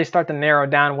really start to narrow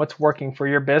down what's working for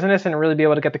your business and really be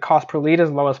able to get the cost per lead as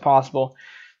low as possible.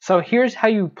 So here's how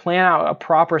you plan out a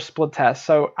proper split test.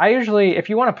 So I usually, if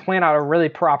you want to plan out a really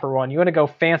proper one, you want to go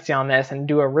fancy on this and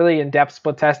do a really in-depth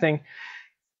split testing.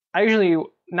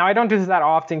 Now I don't do this that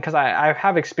often because I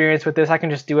have experience with this. I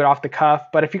can just do it off the cuff.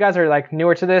 But if you guys are like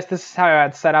newer to this, this is how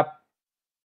I'd set up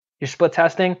your split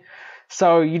testing.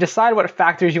 So you decide what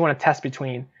factors you want to test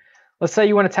between. Let's say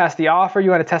you want to test the offer,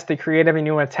 you want to test the creative, and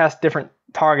you want to test different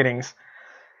targetings.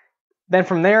 Then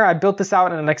from there, I built this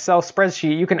out in an Excel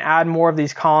spreadsheet. You can add more of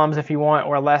these columns if you want,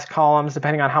 or less columns,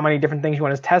 depending on how many different things you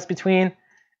want to test between.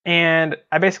 And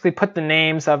I basically put the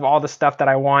names of all the stuff that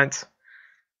I want.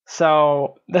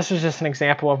 So this is just an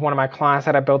example of one of my clients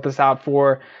that I built this out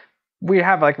for. We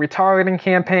have like retargeting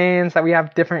campaigns that we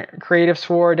have different creatives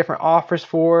for, different offers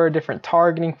for, different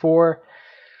targeting for.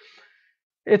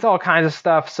 It's all kinds of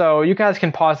stuff. So you guys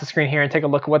can pause the screen here and take a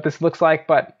look at what this looks like,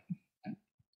 but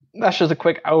that's just a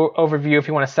quick overview if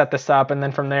you want to set this up. And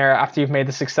then from there, after you've made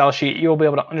this Excel sheet, you'll be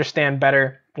able to understand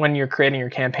better when you're creating your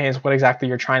campaigns what exactly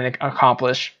you're trying to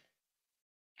accomplish.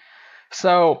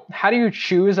 So how do you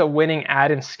choose a winning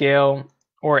ad and scale,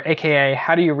 or AKA,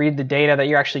 how do you read the data that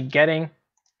you're actually getting?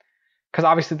 Because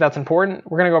obviously that's important.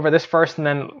 We're going to go over this first, and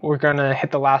then we're going to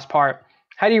hit the last part.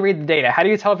 How do you read the data? How do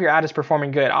you tell if your ad is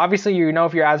performing good? Obviously, you know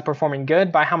if your ad is performing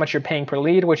good by how much you're paying per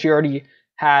lead, which you already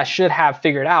should have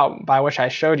figured out by which I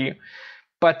showed you.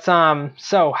 But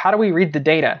so how do we read the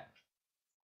data?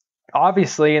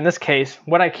 Obviously, in this case,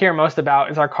 what I care most about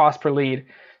is our cost per lead.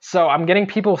 So I'm getting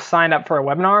people signed up for a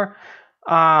webinar,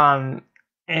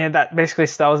 and that basically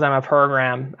sells them a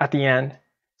program at the end.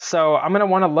 So I'm going to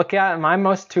want to look at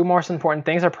my two most important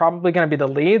things are probably going to be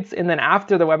the leads. And then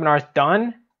after the webinar is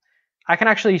done, I can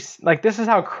actually, like, this is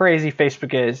how crazy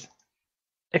Facebook is.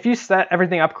 If you set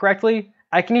everything up correctly,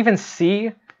 I can even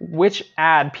see which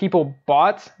ad people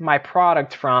bought my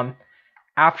product from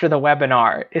after the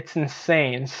webinar. It's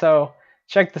insane. So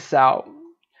check this out.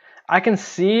 I can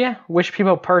see which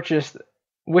people purchased,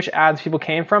 which ads people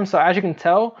came from. So as you can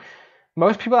tell,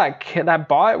 most people that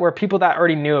bought were people that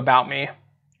already knew about me,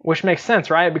 which makes sense,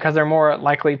 right? Because they're more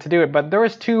likely to do it. But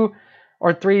there's two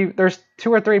or three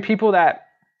people that,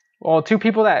 well, 2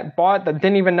 people that bought that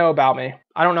didn't even know about me.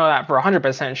 I don't know that for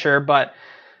 100% sure, but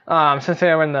since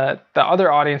they were in the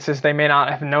other audiences, they may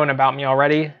not have known about me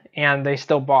already, and they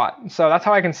still bought. So that's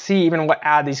how I can see even what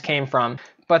ad these came from.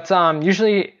 But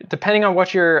usually, depending on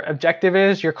what your objective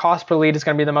is, your cost per lead is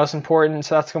going to be the most important.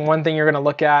 So that's the one thing you're going to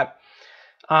look at.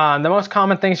 The most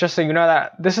common things, just so you know,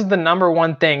 that this is the number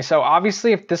one thing. So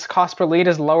obviously, if this cost per lead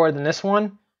is lower than this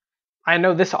one, I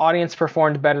know this audience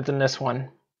performed better than this one.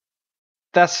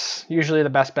 That's usually the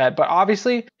best bet. But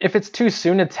obviously, if it's too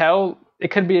soon to tell,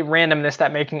 it could be randomness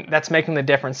that's making the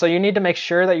difference. So you need to make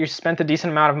sure that you spent a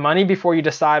decent amount of money before you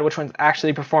decide which one's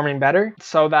actually performing better,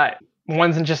 so that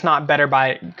one's just not better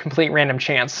by complete random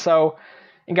chance. So,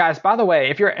 and guys, by the way,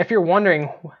 if you're wondering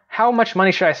how much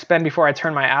money should I spend before I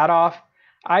turn my ad off,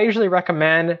 I usually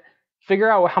recommend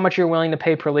figure out how much you're willing to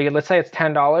pay per lead. Let's say it's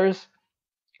 $10.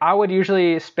 I would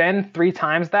usually spend 3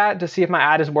 times that to see if my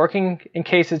ad is working, in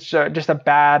case it's just a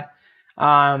bad,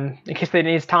 in case it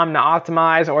needs time to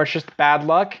optimize, or it's just bad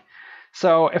luck.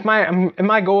 So if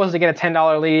my goal is to get a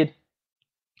 $10 lead,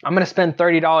 I'm going to spend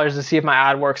 $30 to see if my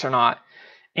ad works or not.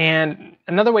 And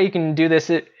another way you can do this,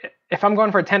 if I'm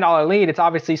going for a $10 lead, it's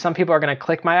obviously some people are going to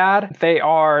click my ad.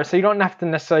 So you don't have to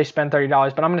necessarily spend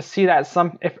 $30, but I'm going to see that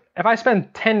if I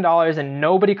spend $10 and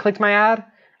nobody clicked my ad,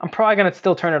 I'm probably going to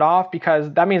still turn it off,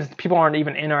 because that means people aren't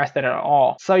even interested at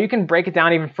all. So you can break it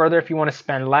down even further if you want to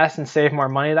spend less and save more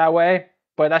money that way.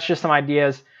 But that's just some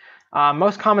ideas.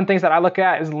 Most common things that I look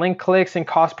at is link clicks and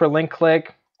cost per link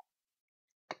click.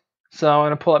 So I'm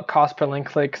going to pull up cost per link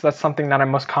click, because that's something that I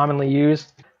most commonly use.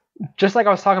 Just like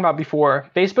I was talking about before,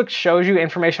 Facebook shows you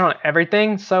information on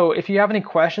everything. So if you have any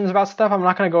questions about stuff, I'm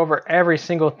not going to go over every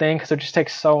single thing, because it just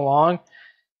takes so long.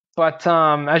 But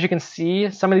as you can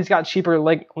see, some of these got cheaper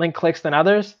link clicks than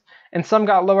others, and some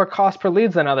got lower cost per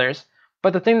leads than others.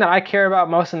 But the thing that I care about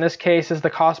most in this case is the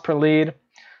cost per lead.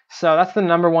 So that's the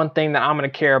number one thing that I'm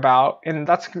going to care about. And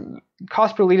that's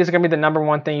cost per lead is going to be the number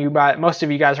one thing most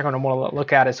of you guys are going to want to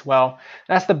look at as well.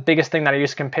 That's the biggest thing that I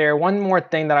use to compare. One more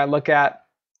thing that I look at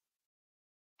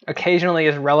occasionally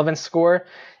is relevance score.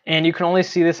 And you can only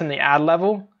see this in the ad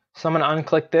level. So I'm going to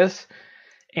unclick this.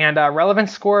 And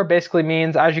relevance score basically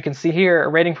means, as you can see here, a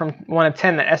rating from 1 to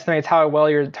 10 that estimates how well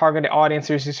your targeted audience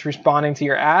is responding to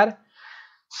your ad.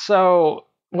 So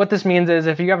what this means is,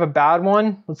 if you have a bad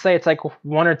one, let's say it's like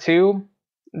 1 or 2,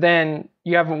 then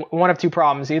you have one of 2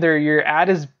 problems. Either your ad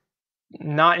is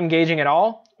not engaging at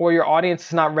all, or your audience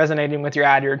is not resonating with your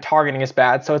ad. Your targeting is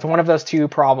bad. So it's one of those 2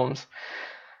 problems.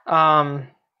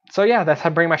 So yeah, that's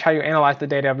pretty much how you analyze the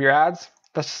data of your ads.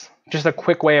 That's just a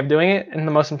quick way of doing it in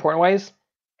the most important ways.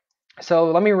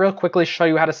 So let me real quickly show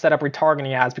you how to set up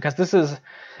retargeting ads, because this is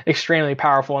extremely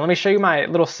powerful. And let me show you my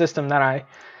little system that I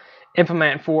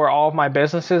implement for all of my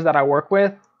businesses that I work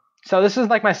with. So this is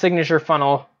like my signature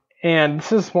funnel, and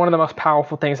this is one of the most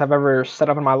powerful things I've ever set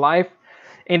up in my life.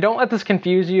 And don't let this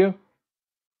confuse you.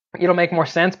 It'll make more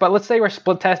sense, but let's say we're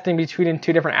split testing between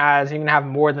 2 different ads, even have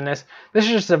more than this. This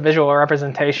is just a visual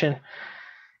representation.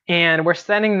 And we're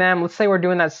sending them, let's say we're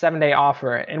doing that 7-day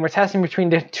offer, and we're testing between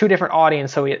 2 different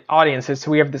audiences.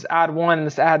 So we have this ad 1 and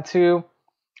this ad 2,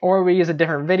 or we use a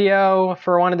different video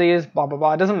for one of these, blah, blah,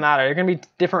 blah. It doesn't matter. They're going to be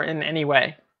different in any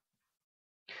way.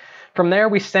 From there,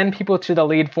 we send people to the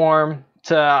lead form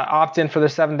to opt in for the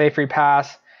 7-day free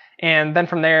pass. And then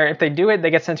from there, if they do it,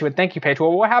 they get sent to a thank you page.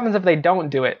 Well, what happens if they don't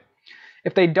do it?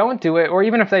 If they don't do it, or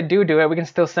even if they do it, we can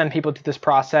still send people to this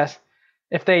process.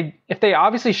 If they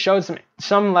obviously showed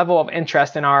some level of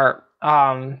interest in our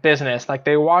business, like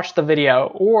they watched the video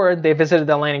or they visited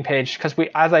the landing page, because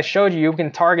as I showed you, you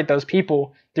can target those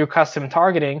people through custom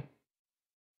targeting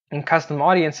and custom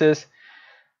audiences.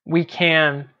 We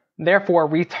can therefore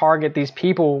retarget these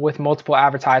people with multiple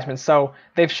advertisements. So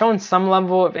they've shown some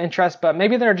level of interest, but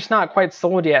maybe they're just not quite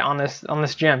sold yet on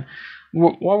this gym.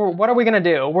 What are we gonna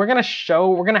do? We're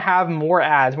gonna have more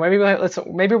ads. Maybe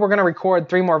we're gonna record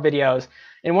 3 more videos.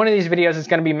 And one of these videos is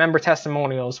gonna be member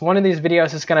testimonials. One of these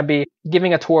videos is gonna be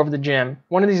giving a tour of the gym.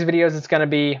 One of these videos is gonna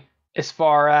be as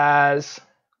far as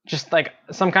just like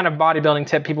some kind of bodybuilding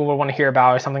tip people would want to hear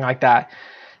about or something like that.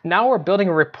 Now we're building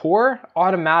a rapport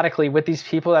automatically with these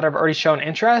people that have already shown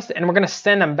interest, and we're gonna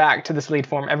send them back to this lead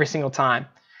form every single time.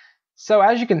 So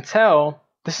as you can tell,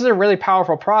 this is a really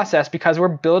powerful process, because we're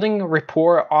building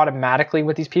rapport automatically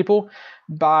with these people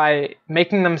by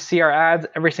making them see our ads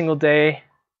every single day.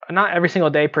 Not every single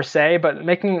day per se, but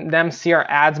making them see our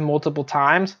ads multiple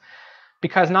times,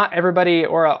 because not everybody,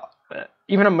 or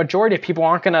even a majority of people,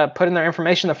 aren't going to put in their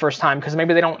information the first time, because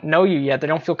maybe they don't know you yet, they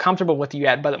don't feel comfortable with you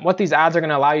yet. But what these ads are going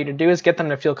to allow you to do is get them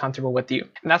to feel comfortable with you.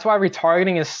 And that's why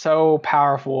retargeting is so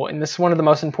powerful, and this is one of the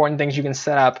most important things you can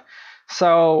set up.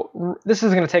 So this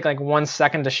is going to take like 1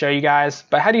 second to show you guys,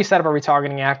 but how do you set up a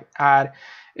retargeting ad?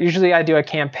 Usually I do a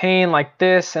campaign like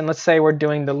this, and let's say we're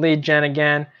doing the lead gen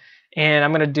again, and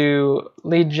I'm going to do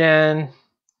lead gen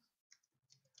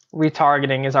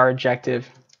retargeting is our objective.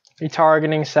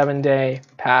 Retargeting 7-day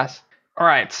pass. All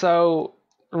right, so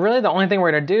really the only thing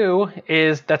we're going to do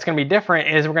is that's going to be different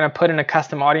is we're going to put in a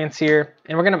custom audience here,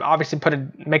 and we're going to obviously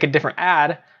make a different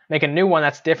ad. Make a new one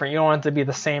that's different. You don't want it to be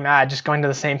the same ad, just going to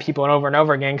the same people and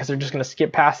over again, because they're just going to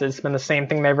skip past it. It's been the same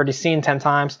thing they've already seen 10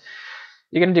 times.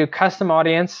 You're going to do custom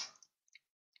audience,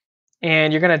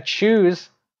 and you're going to choose.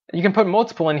 You can put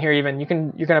multiple in here even.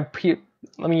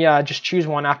 Let me just choose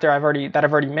one after I've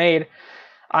already made.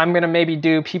 I'm going to maybe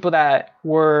do people that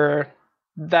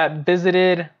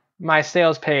visited my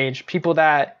sales page, people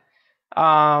that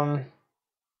are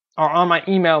on my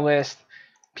email list,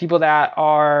 people that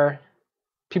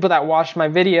watched my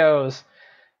videos.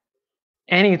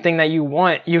 Anything that you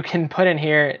want, you can put in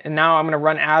here. And now I'm going to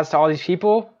run ads to all these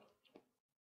people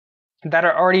that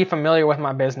are already familiar with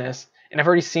my business and have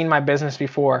already seen my business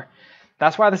before.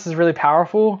 That's why this is really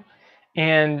powerful.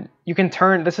 And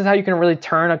this is how you can really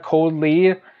turn a cold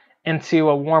lead into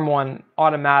a warm one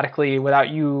automatically with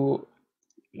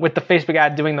the Facebook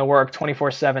ad doing the work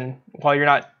 24/7 while you're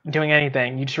not doing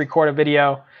anything. You just record a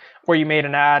video or you made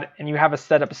an ad, and you have a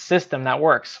set up system that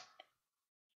works.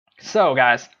 So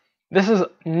guys, this is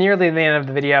nearly the end of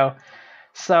the video.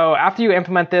 So after you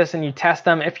implement this and you test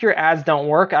them, if your ads don't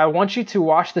work, I want you to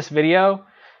watch this video,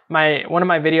 one of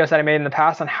my videos that I made in the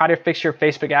past on how to fix your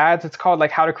Facebook ads. It's called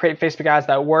like how to create Facebook ads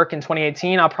that work in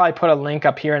 2018. I'll probably put a link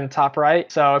up here in the top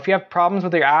right. So if you have problems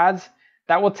with your ads,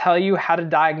 that will tell you how to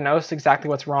diagnose exactly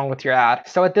what's wrong with your ad.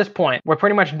 So at this point, we're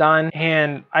pretty much done,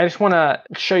 and I just want to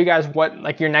show you guys what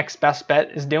like your next best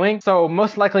bet is doing. So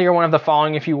most likely you're one of the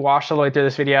following if you watched all the way through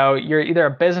this video. You're either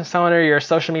a business owner, you're a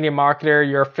social media marketer,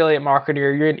 you're an affiliate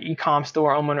marketer, you're an e-com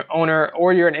store owner,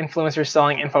 or you're an influencer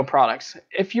selling info products.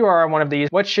 If you are one of these,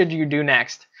 what should you do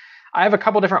next? I have a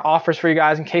couple different offers for you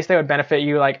guys in case they would benefit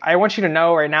you. Like, I want you to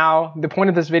know right now, the point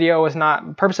of this video is not,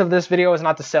 the purpose of this video is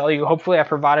not to sell you. Hopefully I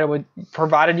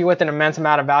provided you with an immense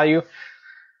amount of value.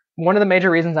 One of the major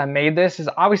reasons I made this is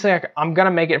obviously I'm going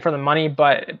to make it for the money,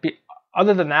 but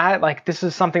other than that, like, this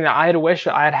is something that I had wished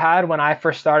I had had when I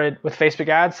first started with Facebook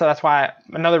ads. So that's why,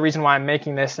 another reason why I'm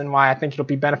making this and why I think it'll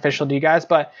be beneficial to you guys.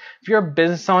 But if you're a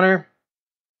business owner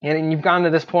and you've gotten to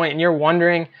this point and you're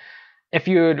wondering, if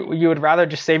you would rather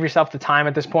just save yourself the time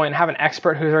at this point and have an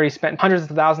expert who's already spent hundreds of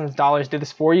thousands of dollars do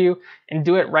this for you and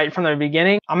do it right from the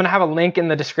beginning, I'm gonna have a link in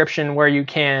the description where you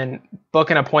can book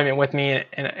an appointment with me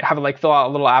and have it like fill out a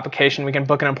little application. We can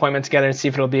book an appointment together and see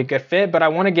if it'll be a good fit. But I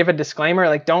want to give a disclaimer,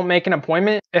 like don't make an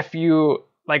appointment if you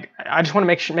like. I just want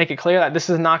to make it clear that this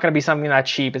is not going to be something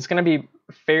that's cheap. It's going to be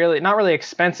fairly, not really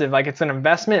expensive. Like it's an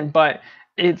investment, but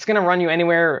it's going to run you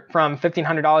anywhere from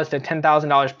 $1,500 to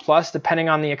 $10,000 plus, depending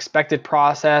on the expected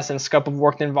process and scope of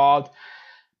work involved.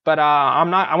 But I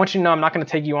want you to know I'm not going to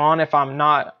take you on if I'm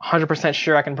not 100%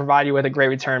 sure I can provide you with a great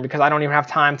return, because I don't even have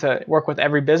time to work with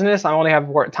every business. I only have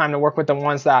time to work with the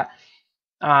ones that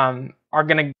are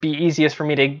going to be easiest for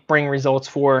me to bring results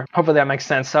for. Hopefully that makes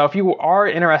sense. So if you are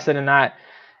interested in that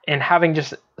and having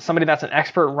just somebody that's an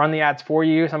expert run the ads for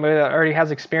you, somebody that already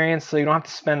has experience, so you don't have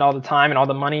to spend all the time and all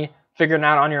the money figuring it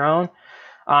out on your own,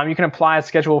 you can apply and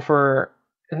schedule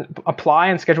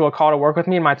a call to work with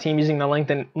me and my team using the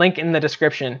link in the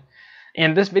description.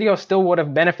 And this video still would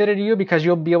have benefited you because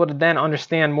you'll be able to then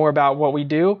understand more about what we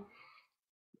do,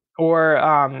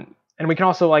 and we can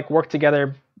also like work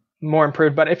together more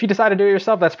improved. But if you decide to do it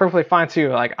yourself, that's perfectly fine too.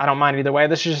 Like I don't mind either way.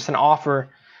 This is just an offer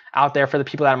out there for the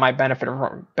people that might benefit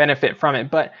from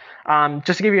it. But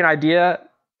just to give you an idea,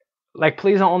 like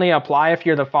please only apply if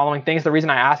you're the following things. The reason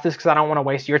I asked this because I don't want to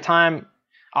waste your time.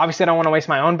 Obviously, I don't want to waste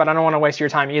my own, but I don't want to waste your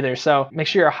time either. So make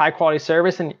sure you're a high quality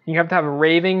service, and you have to have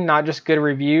raving, not just good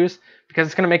reviews, because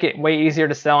it's going to make it way easier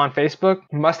to sell on Facebook.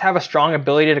 You must have a strong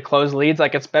ability to close leads.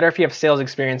 Like it's better if you have sales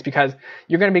experience, because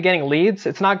you're going to be getting leads.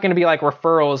 It's not going to be like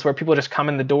referrals where people just come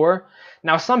in the door.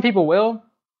 Now, some people will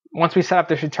once we set up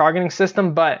this retargeting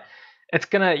system, but you're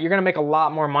going to make a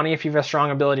lot more money if you have a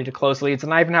strong ability to close leads.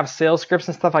 And I even have sales scripts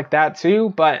and stuff like that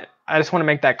too, but I just want to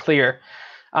make that clear.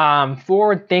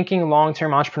 Forward-thinking,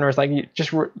 long-term entrepreneurs, like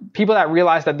people that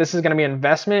realize that this is going to be an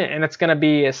investment and it's going to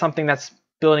be something that's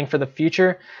building for the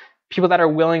future. People that are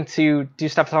willing to do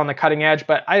stuff that's on the cutting edge.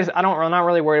 But I'm not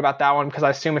really worried about that one, because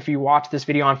I assume if you watch this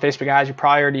video on Facebook ads, you're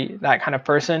probably already that kind of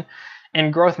person.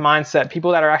 And growth mindset,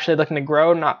 people that are actually looking to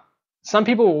grow. Some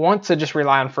people want to just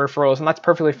rely on referrals, and that's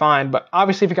perfectly fine. But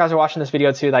obviously, if you guys are watching this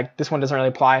video too, like this one doesn't really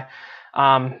apply.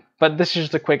 But this is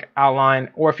just a quick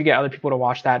outline, or if you get other people to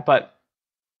watch that. But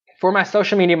for my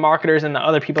social media marketers and the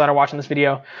other people that are watching this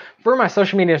video, for my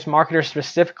social media marketers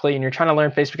specifically, and you're trying to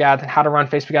learn Facebook ads and how to run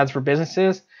Facebook ads for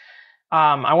businesses,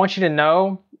 I want you to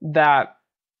know that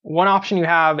one option you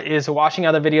have is watching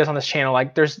other videos on this channel.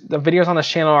 Like the videos on this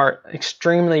channel are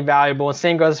extremely valuable, and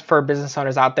same goes for business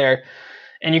owners out there.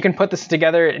 And you can put this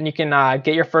together and you can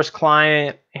get your first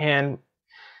client. And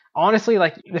honestly,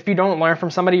 like if you don't learn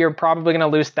from somebody, you're probably going to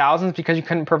lose thousands because you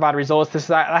couldn't provide results.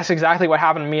 That's exactly what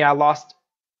happened to me. I lost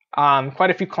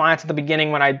quite a few clients at the beginning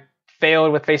when I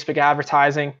failed with Facebook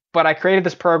advertising. But I created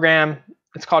this program.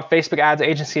 It's called Facebook Ads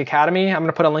Agency Academy. I'm going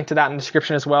to put a link to that in the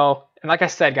description as well. And like I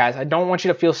said, guys, I don't want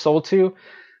you to feel sold to.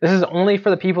 This is only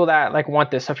for the people that like want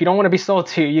this. So if you don't want to be sold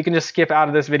to, you can just skip out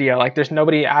of this video. Like there's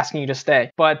nobody asking you to stay.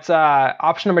 But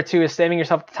option number 2 is saving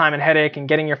yourself the time and headache and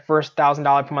getting your first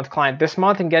 $1,000 per month client this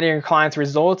month and getting your clients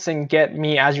results and get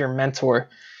me as your mentor.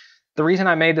 The reason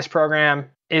I made this program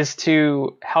is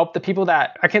to help the people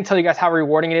that, I can't tell you guys how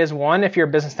rewarding it is. One, if you're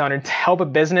a business owner, to help a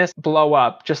business blow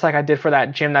up, just like I did for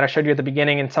that gym that I showed you at the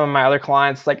beginning and some of my other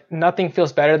clients. Like nothing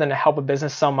feels better than to help a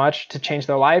business so much to change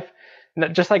their life.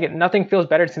 Just like nothing feels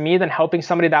better to me than helping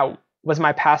somebody that was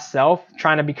my past self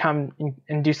trying to become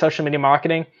and do social media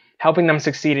marketing, helping them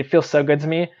succeed. It feels so good to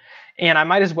me. And I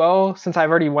might as well, since I've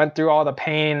already went through all the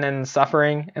pain and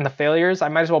suffering and the failures, I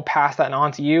might as well pass that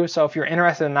on to you. So if you're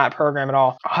interested in that program at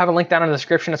all, I'll have a link down in the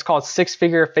description. It's called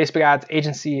 6-Figure Facebook Ads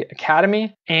Agency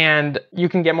Academy. And you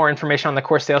can get more information on the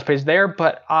course sales page there.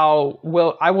 But I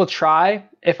will try,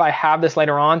 if I have this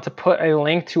later on, to put a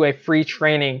link to a free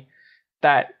training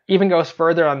that even goes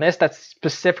further on this, that's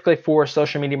specifically for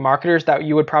social media marketers that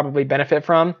you would probably benefit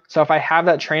from. So if I have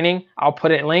that training, I'll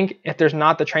put it in link. If there's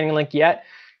not the training link yet,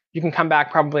 you can come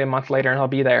back probably a month later and it'll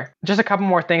be there. Just a couple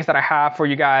more things that I have for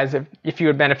you guys if you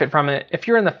would benefit from it. If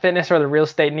you're in the fitness or the real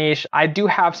estate niche, I do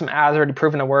have some ads already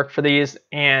proven to work for these.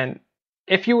 And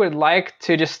if you would like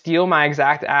to just steal my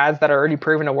exact ads that are already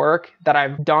proven to work, that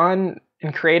I've done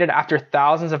and created after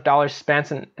thousands of dollars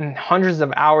spent and hundreds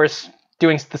of hours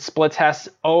doing the split tests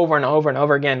over and over and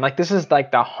over again. Like this is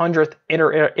like the 100th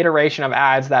iteration of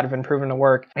ads that have been proven to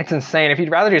work. It's insane. If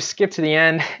you'd rather just skip to the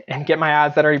end and get my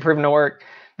ads that are already proven to work,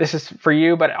 this is for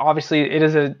you. But obviously it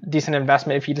is a decent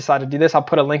investment if you decide to do this. I'll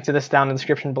put a link to this down in the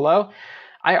description below.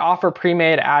 I offer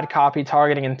pre-made ad copy,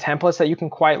 targeting, and templates that you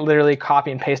can quite literally copy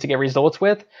and paste to get results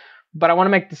with. But I want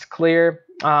to make this clear.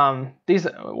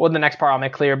 The next part I'll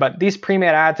make clear, but these pre-made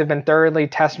ads have been thoroughly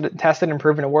tested and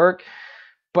proven to work.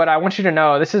 But I want you to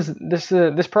know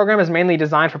this program is mainly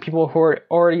designed for people who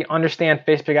already understand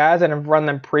Facebook ads and have run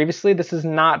them previously. This is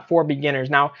not for beginners.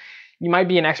 Now, you might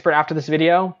be an expert after this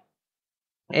video,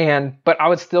 but I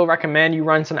would still recommend you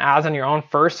run some ads on your own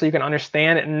first so you can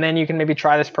understand it, and then you can maybe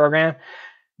try this program.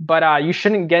 But you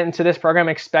shouldn't get into this program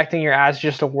expecting your ads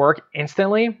just to work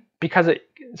instantly, because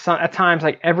at times,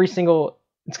 like things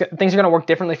are going to work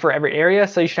differently for every area.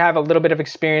 So you should have a little bit of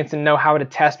experience and know how to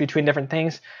test between different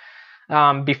things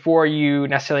before you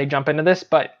necessarily jump into this.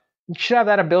 But you should have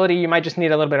that ability. You might just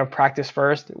need a little bit of practice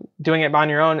first, doing it on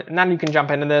your own, and then you can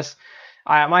jump into this.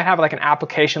 I might have like an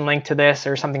application link to this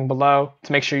or something below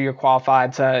to make sure you're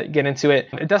qualified to get into it.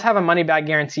 It does have a money back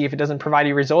guarantee if it doesn't provide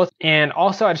you results. And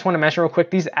also, I just want to mention real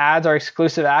quick, these ads are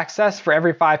exclusive access. For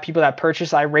every 5 people that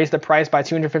purchase, I raise the price by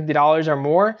 $250 or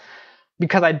more,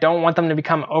 because I don't want them to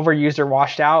become overused or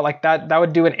washed out. Like that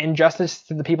would do an injustice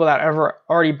to the people that ever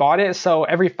already bought it. So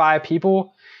every 5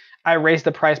 people, I raise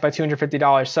the price by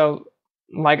 $250. So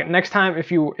like next time,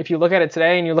 if you look at it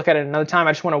today and you look at it another time,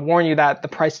 I just want to warn you that the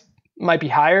price might be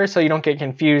higher, so you don't get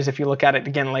confused if you look at it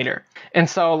again later. And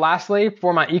so lastly,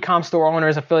 for my e-com store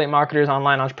owners, affiliate marketers,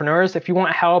 online entrepreneurs, if you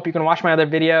want help, you can watch my other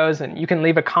videos and you can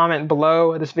leave a comment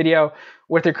below this video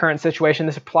with your current situation.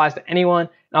 This applies to anyone,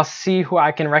 and I'll see who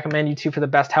I can recommend you to for the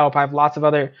best help. I have lots of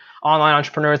other online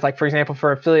entrepreneurs, like for example,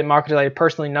 for affiliate marketers, I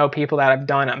personally know people that have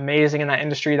done amazing in that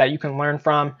industry that you can learn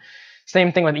from.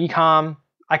 Same thing with e-com.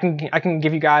 I can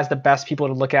give you guys the best people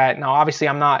to look at. Now, obviously,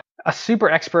 I'm not a super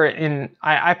expert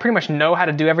I pretty much know how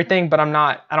to do everything, but I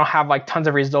don't have like tons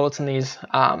of results in these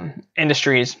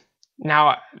industries.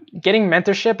 Now, getting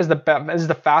mentorship is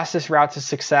the fastest route to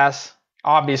success.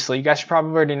 Obviously, you guys should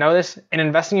probably already know this. And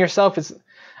investing in yourself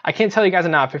I can't tell you guys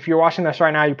enough. If you're watching this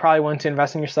right now, you probably want to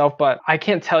invest in yourself, but I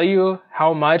can't tell you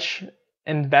how much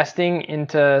investing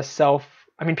into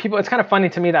people, it's kind of funny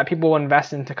to me that people will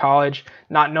invest into college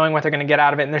not knowing what they're going to get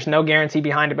out of it, and there's no guarantee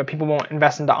behind it, but people won't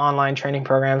invest into online training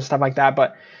programs, stuff like that.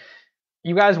 But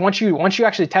you guys, once you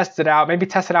actually test it out, maybe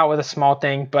test it out with a small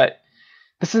thing, but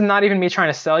this is not even me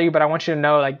trying to sell you, but I want you to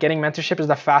know, like, getting mentorship is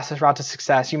the fastest route to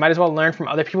success. You might as well learn from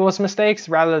other people's mistakes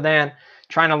rather than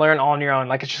trying to learn all on your own.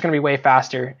 Like, it's just going to be way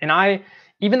faster. And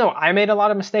even though I made a lot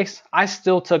of mistakes, I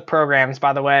still took programs,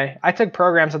 by the way. I took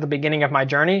programs at the beginning of my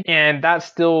journey, and that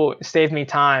still saved me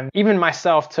time. Even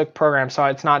myself took programs, so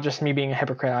it's not just me being a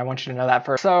hypocrite. I want you to know that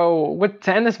first. So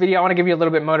to end this video, I want to give you a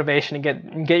little bit of motivation to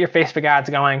get your Facebook ads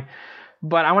going.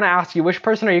 But I want to ask you, which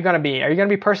person are you going to be? Are you going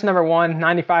to be person number one,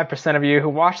 95% of you who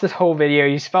watched this whole video,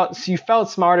 you felt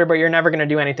smarter, but you're never going to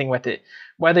do anything with it?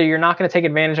 Whether you're not going to take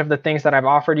advantage of the things that I've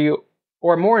offered you,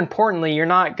 or more importantly, you're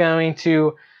not going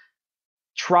to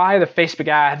try the Facebook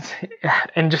ads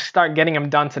and just start getting them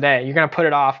done today. You're going to put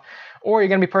it off. Or you're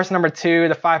going to be person number two,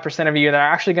 the 5% of you that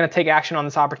are actually going to take action on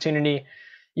this opportunity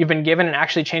you've been given and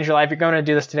actually change your life. You're going to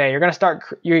do this today. You're going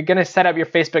to set up your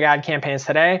Facebook ad campaigns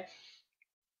today.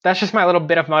 That's just my little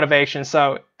bit of motivation.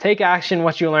 So take action,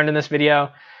 what you learned in this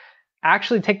video.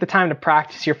 Actually take the time to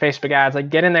practice your Facebook ads.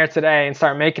 Like, get in there today and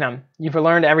start making them. You've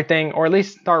learned everything, or at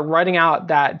least start writing out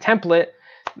that template,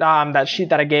 that sheet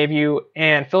that I gave you,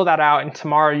 and fill that out, and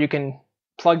tomorrow you can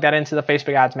plug that into the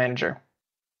Facebook Ads Manager.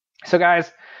 So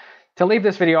guys, to leave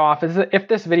this video off, if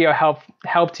this video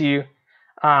helped you,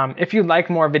 if you'd like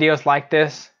more videos like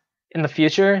this in the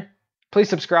future, please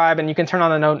subscribe, and you can turn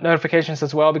on the notifications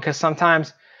as well, because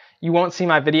sometimes you won't see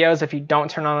my videos if you don't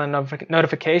turn on the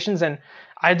notifications. And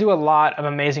I do a lot of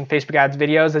amazing Facebook ads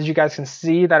videos, as you guys can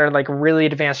see, that are like really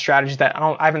advanced strategies that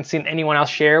I haven't seen anyone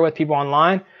else share with people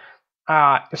online.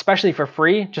 Especially for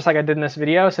free, just like I did in this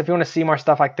video. So if you want to see more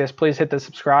stuff like this, please hit the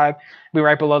subscribe. Be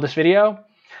right below this video.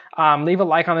 Leave a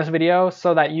like on this video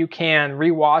so that you can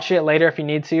rewatch it later if you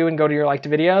need to and go to your liked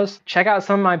videos. Check out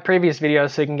some of my previous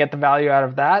videos so you can get the value out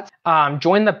of that.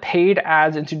 Join the Paid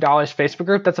Ads into Dollars Facebook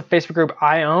group. That's a Facebook group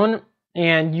I own,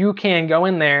 and you can go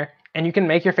in there and you can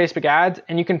make your Facebook ads,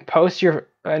 and you can post your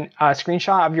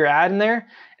screenshot of your ad in there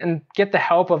and get the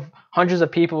help of hundreds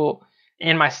of people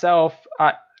and myself.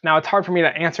 Now, it's hard for me to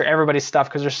answer everybody's stuff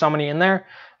because there's so many in there,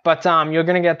 but you're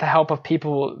going to get the help of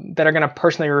people that are going to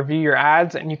personally review your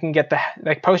ads, and you can get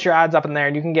post your ads up in there,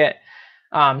 and you can get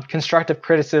constructive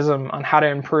criticism on how to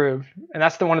improve. And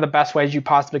that's one of the best ways you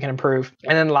possibly can improve.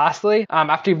 And then lastly,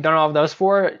 after you've done all of those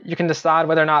four, you can decide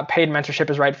whether or not paid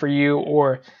mentorship is right for you,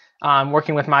 or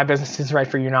working with my business is right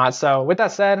for you or not. So with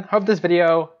that said, hope this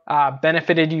video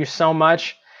benefited you so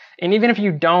much. And even if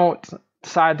you don't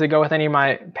decide to go with any of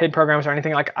my paid programs or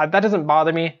anything, like that doesn't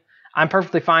bother me. I'm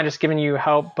perfectly fine just giving you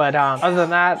help. But other than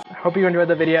that, hope you enjoyed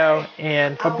the video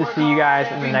and hope to see you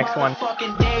guys in the next one.